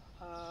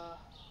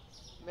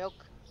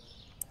 milk,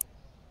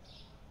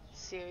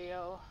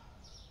 cereal.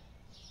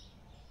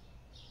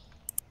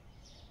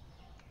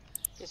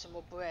 Get some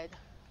more bread.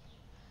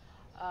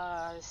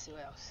 Let's see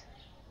what else.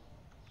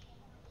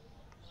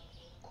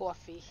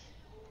 Coffee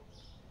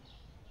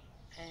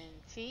and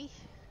tea.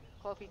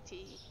 Coffee,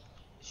 tea.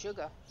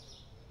 sugar.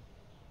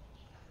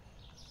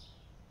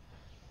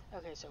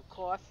 Okay, so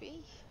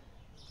coffee,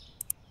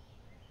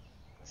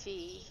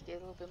 tea, get a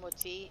little bit more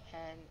tea,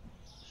 and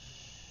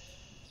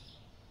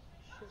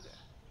sugar.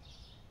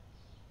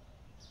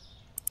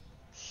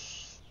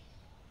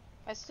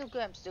 That's still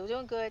good. I'm still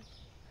doing good.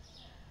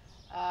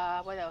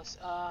 What else?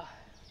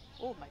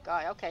 Oh my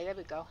god. Okay, there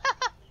we go.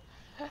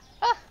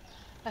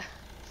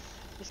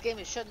 This game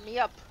is shutting me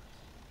up.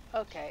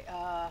 Okay,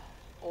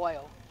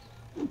 oil.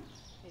 Let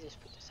me just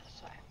put this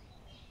outside.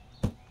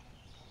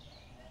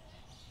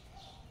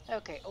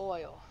 Okay,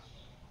 oil.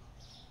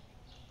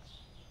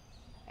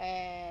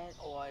 And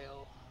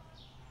oil.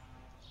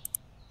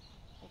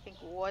 I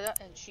think water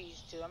and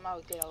cheese too. I'm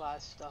gonna get a lot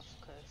of stuff,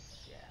 cause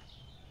yeah.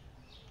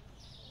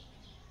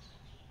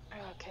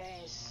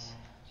 Okay, it's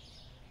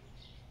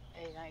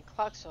 9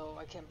 o'clock, so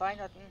I can't buy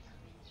nothing.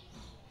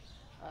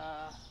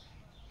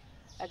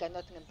 I got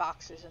nothing in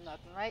boxes or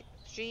nothing, right?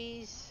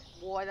 Cheese,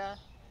 water.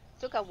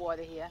 Still got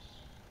water here.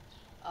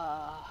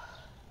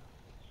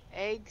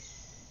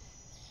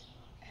 Eggs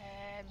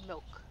and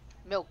milk.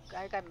 Milk.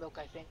 I got milk,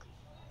 I think.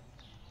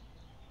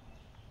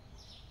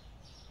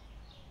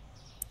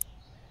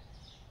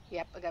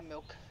 Yep, I got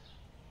milk.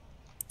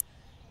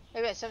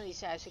 Maybe at some of these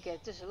things I should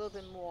get just a little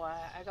bit more.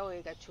 I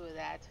already got 2 of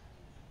that.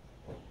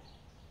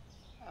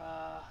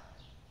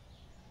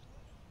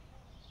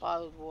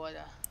 Bottled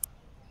water.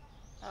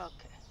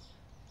 Okay.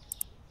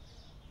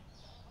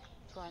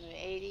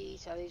 280.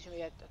 So these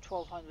we at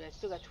 1200. I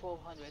still got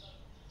 1200.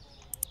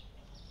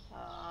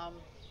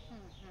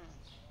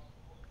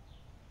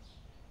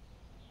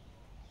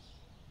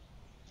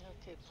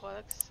 Okay,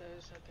 products.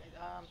 Okay.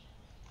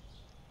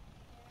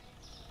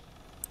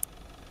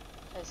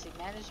 Let's see,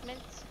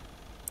 management.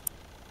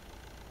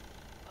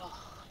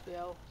 Oh,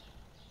 bill.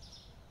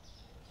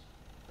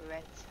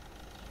 Rent.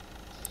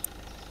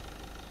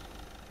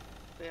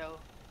 Bill.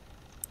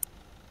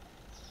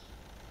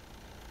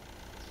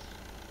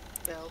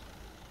 Bill.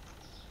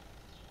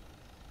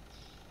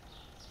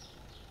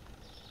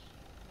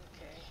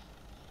 Okay.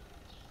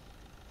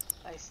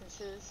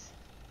 Licenses.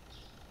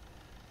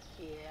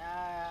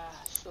 Yeah,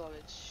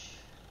 storage.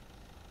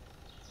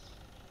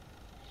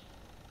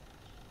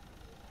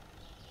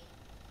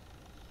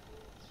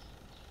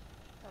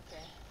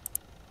 Okay.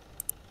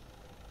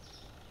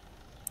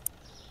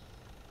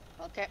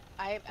 Okay,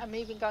 I'm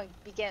even going to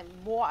be getting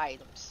more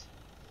items.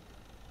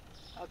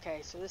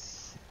 Okay, so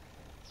this...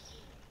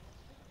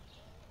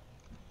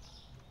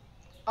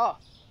 Oh!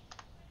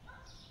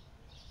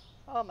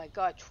 Oh my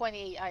god,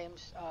 28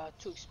 items,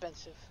 too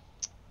expensive.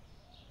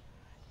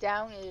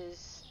 Down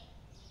is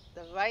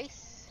the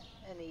rice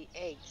and the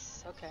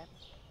eggs. Okay.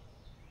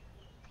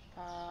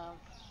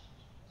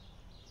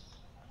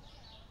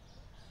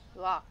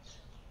 Locked.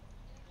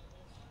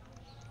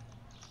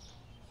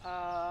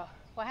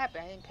 What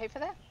happened? I didn't pay for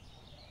that?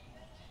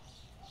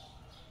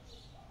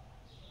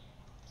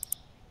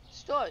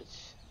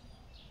 Storage.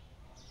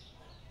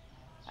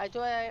 I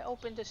thought I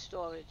opened the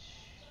storage.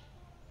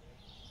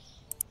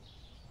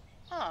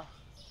 Huh.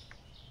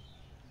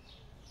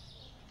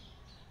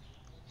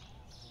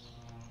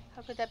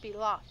 How could that be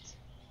locked?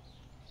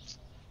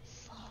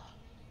 Well,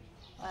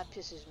 that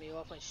pisses me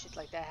off when shit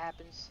like that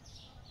happens.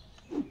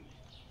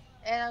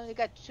 And I only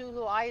got 2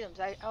 little items.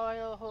 I got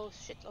a whole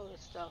shitload of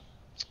stuff.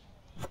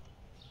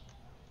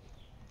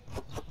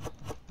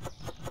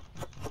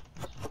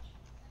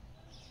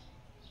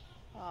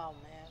 Oh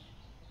man.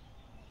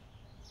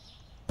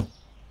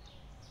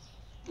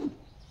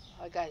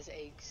 All I got is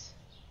eggs.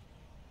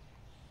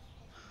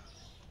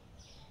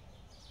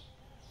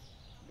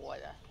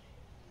 Water.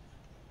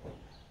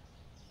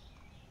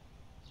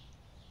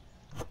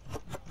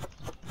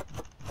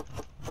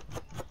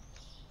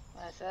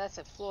 So that's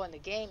a flaw in the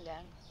game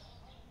then.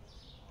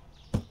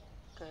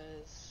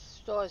 Because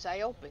stores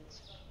I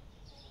opened.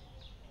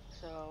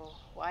 So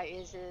why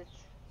is it?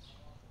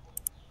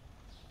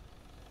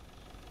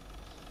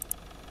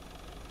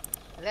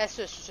 Unless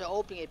it's just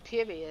opening it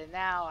period, and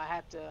now I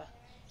have to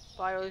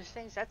buy all these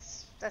things. That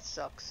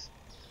sucks.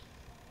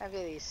 That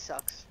really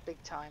sucks,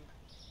 big time.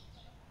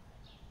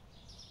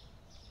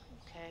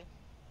 Okay.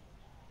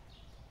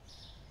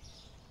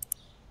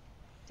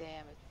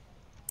 Damn it.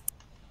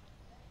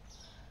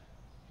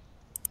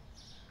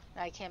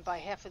 Now I can't buy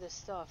half of this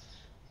stuff.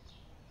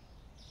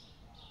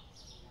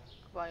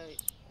 Buy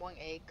 1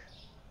 egg.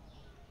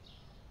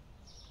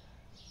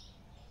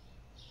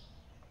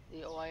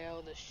 The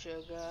oil, the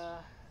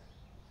sugar.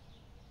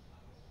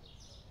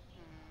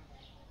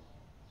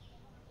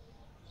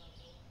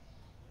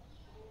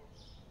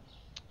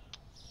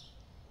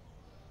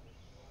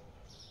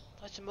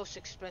 What's the most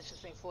expensive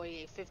thing?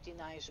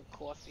 $48.59 is a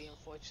coffee,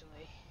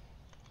 unfortunately.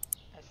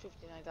 That's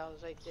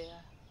 $59 right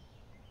there.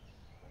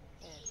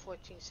 And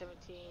 14,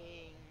 17,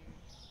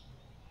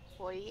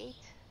 48. And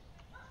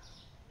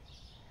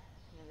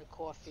then the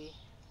coffee.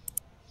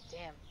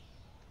 Damn.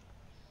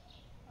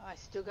 Oh, I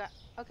still got...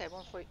 Okay,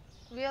 140.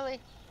 Really?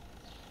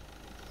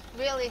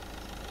 Really?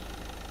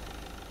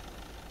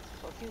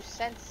 For a few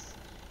cents?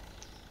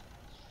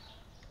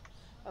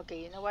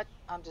 Okay, you know what?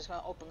 I'm just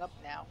gonna open up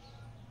now.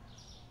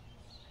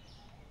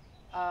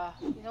 You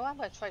know what? I'm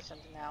gonna try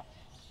something now.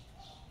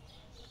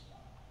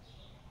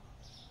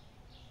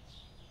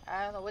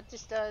 I don't know what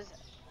this does.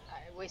 I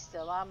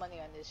wasted a lot of money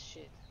on this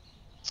shit.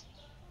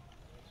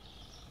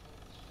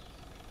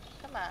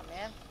 Come on,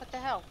 man. What the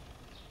hell?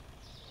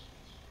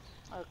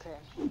 Okay.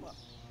 Well,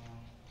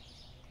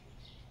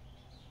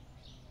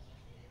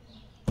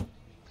 I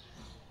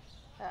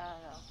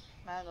don't know.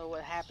 I don't know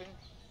what happened.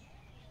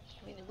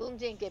 I mean, the room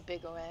didn't get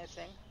big or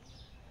anything.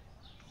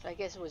 So I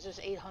guess it was just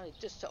 800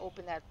 just to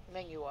open that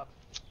menu up.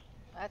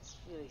 That's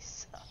really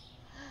suck.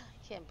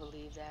 Can't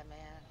believe that,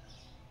 man.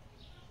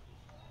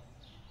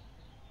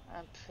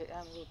 I'm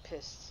a little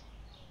pissed.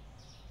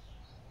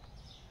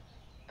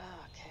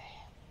 Okay.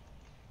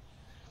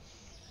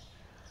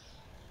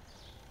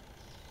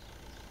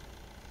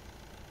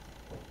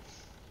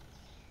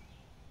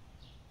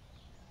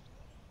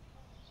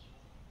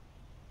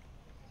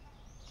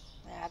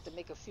 I have to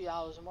make a few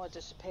dollars more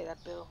just to pay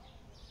that bill.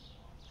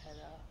 And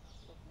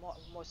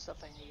more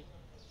stuff I need.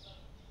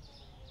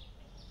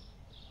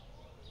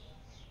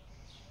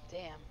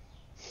 Damn.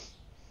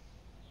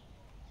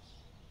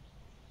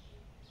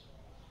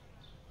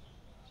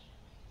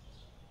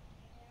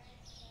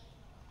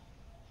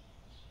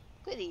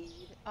 Good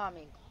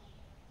evening.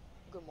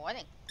 Good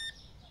morning.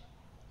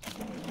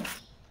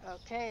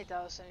 Okay,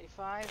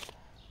 $1.75.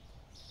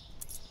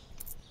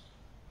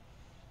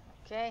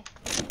 Okay.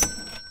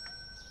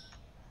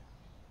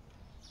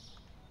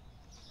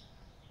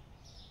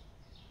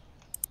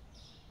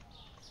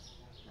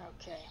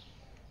 Okay.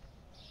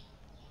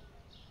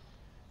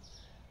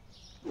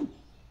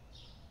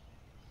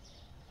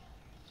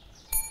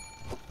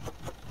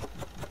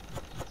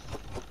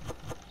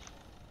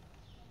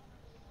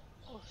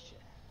 Oh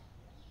shit.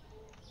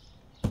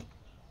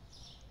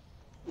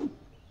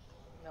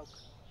 Milk.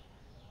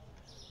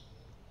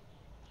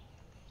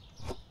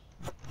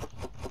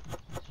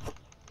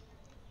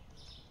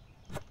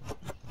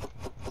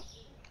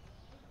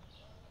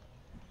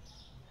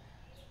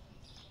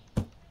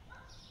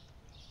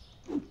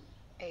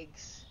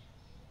 Eggs.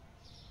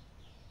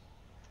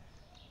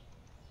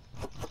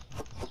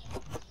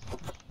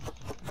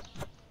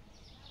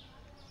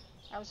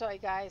 I'm sorry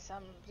guys,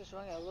 I'm just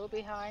running a little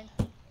behind.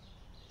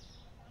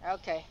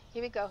 Okay,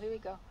 here we go, here we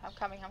go. I'm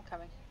coming.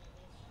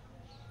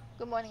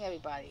 Good morning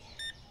everybody.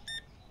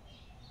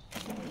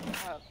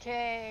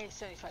 Okay,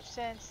 75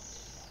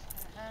 cents.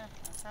 Have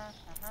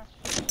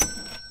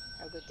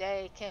a good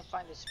day. Can't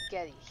find the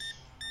spaghetti.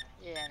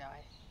 Yeah,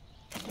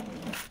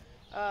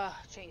 I know.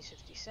 Change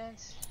 50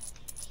 cents.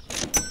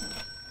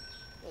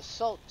 The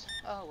salt.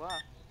 Oh, wow.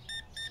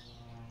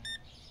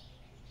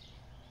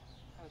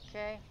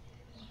 Okay.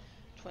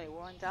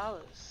 $21.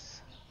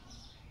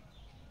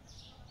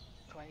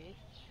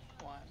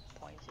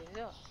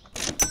 21.0.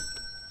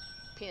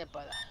 Peanut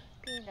butter.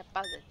 Peanut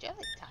butter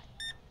jelly time.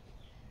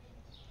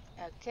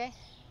 Okay.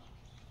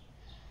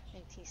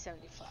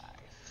 1975.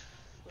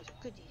 Was a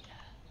good year.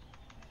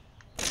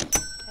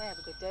 Okay, have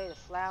a good day. The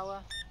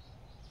flour.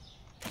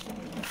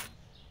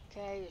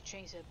 Okay, the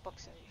change at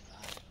 $1.75.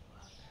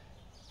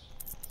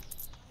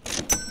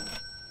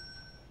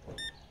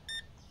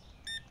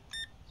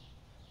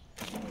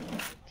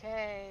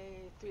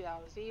 Okay,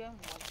 $3 even. 1,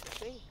 2,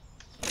 3.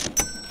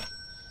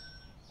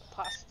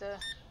 Pasta.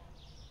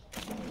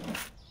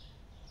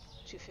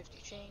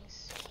 250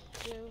 chains.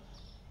 2.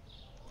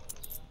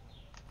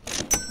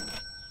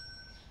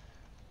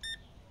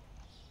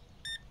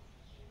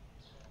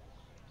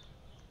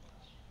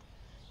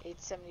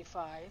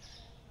 $8.75.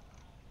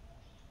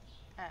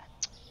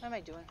 What am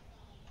I doing?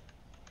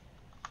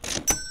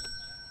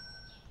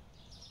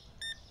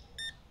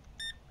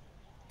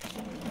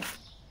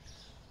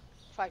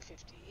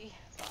 $5.50.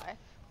 5.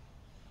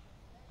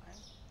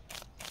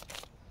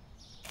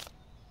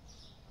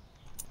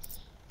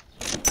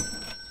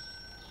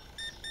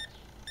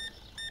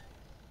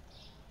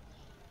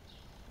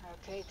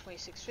 Okay,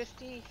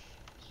 $26.50.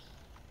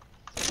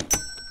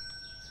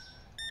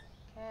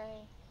 Okay.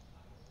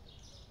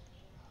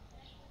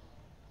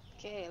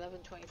 Okay,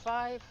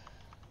 $11.25.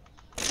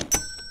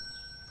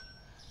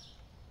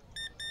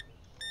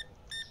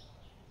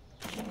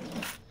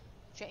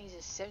 Change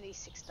is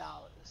 $76.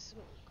 Okay.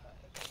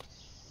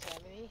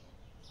 70.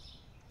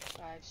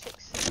 5,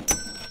 6.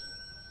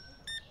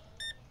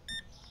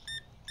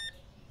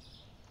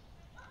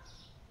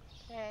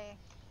 Okay.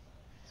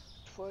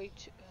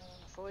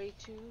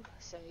 42,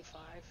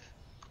 75.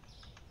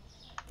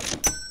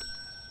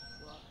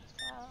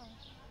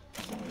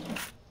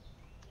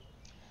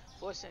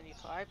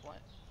 475. 1,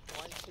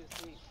 2,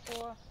 3,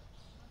 4.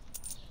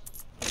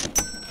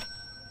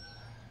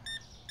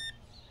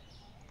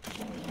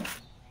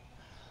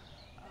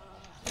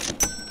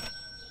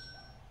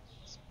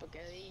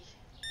 Spaghetti.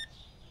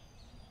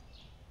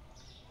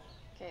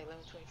 Okay,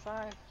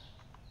 $11.25.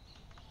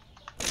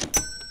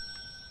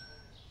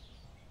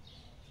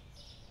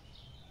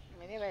 I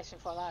mean, they're asking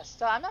for a lot of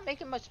stuff. I'm not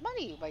making much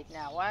money right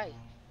now. Why?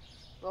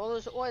 For all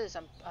those orders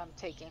I'm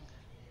taking.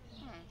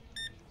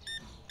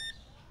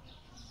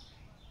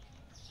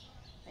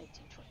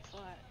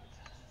 1925.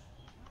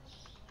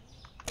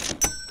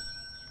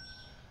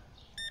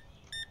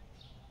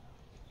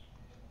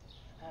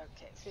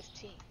 Okay,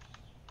 15.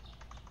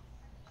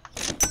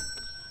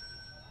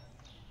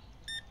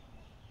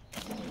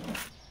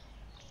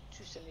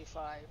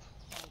 275.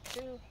 1,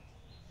 2.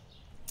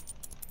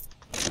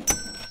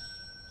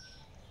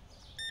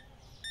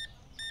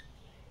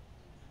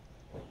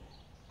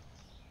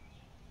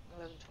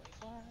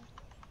 11.25.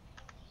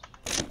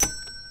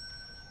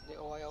 The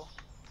oil.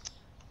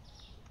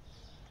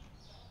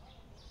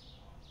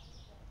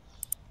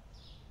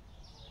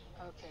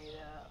 Okay,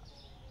 the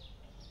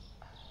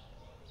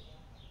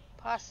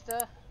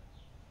pasta.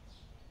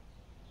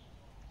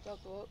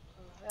 Double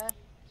that.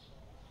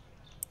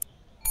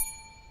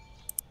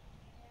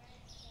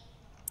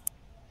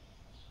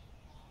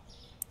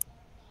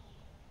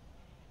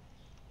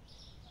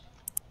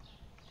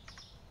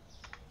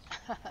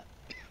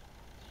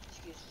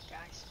 Excuse me,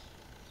 guys.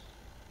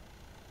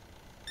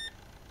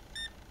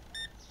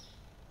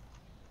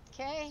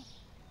 Okay.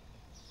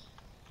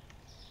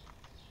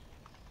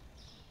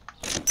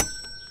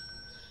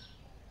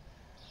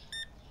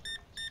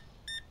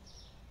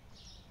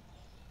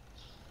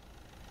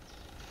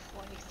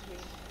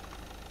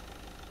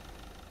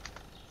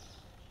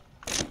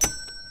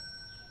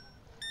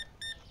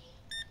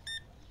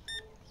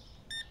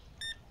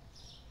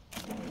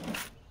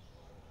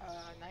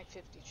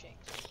 $9.50 change.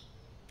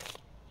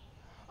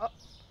 Oh,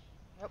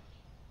 nope.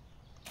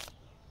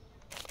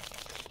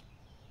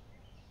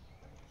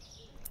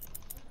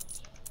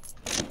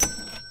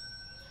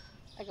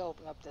 I gotta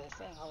open up the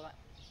thing. Hold on.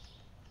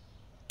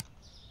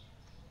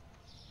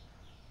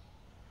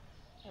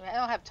 I mean, I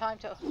don't have time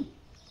to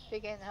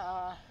begin.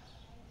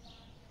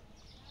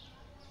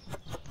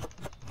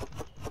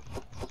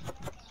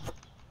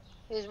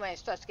 This is when it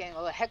starts getting a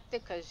little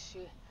hectic because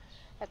you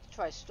have to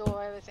try to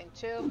store everything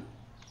too.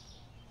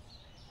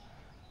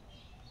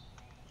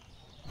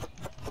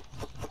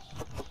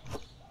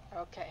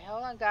 Okay,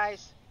 hold on,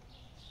 guys.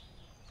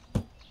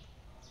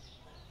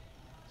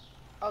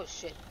 Oh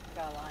shit, I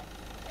got a line.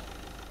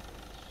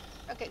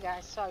 Okay,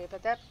 guys, sorry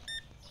about that.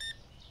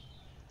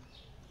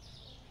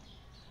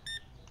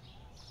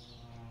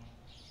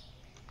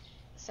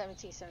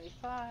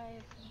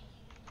 $17.75.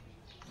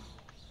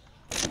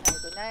 Have a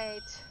good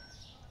night.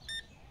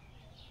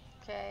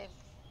 Okay.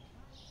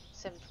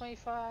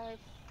 $7.25.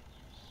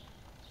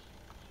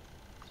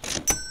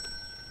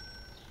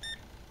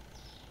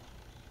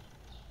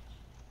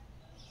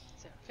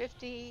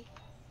 $7.50.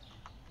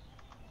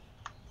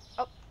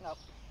 Oh no.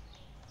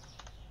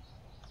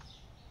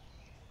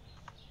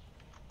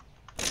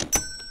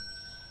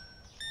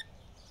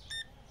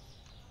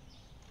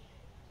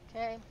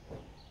 Okay.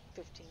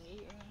 15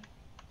 eaten.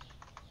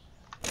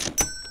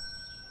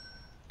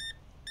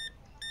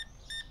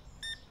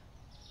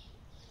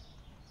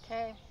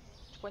 Okay.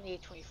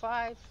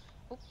 28.25.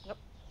 Oop, nope.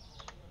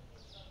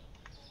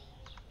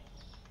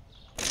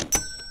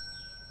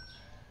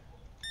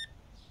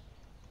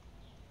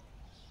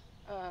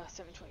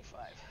 $7.25.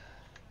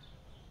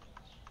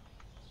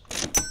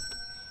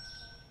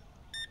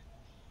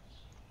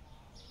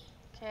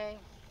 Okay.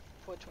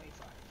 $4.25.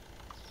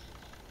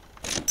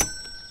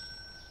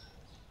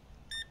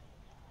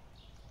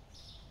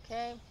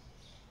 Okay.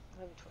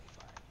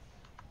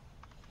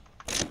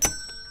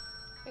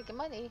 $11.25. Making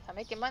money. I'm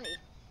making money.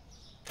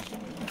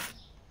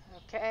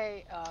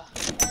 Okay.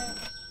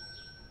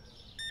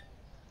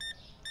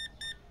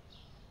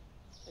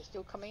 They're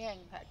still coming in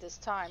at this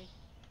time.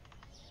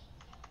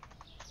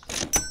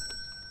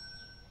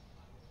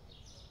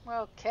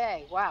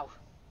 Okay. Wow.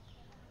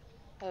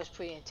 That was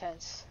pretty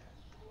intense.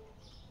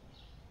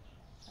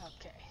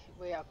 Okay.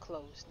 We are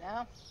closed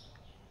now.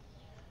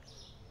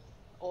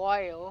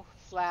 Oil,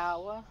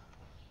 flour,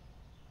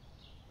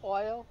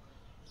 oil,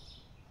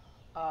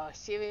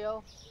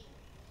 cereal.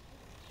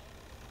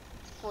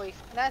 40.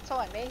 That's all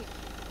I made.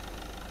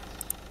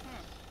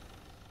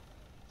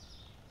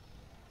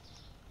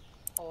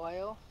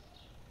 Oil.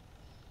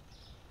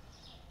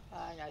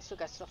 And I still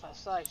got stuff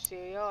outside.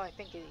 Cereal. I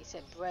think he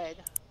said bread.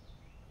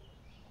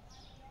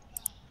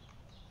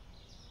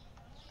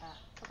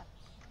 Come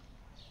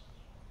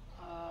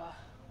on.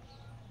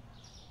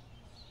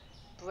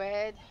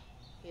 Bread.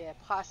 Yeah,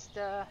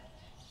 pasta.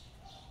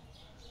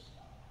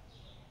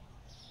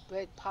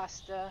 Bread,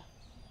 pasta.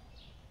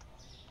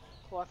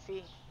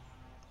 Coffee.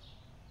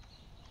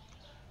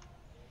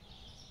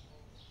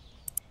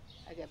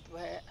 I get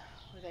bread.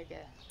 What did I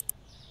get?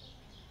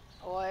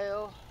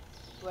 Oil.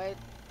 Bread.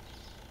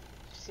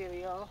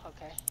 Cereal.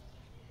 Okay.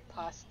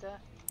 Pasta.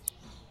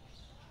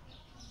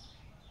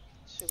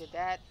 Sugar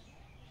that.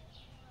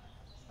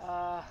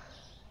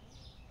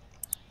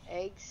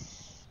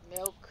 Eggs.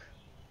 Milk.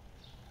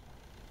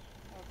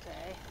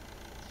 Okay.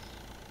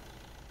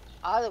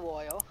 Olive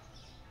oil.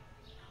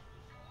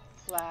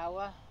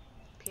 Flour.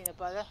 Peanut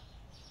butter.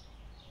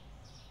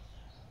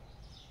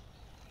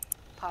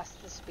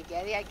 Pasta,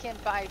 spaghetti. I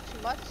can't buy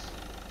too much.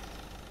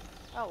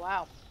 Oh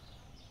wow.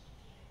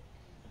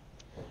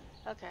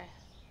 Okay.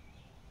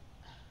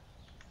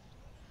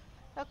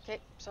 Okay,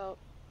 so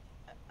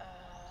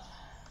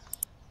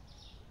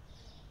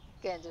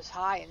getting this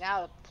high, and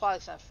now the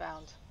products I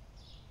found.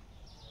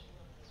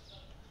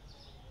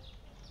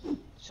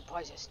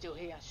 surprised they're still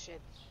here.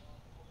 Shit.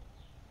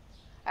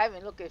 I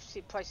haven't looked if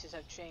see prices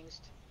have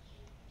changed.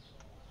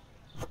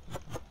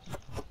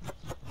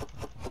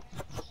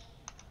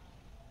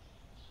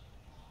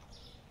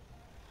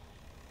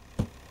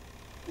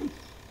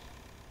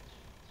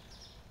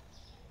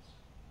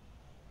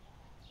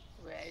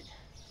 Red.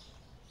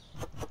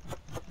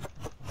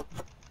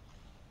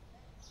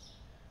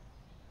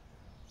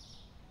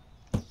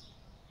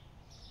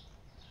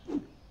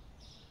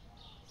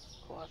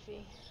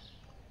 Coffee.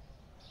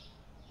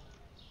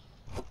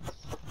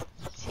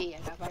 Tea. I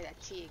gotta buy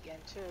that tea again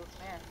too,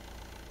 man.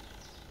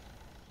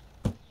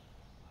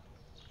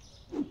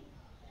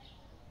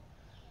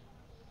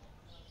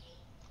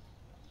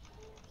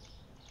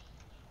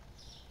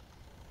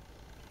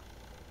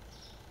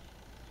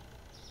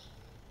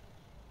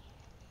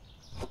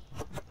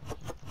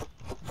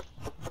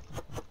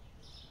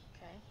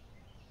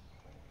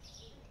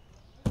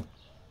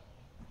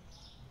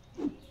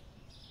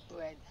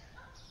 Bread.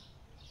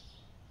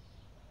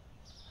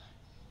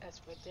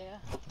 That's right there.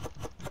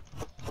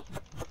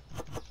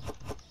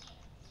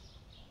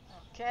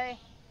 Okay.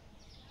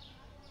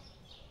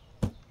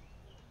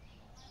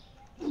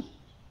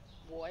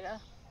 Water.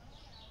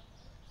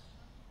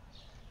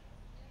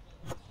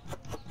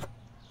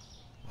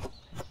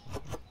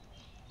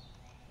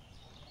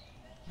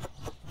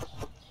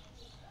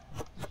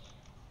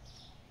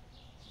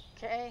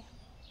 Okay.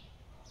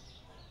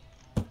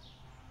 I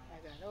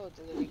got no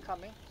delivery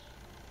coming.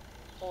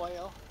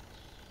 Oil.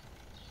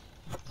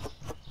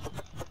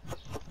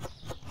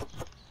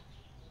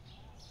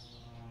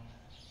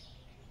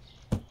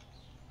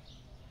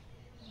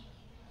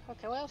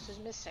 Okay, what else is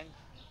missing?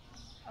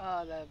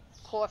 The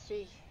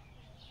coffee,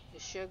 the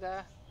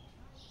sugar.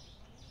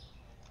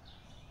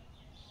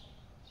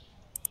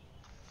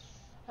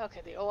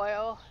 Okay, the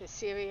oil, the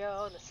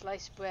cereal, the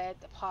sliced bread,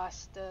 the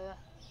pasta,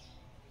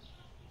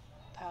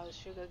 powdered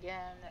sugar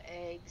again, the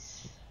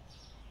eggs.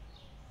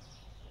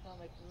 I'll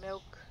make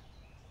milk,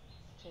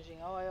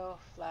 changing oil,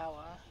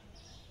 flour.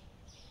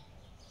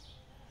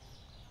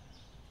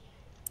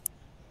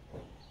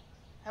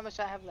 How much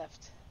I have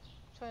left?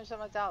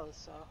 $27,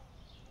 so.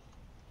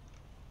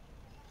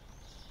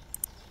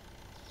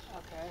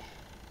 Okay.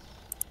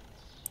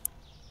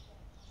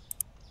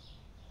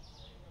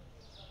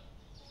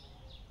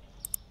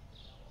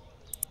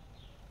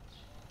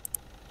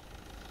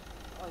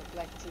 Oh, the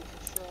black tea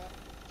for sure.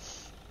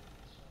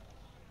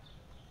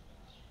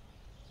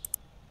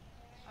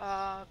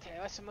 Okay,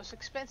 what's the most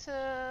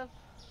expensive?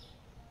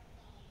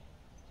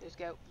 Just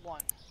get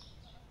one.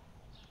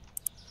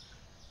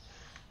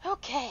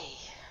 Okay.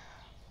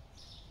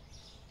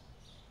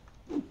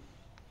 And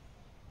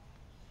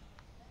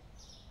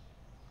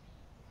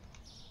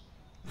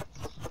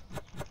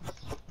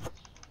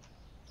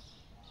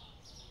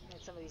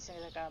some of these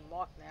things I got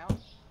marked now.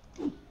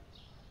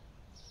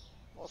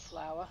 More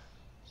flour.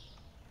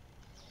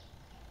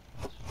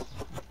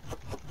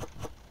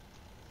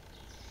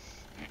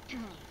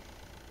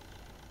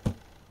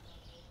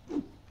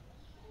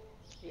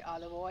 The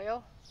olive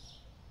oil.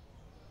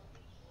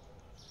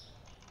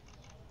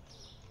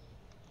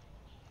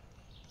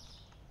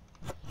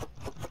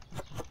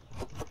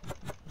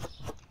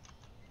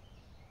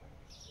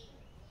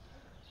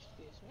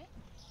 Excuse me.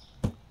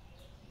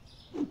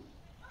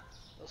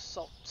 The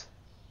salt.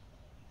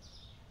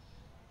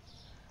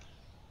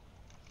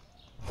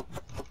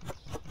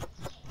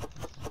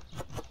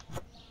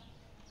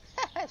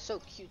 That's so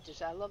cute.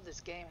 I love this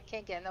game. I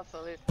can't get enough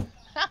of it.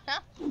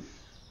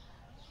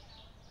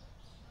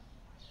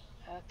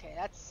 Okay,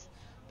 that's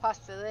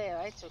pasta there,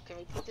 right? So can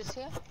we put this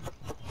here?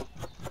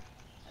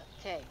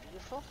 Okay,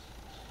 beautiful.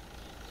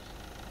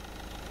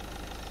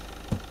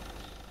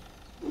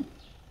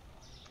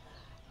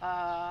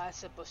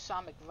 That's a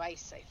balsamic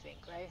rice, I think,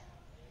 right?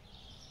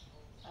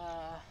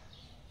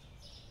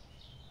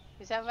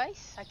 Is that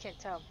rice? I can't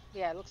tell.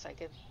 Yeah, it looks like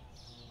it.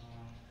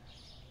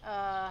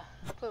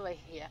 Put it right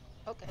here.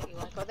 Okay, you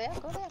want to go there?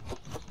 Go there.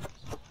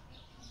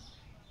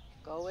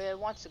 Go where it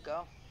wants to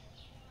go.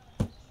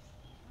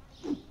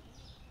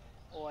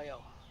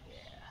 Oil.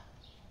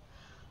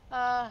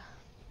 Yeah.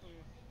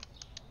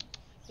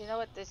 You know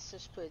what? Let's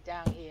just put it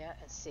down here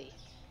and see.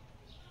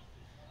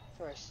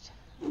 First.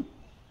 The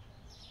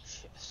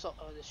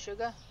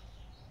sugar.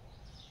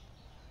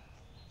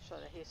 Show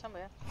that here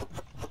somewhere.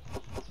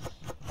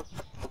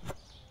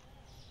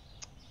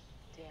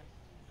 Damn.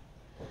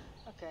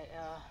 Okay,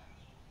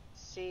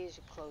 C is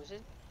to close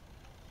it.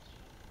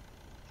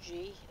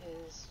 G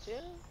is to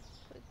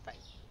put it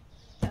right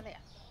down there.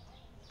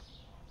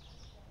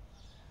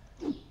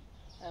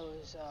 That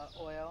was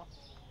oil.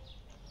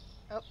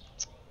 Oh.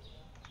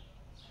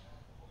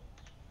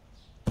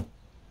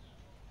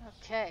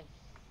 Okay.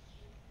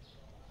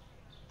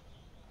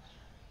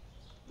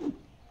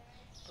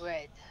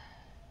 Bread.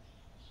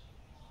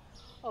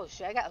 Oh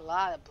shit, I got a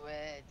lot of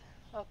bread.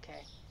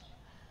 Okay.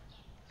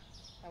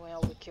 I went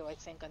overkill, I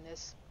think, on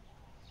this.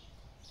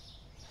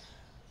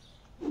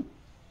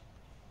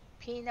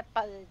 Peanut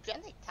butter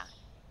jelly time.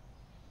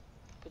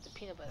 Put the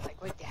peanut butter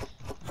like right there.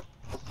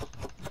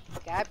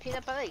 Gotta have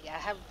peanut butter, you gotta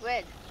have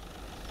bread.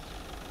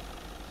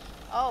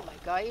 Oh my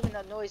god, even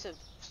the noise of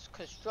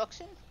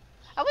construction?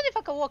 I wonder if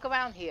I could walk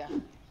around here.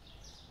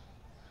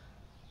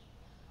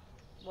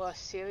 More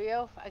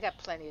cereal? I got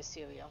plenty of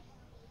cereal.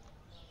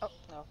 Oh,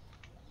 no.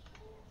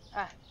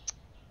 Ah,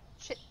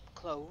 shit.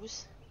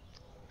 Clothes.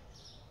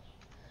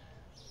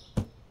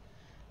 I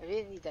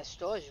really need that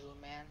storage room,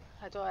 man.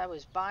 I thought I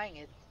was buying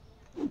it.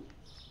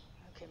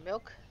 Okay,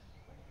 milk.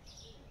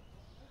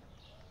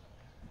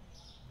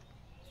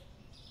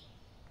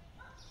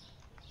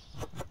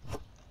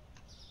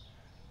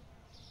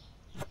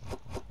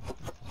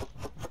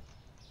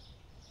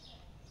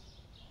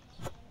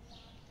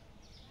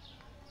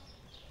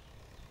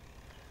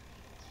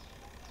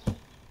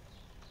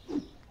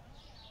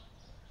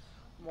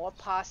 More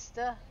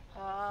pasta.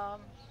 You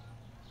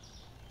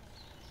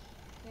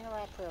know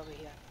what I put over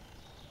here?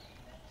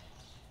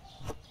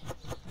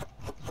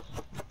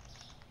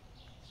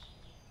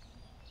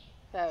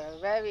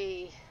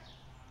 Very.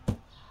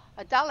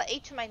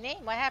 $1.08 to my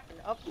name. What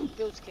happened? Oh,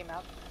 bills came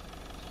out.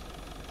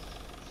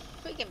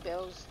 Freaking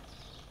bills.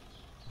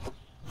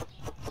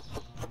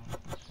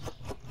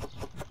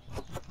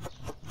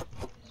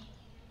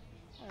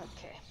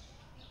 Okay.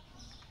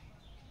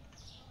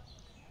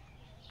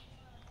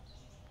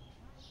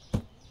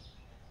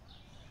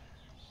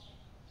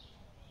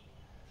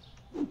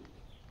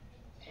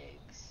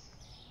 Eggs.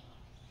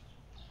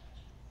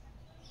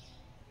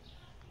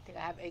 I think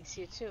I have eggs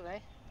here too,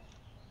 right?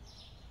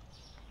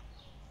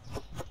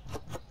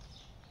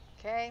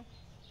 Okay.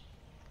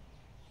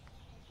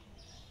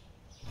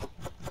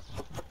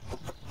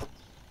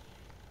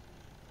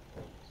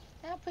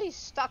 I'm pretty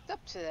stocked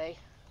up today.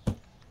 I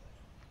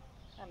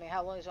mean,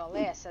 how long is it gonna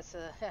last? That's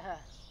a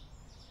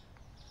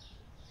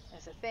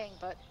that's a thing,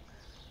 but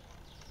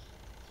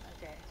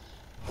okay.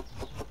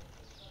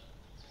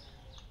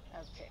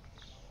 Okay.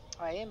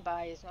 All I didn't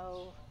buy is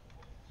no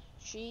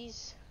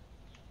cheese.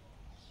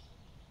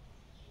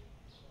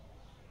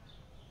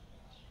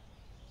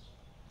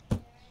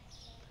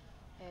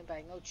 I didn't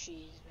buy no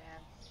cheese, man.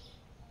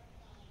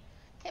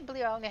 Can't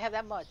believe I only have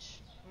that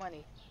much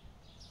money.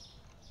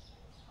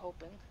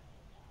 Open.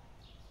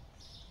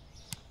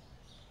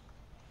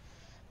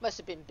 Must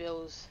have been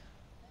bills.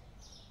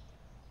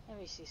 Let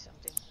me see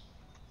something.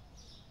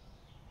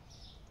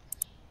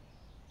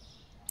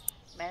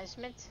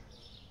 Management?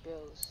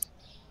 Bills.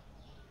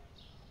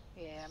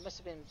 Yeah, must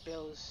have been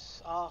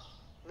bills. Oh,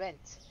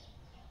 rent.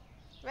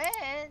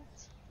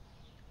 Rent!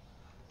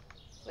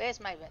 Where's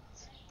my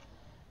rent?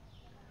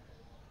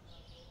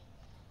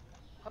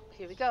 Oh,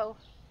 here we go.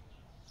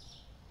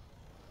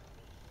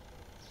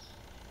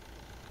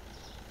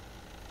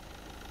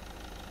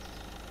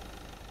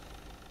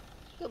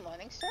 Good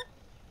morning, sir.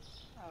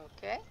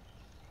 Okay.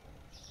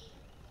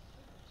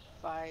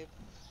 5,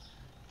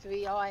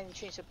 3. Oh, I didn't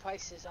change the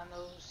prices on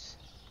those.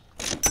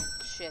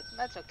 Shit,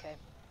 that's okay.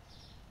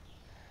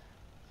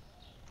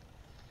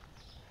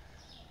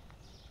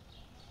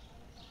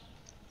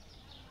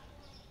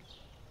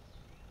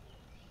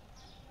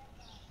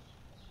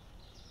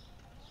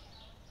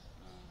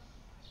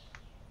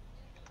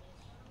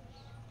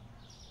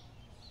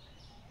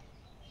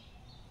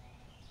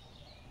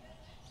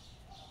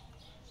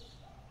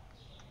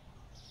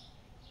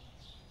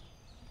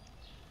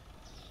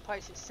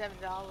 Price is $7.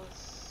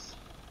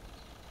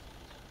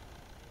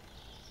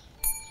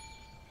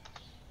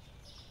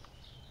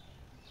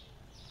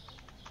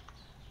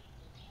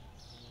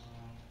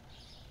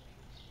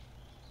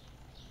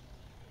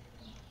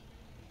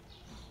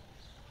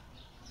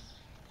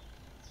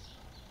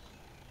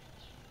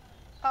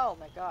 Oh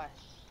my god.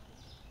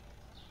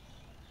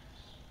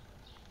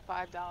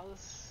 $5.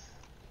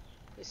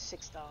 It's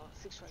 $6.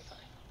 $6.25.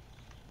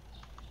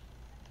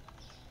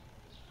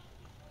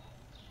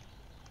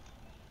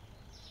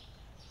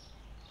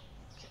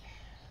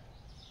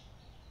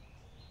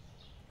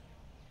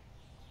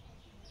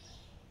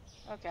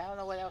 Okay, I don't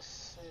know what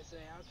else is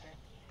there. Okay.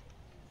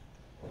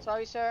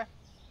 Sorry, sir.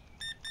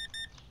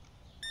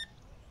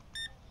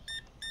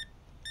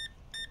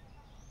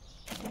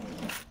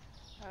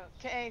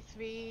 Okay,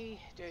 3.38.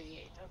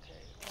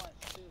 Okay, 1,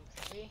 2,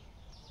 3.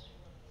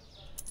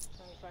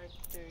 25,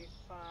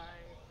 35.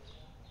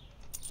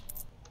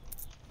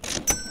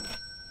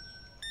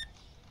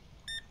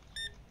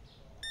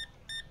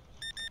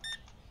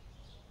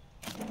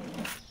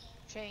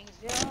 Change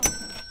 0.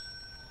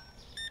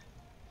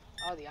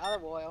 Oh, the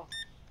olive oil.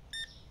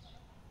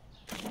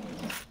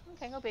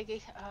 Okay, no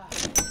biggie.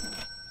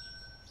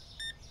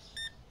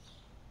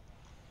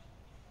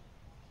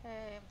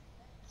 Okay,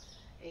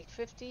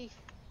 8.50.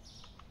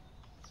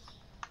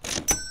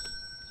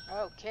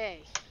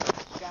 Okay,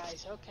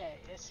 guys. Okay,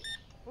 let's see.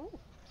 Ooh.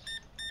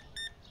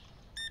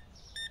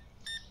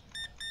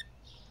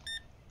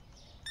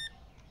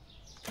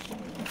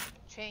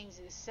 Change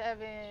is 7.55.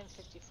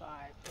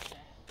 Okay.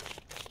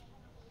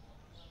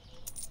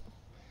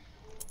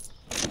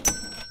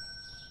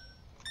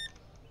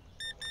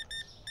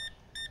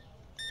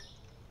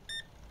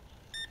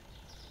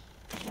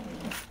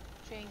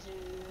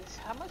 Changes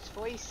how much?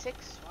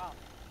 46. Wow.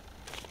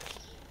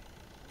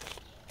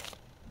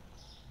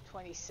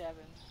 27.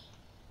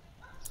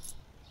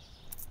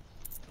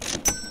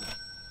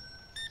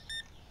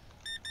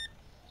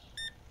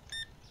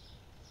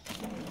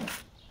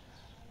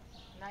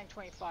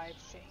 925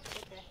 change.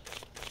 Okay.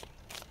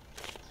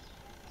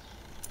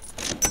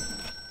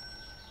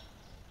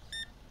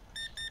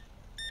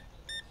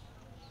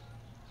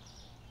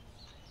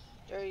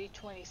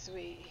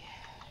 3023.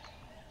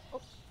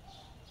 Oh,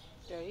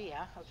 30.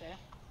 Yeah. Okay.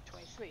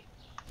 23.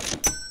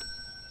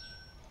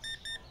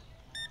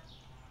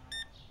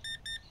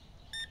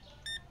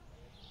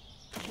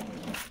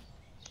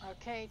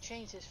 Okay,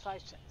 change is 5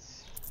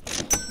 cents.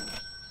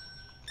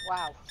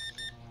 Wow.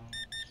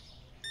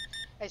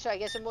 Hey, so I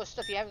guess the more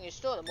stuff you have in your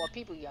store, the more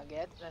people you're gonna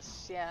get.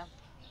 That's, yeah.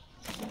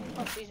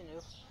 Oh, she's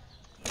new.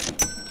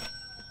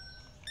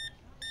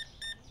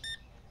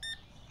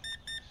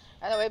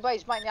 I know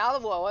everybody's buying the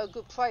olive oil at a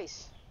good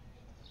price.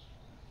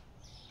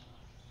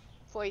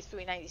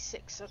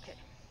 43.96. Okay.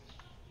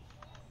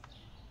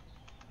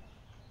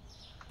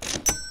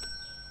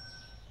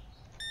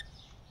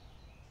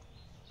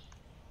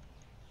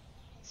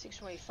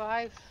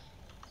 $6.25.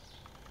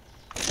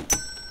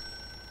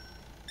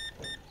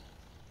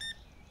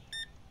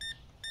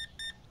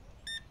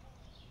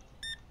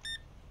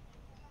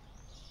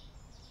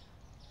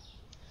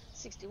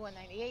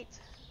 $61.98.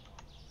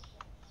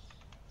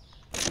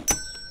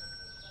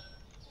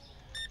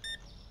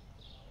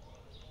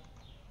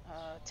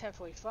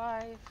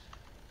 10.45.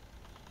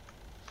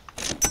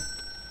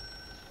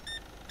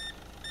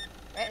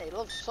 Man, they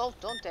love salt,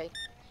 don't they?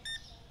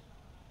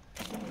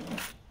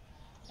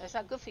 That's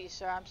not good for you,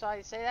 sir. I'm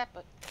sorry to say that,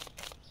 but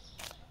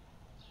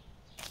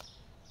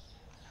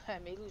I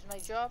may lose my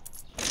job.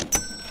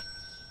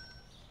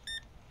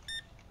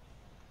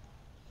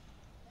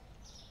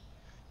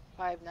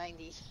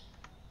 $5.90.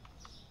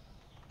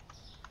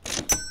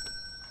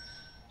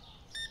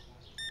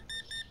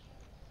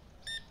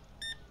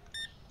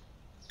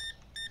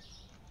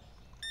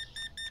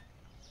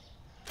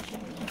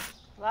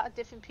 A lot of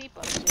different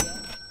people I'm seeing.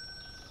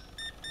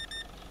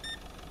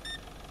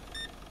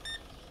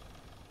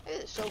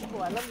 It is so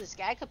cool. I love this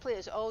game. I could play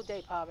this all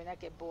day, probably,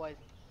 not get bored.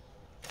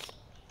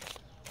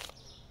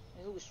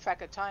 I lose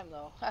track of time,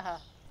 though. Haha.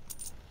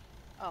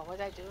 Oh, what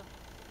did I do?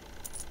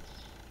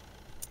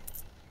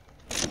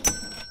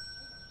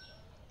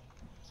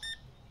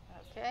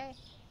 Okay.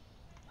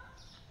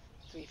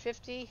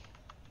 350.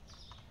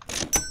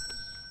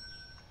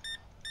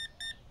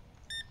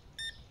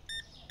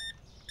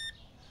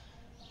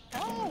 I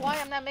don't know why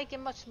I'm not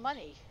making much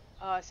money.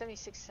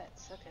 76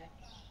 cents. Okay.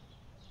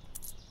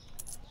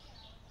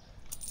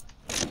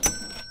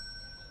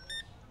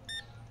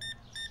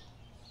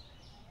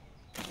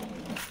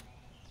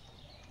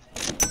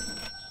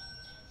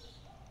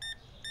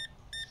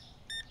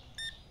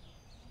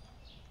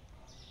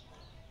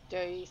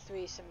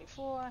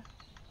 $33.74.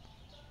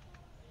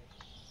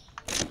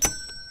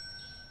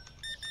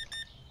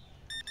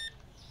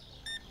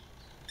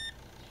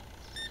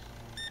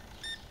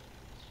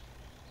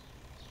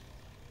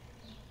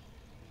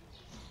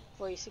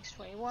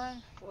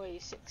 $46.21.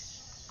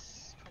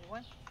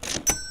 $46.21.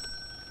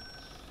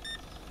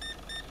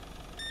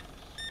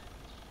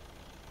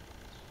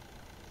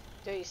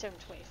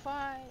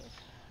 $37.25.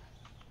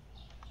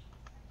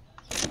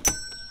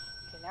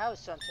 Okay, now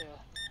it's starting to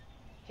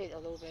hit a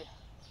little bit.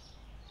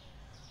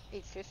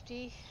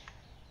 $8.50.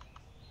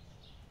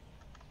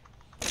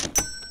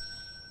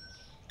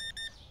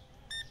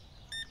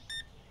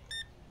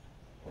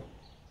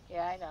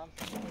 Yeah, I know.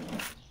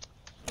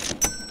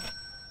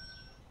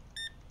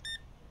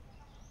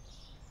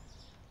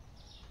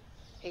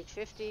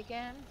 $8.50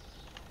 again.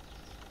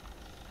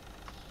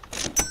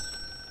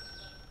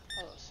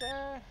 Hello,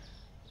 sir.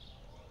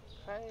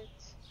 Credit.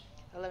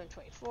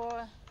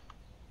 $11.24.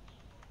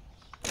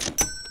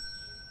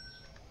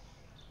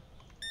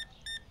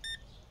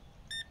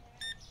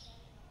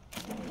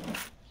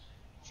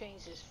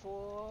 Change is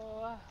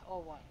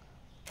 401.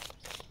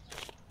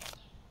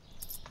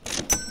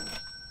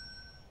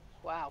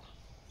 Wow.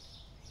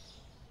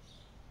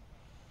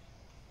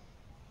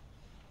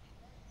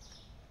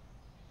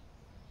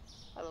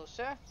 Hello,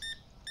 sir.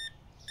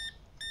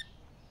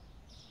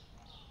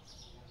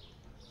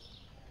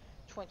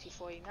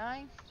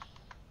 2049.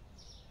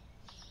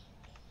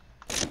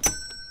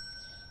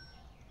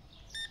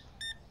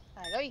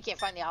 I know you can't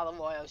find the olive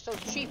oil. It's so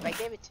cheap. I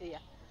gave it to you.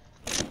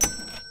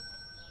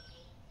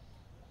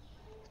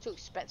 It's too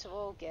expensive.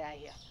 Oh, get out of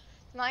here.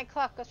 9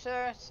 o'clock,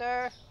 sir.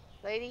 Sir.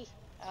 Lady.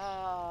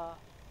 I'm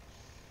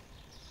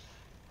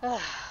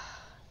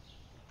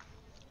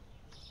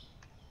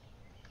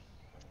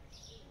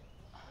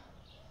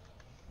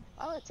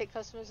gonna take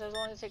customers as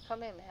long as they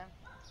come in, man.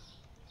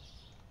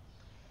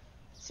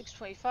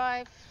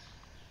 625.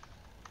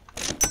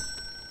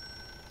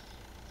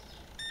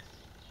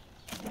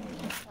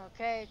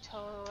 Okay,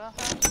 total.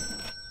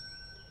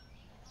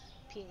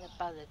 Peanut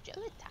butter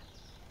jelly time.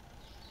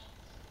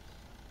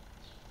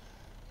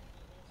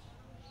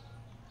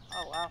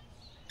 Oh wow.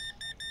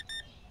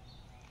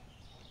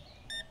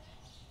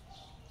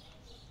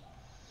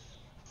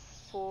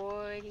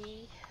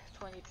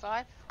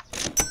 40.25.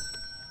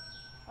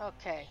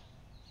 Okay.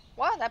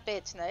 Wow, not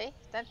bad tonight.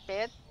 Not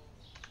bad.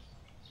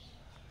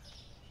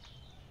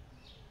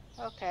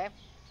 Okay.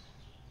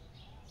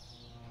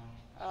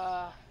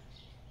 Uh,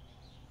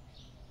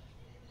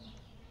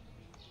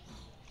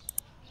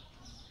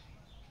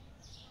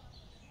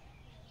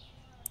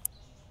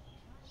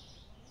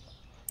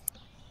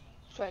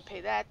 so I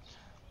pay that.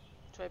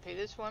 So I pay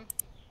this one.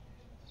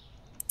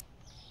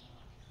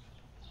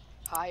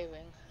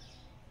 Hiring.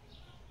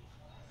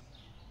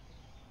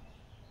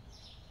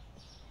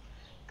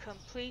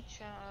 Complete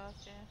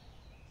charge.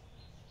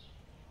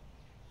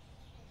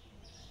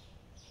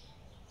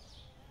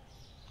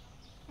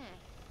 Hmm.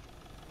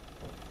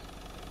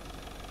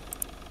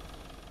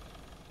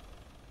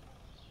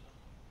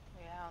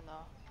 Yeah, I don't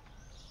know.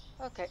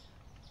 Okay.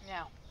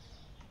 Now.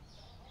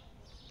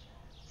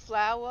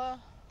 Flour.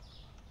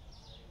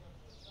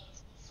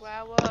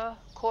 Flour.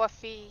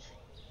 Coffee.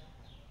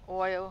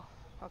 Oil.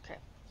 Okay.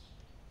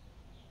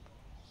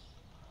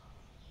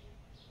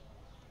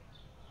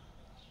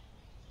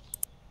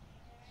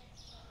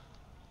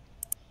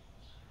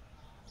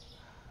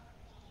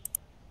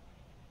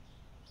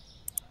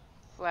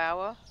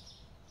 Flour.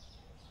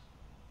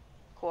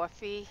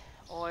 Coffee.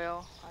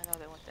 Oil. I know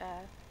they want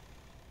that.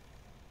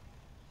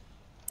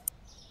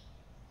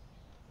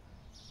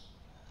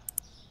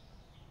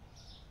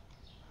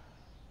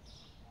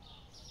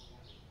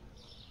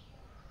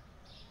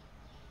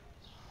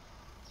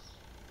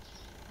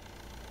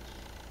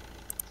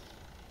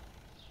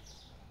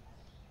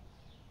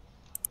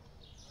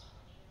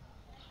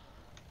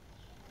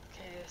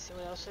 Okay, let's see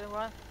what else they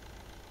want.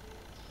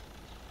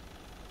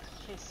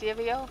 Okay,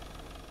 cereal.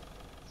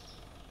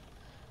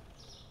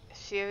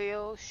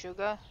 Cereal,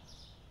 sugar.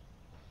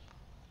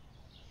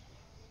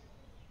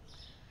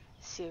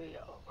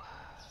 Cereal.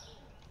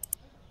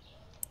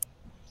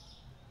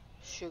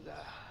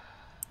 Sugar.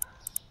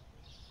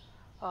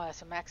 Oh,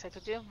 that's a max I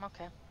could do?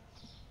 Okay.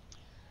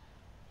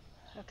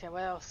 Okay,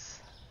 what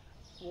else?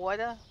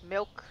 Water,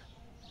 milk,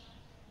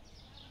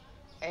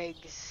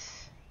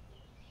 eggs.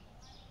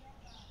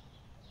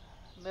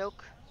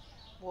 Milk,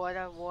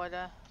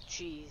 water,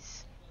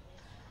 cheese.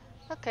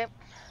 Okay.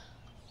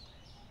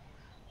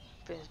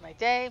 Finish my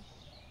day.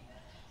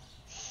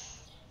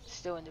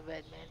 Still in the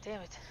red, man.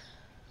 Damn it.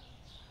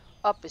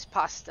 Up is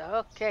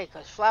pasta. Okay,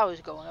 because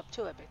flour's going up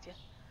too, I bet you.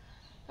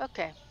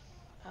 Okay.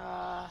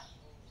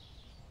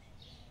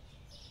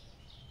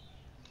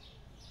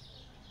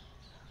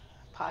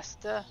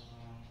 Pasta.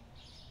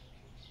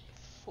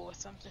 For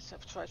something, so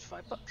I've charged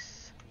 $5.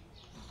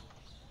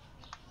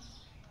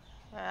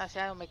 See,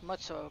 I don't make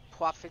much of a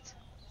profit.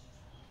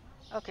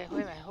 Okay,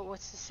 wait a minute.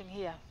 What's this thing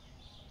here?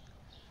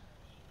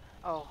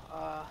 Oh,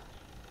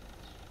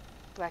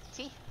 black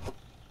tea.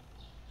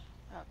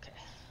 Okay.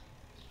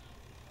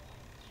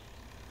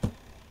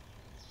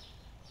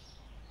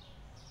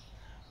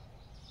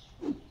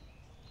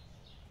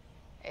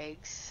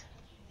 Eggs.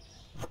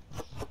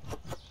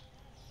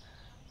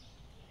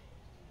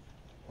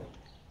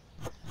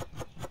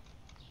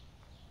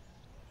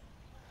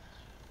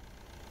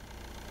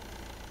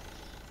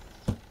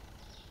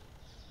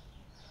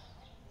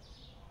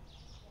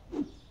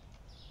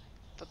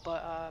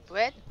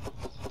 Bread.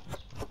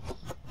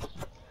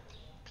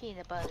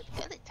 Peanut butter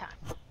jelly time.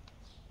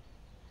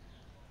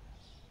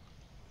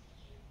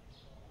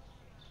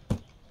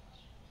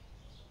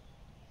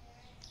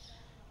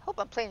 Hope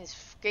I'm playing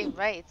this game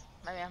right.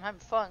 I mean, I'm having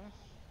fun.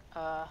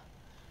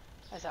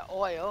 There's that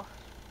oil.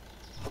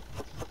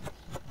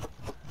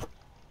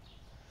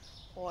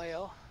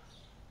 Oil.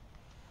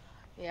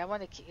 Yeah, I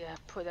want to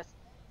put that.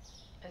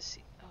 Let's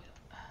see.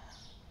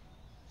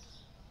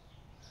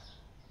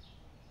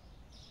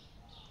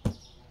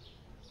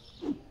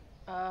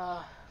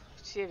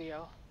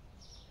 Cereal.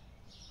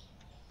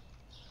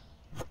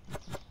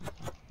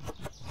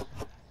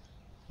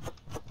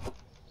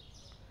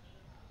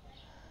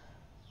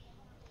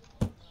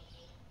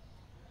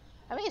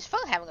 I mean, it's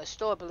fun having a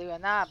store, believe it or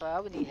not, but I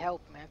would need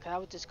help, man, because I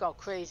would just go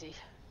crazy.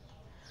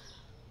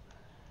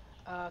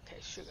 Okay,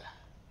 sugar.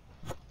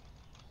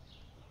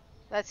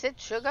 That's it,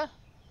 sugar?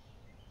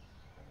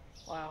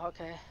 Wow,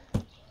 okay.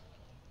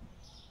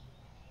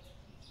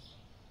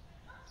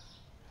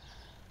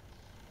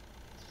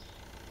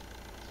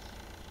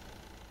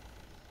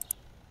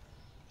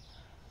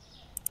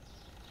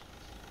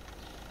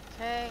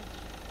 Okay.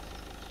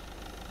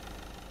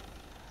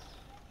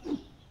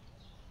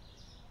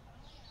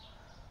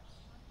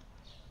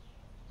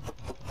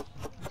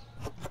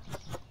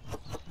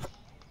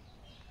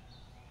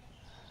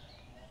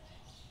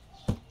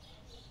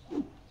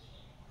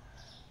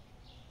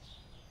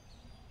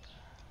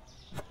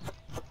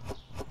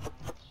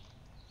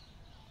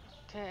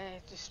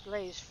 Okay,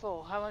 display is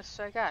full. How much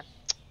I got?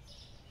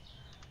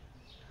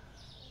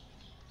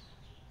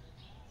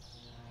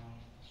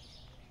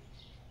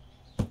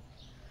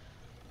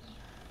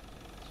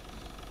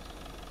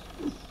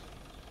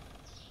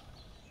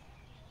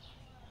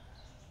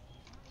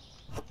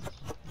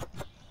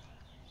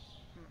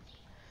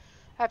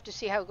 I have to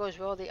see how it goes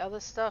with all the other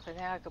stuff, and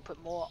then I can put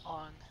more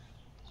on.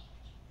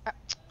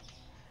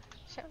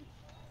 So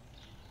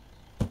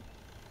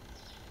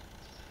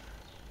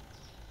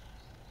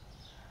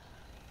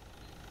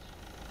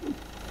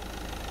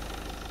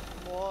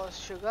more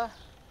sugar.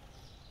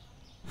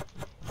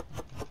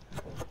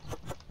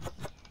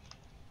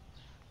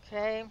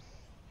 Okay.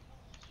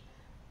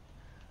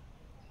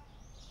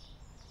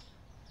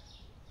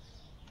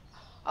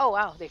 Oh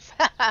wow, they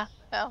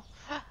well,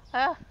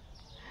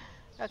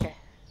 okay.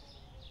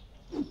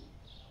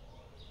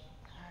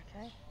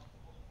 Okay.